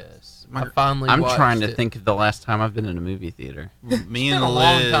 Yes. I finally I'm watched trying to it. think of the last time I've been in a movie theater. me been and a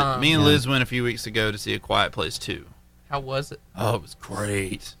long Liz, time. me and Liz went a few weeks ago to see A Quiet Place 2. How was it? Oh, it was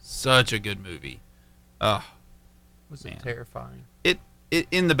great. Such a good movie. Oh, Was man. it terrifying? It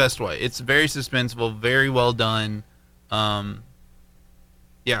in the best way. It's very suspenseful, very well done. Yeah,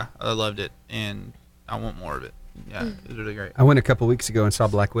 I loved it, and I want more of it. Yeah, it was really great. I went a couple weeks ago and saw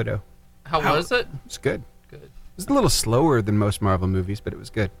Black Widow. How was it? It's good. Good. It was a little slower than most Marvel movies, but it was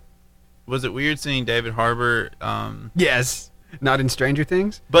good. Was it weird seeing David Harbour? Yes. Not in Stranger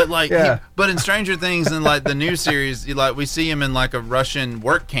Things? But like, Yeah. but in Stranger Things and like the new series, we see him in like a Russian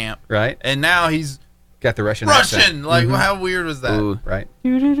work camp, Right. and now he's Got the Russian Russian. accent. Like, Mhm. how weird was that? Ooh. Right.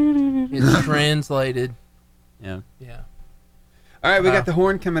 It's translated. Yeah. Yeah. All right, we got the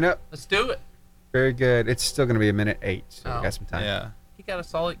horn coming up. Let's do it. Very good. It's still going to be a minute 8, so Oh. we got some time. Yeah. He got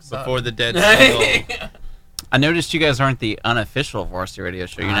us all excited. Before the dead snuggle. I noticed you guys aren't the unofficial Varsity Radio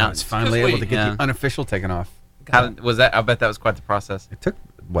Show. You're I now was finally Just able to wait. get Yeah. the unofficial taken off. How was that? I bet that was quite the process. It took,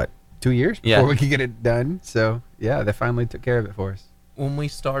 what, 2 years before Yeah. we could get it done? So, yeah, they finally took care of it for us. When we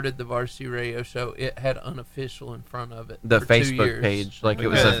started the Varsity Radio Show, it had unofficial in front of it. The for 2 Facebook years. page, like We it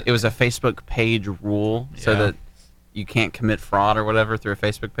was got- it was a Facebook page rule, so Yeah. that you can't commit fraud or whatever through a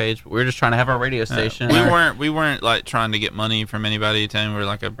Facebook page. But we were just trying to have our radio station. We weren't like trying to get money from anybody, telling we're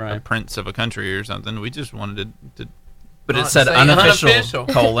like a Right. prince of a country or something. We just wanted to But it Not said say unofficial, unofficial.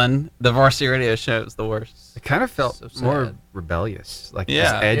 colon the Varsity Radio Show is the worst. It kind of felt So more sad. rebellious, like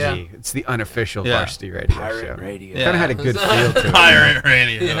Yeah. just edgy. It's the unofficial Yeah. Varsity Radio Pirate show. radio. Kind of had a good feel to it. Pirate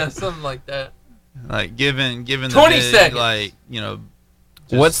radio. Yeah, something like that. Like given the 20 big, seconds. like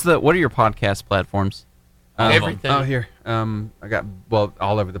What are your podcast platforms? Everything. Oh, here. I got,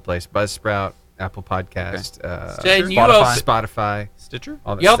 all over the place. Buzzsprout, Apple Podcast, Jaden, you Spotify, Stitcher.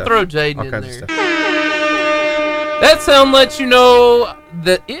 all that Y'all stuff. throw Jaden All in kinds of there. stuff. That sound lets you know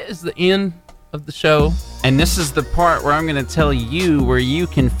that it is the end of the show. And this is the part where I'm going to tell you where you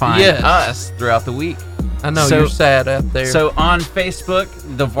can find Yes. us throughout the week. I know So- you're sad out there. So on Facebook,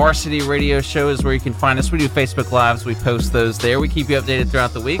 the Varsity Radio Show is where you can find us. We do Facebook Lives. We post those there. We keep you updated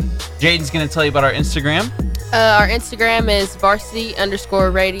throughout the week. Jaden's going to tell you about our Instagram. Our Instagram is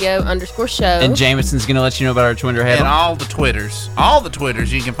varsity_radio_show. And Jameson's going to let you know about our Twitter And handle. all the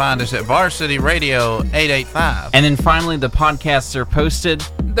Twitters, you can find us at Varsity Radio 885. And then finally, the podcasts are posted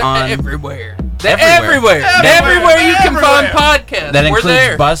They're everywhere. They're everywhere. Everywhere you can find podcasts. That We're includes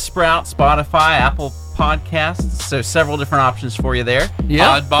there. Buzzsprout, Spotify, Apple Podcasts. So several different options for you there.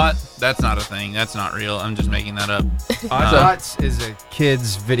 Oddbot, that's not a thing. That's not real. I'm just making that up. Oddbots is a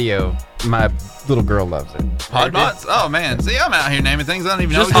kid's video. My little girl loves it. Podbots? Oh man, see, I'm out here naming things I don't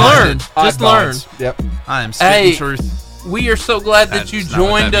even know. Just learn. Just learn. Yep. I am spitting Hey, truth. we are so glad that you That's not what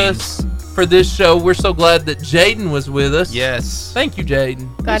joined that us for this show. We're so glad that Jaden was with us. Yes. Thank you,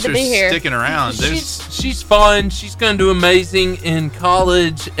 Jaden. Glad to be here. Sticking around. She's fun. She's going to do amazing in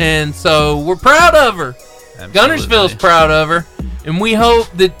college, and so we're proud of her. Gunnersville's proud of her, and we hope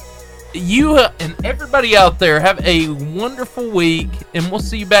that you and everybody out there have a wonderful week, and we'll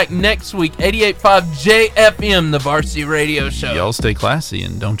see you back next week. 88.5 JFM, the Varsity Radio Show. Y'all stay classy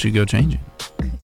and don't you go changing.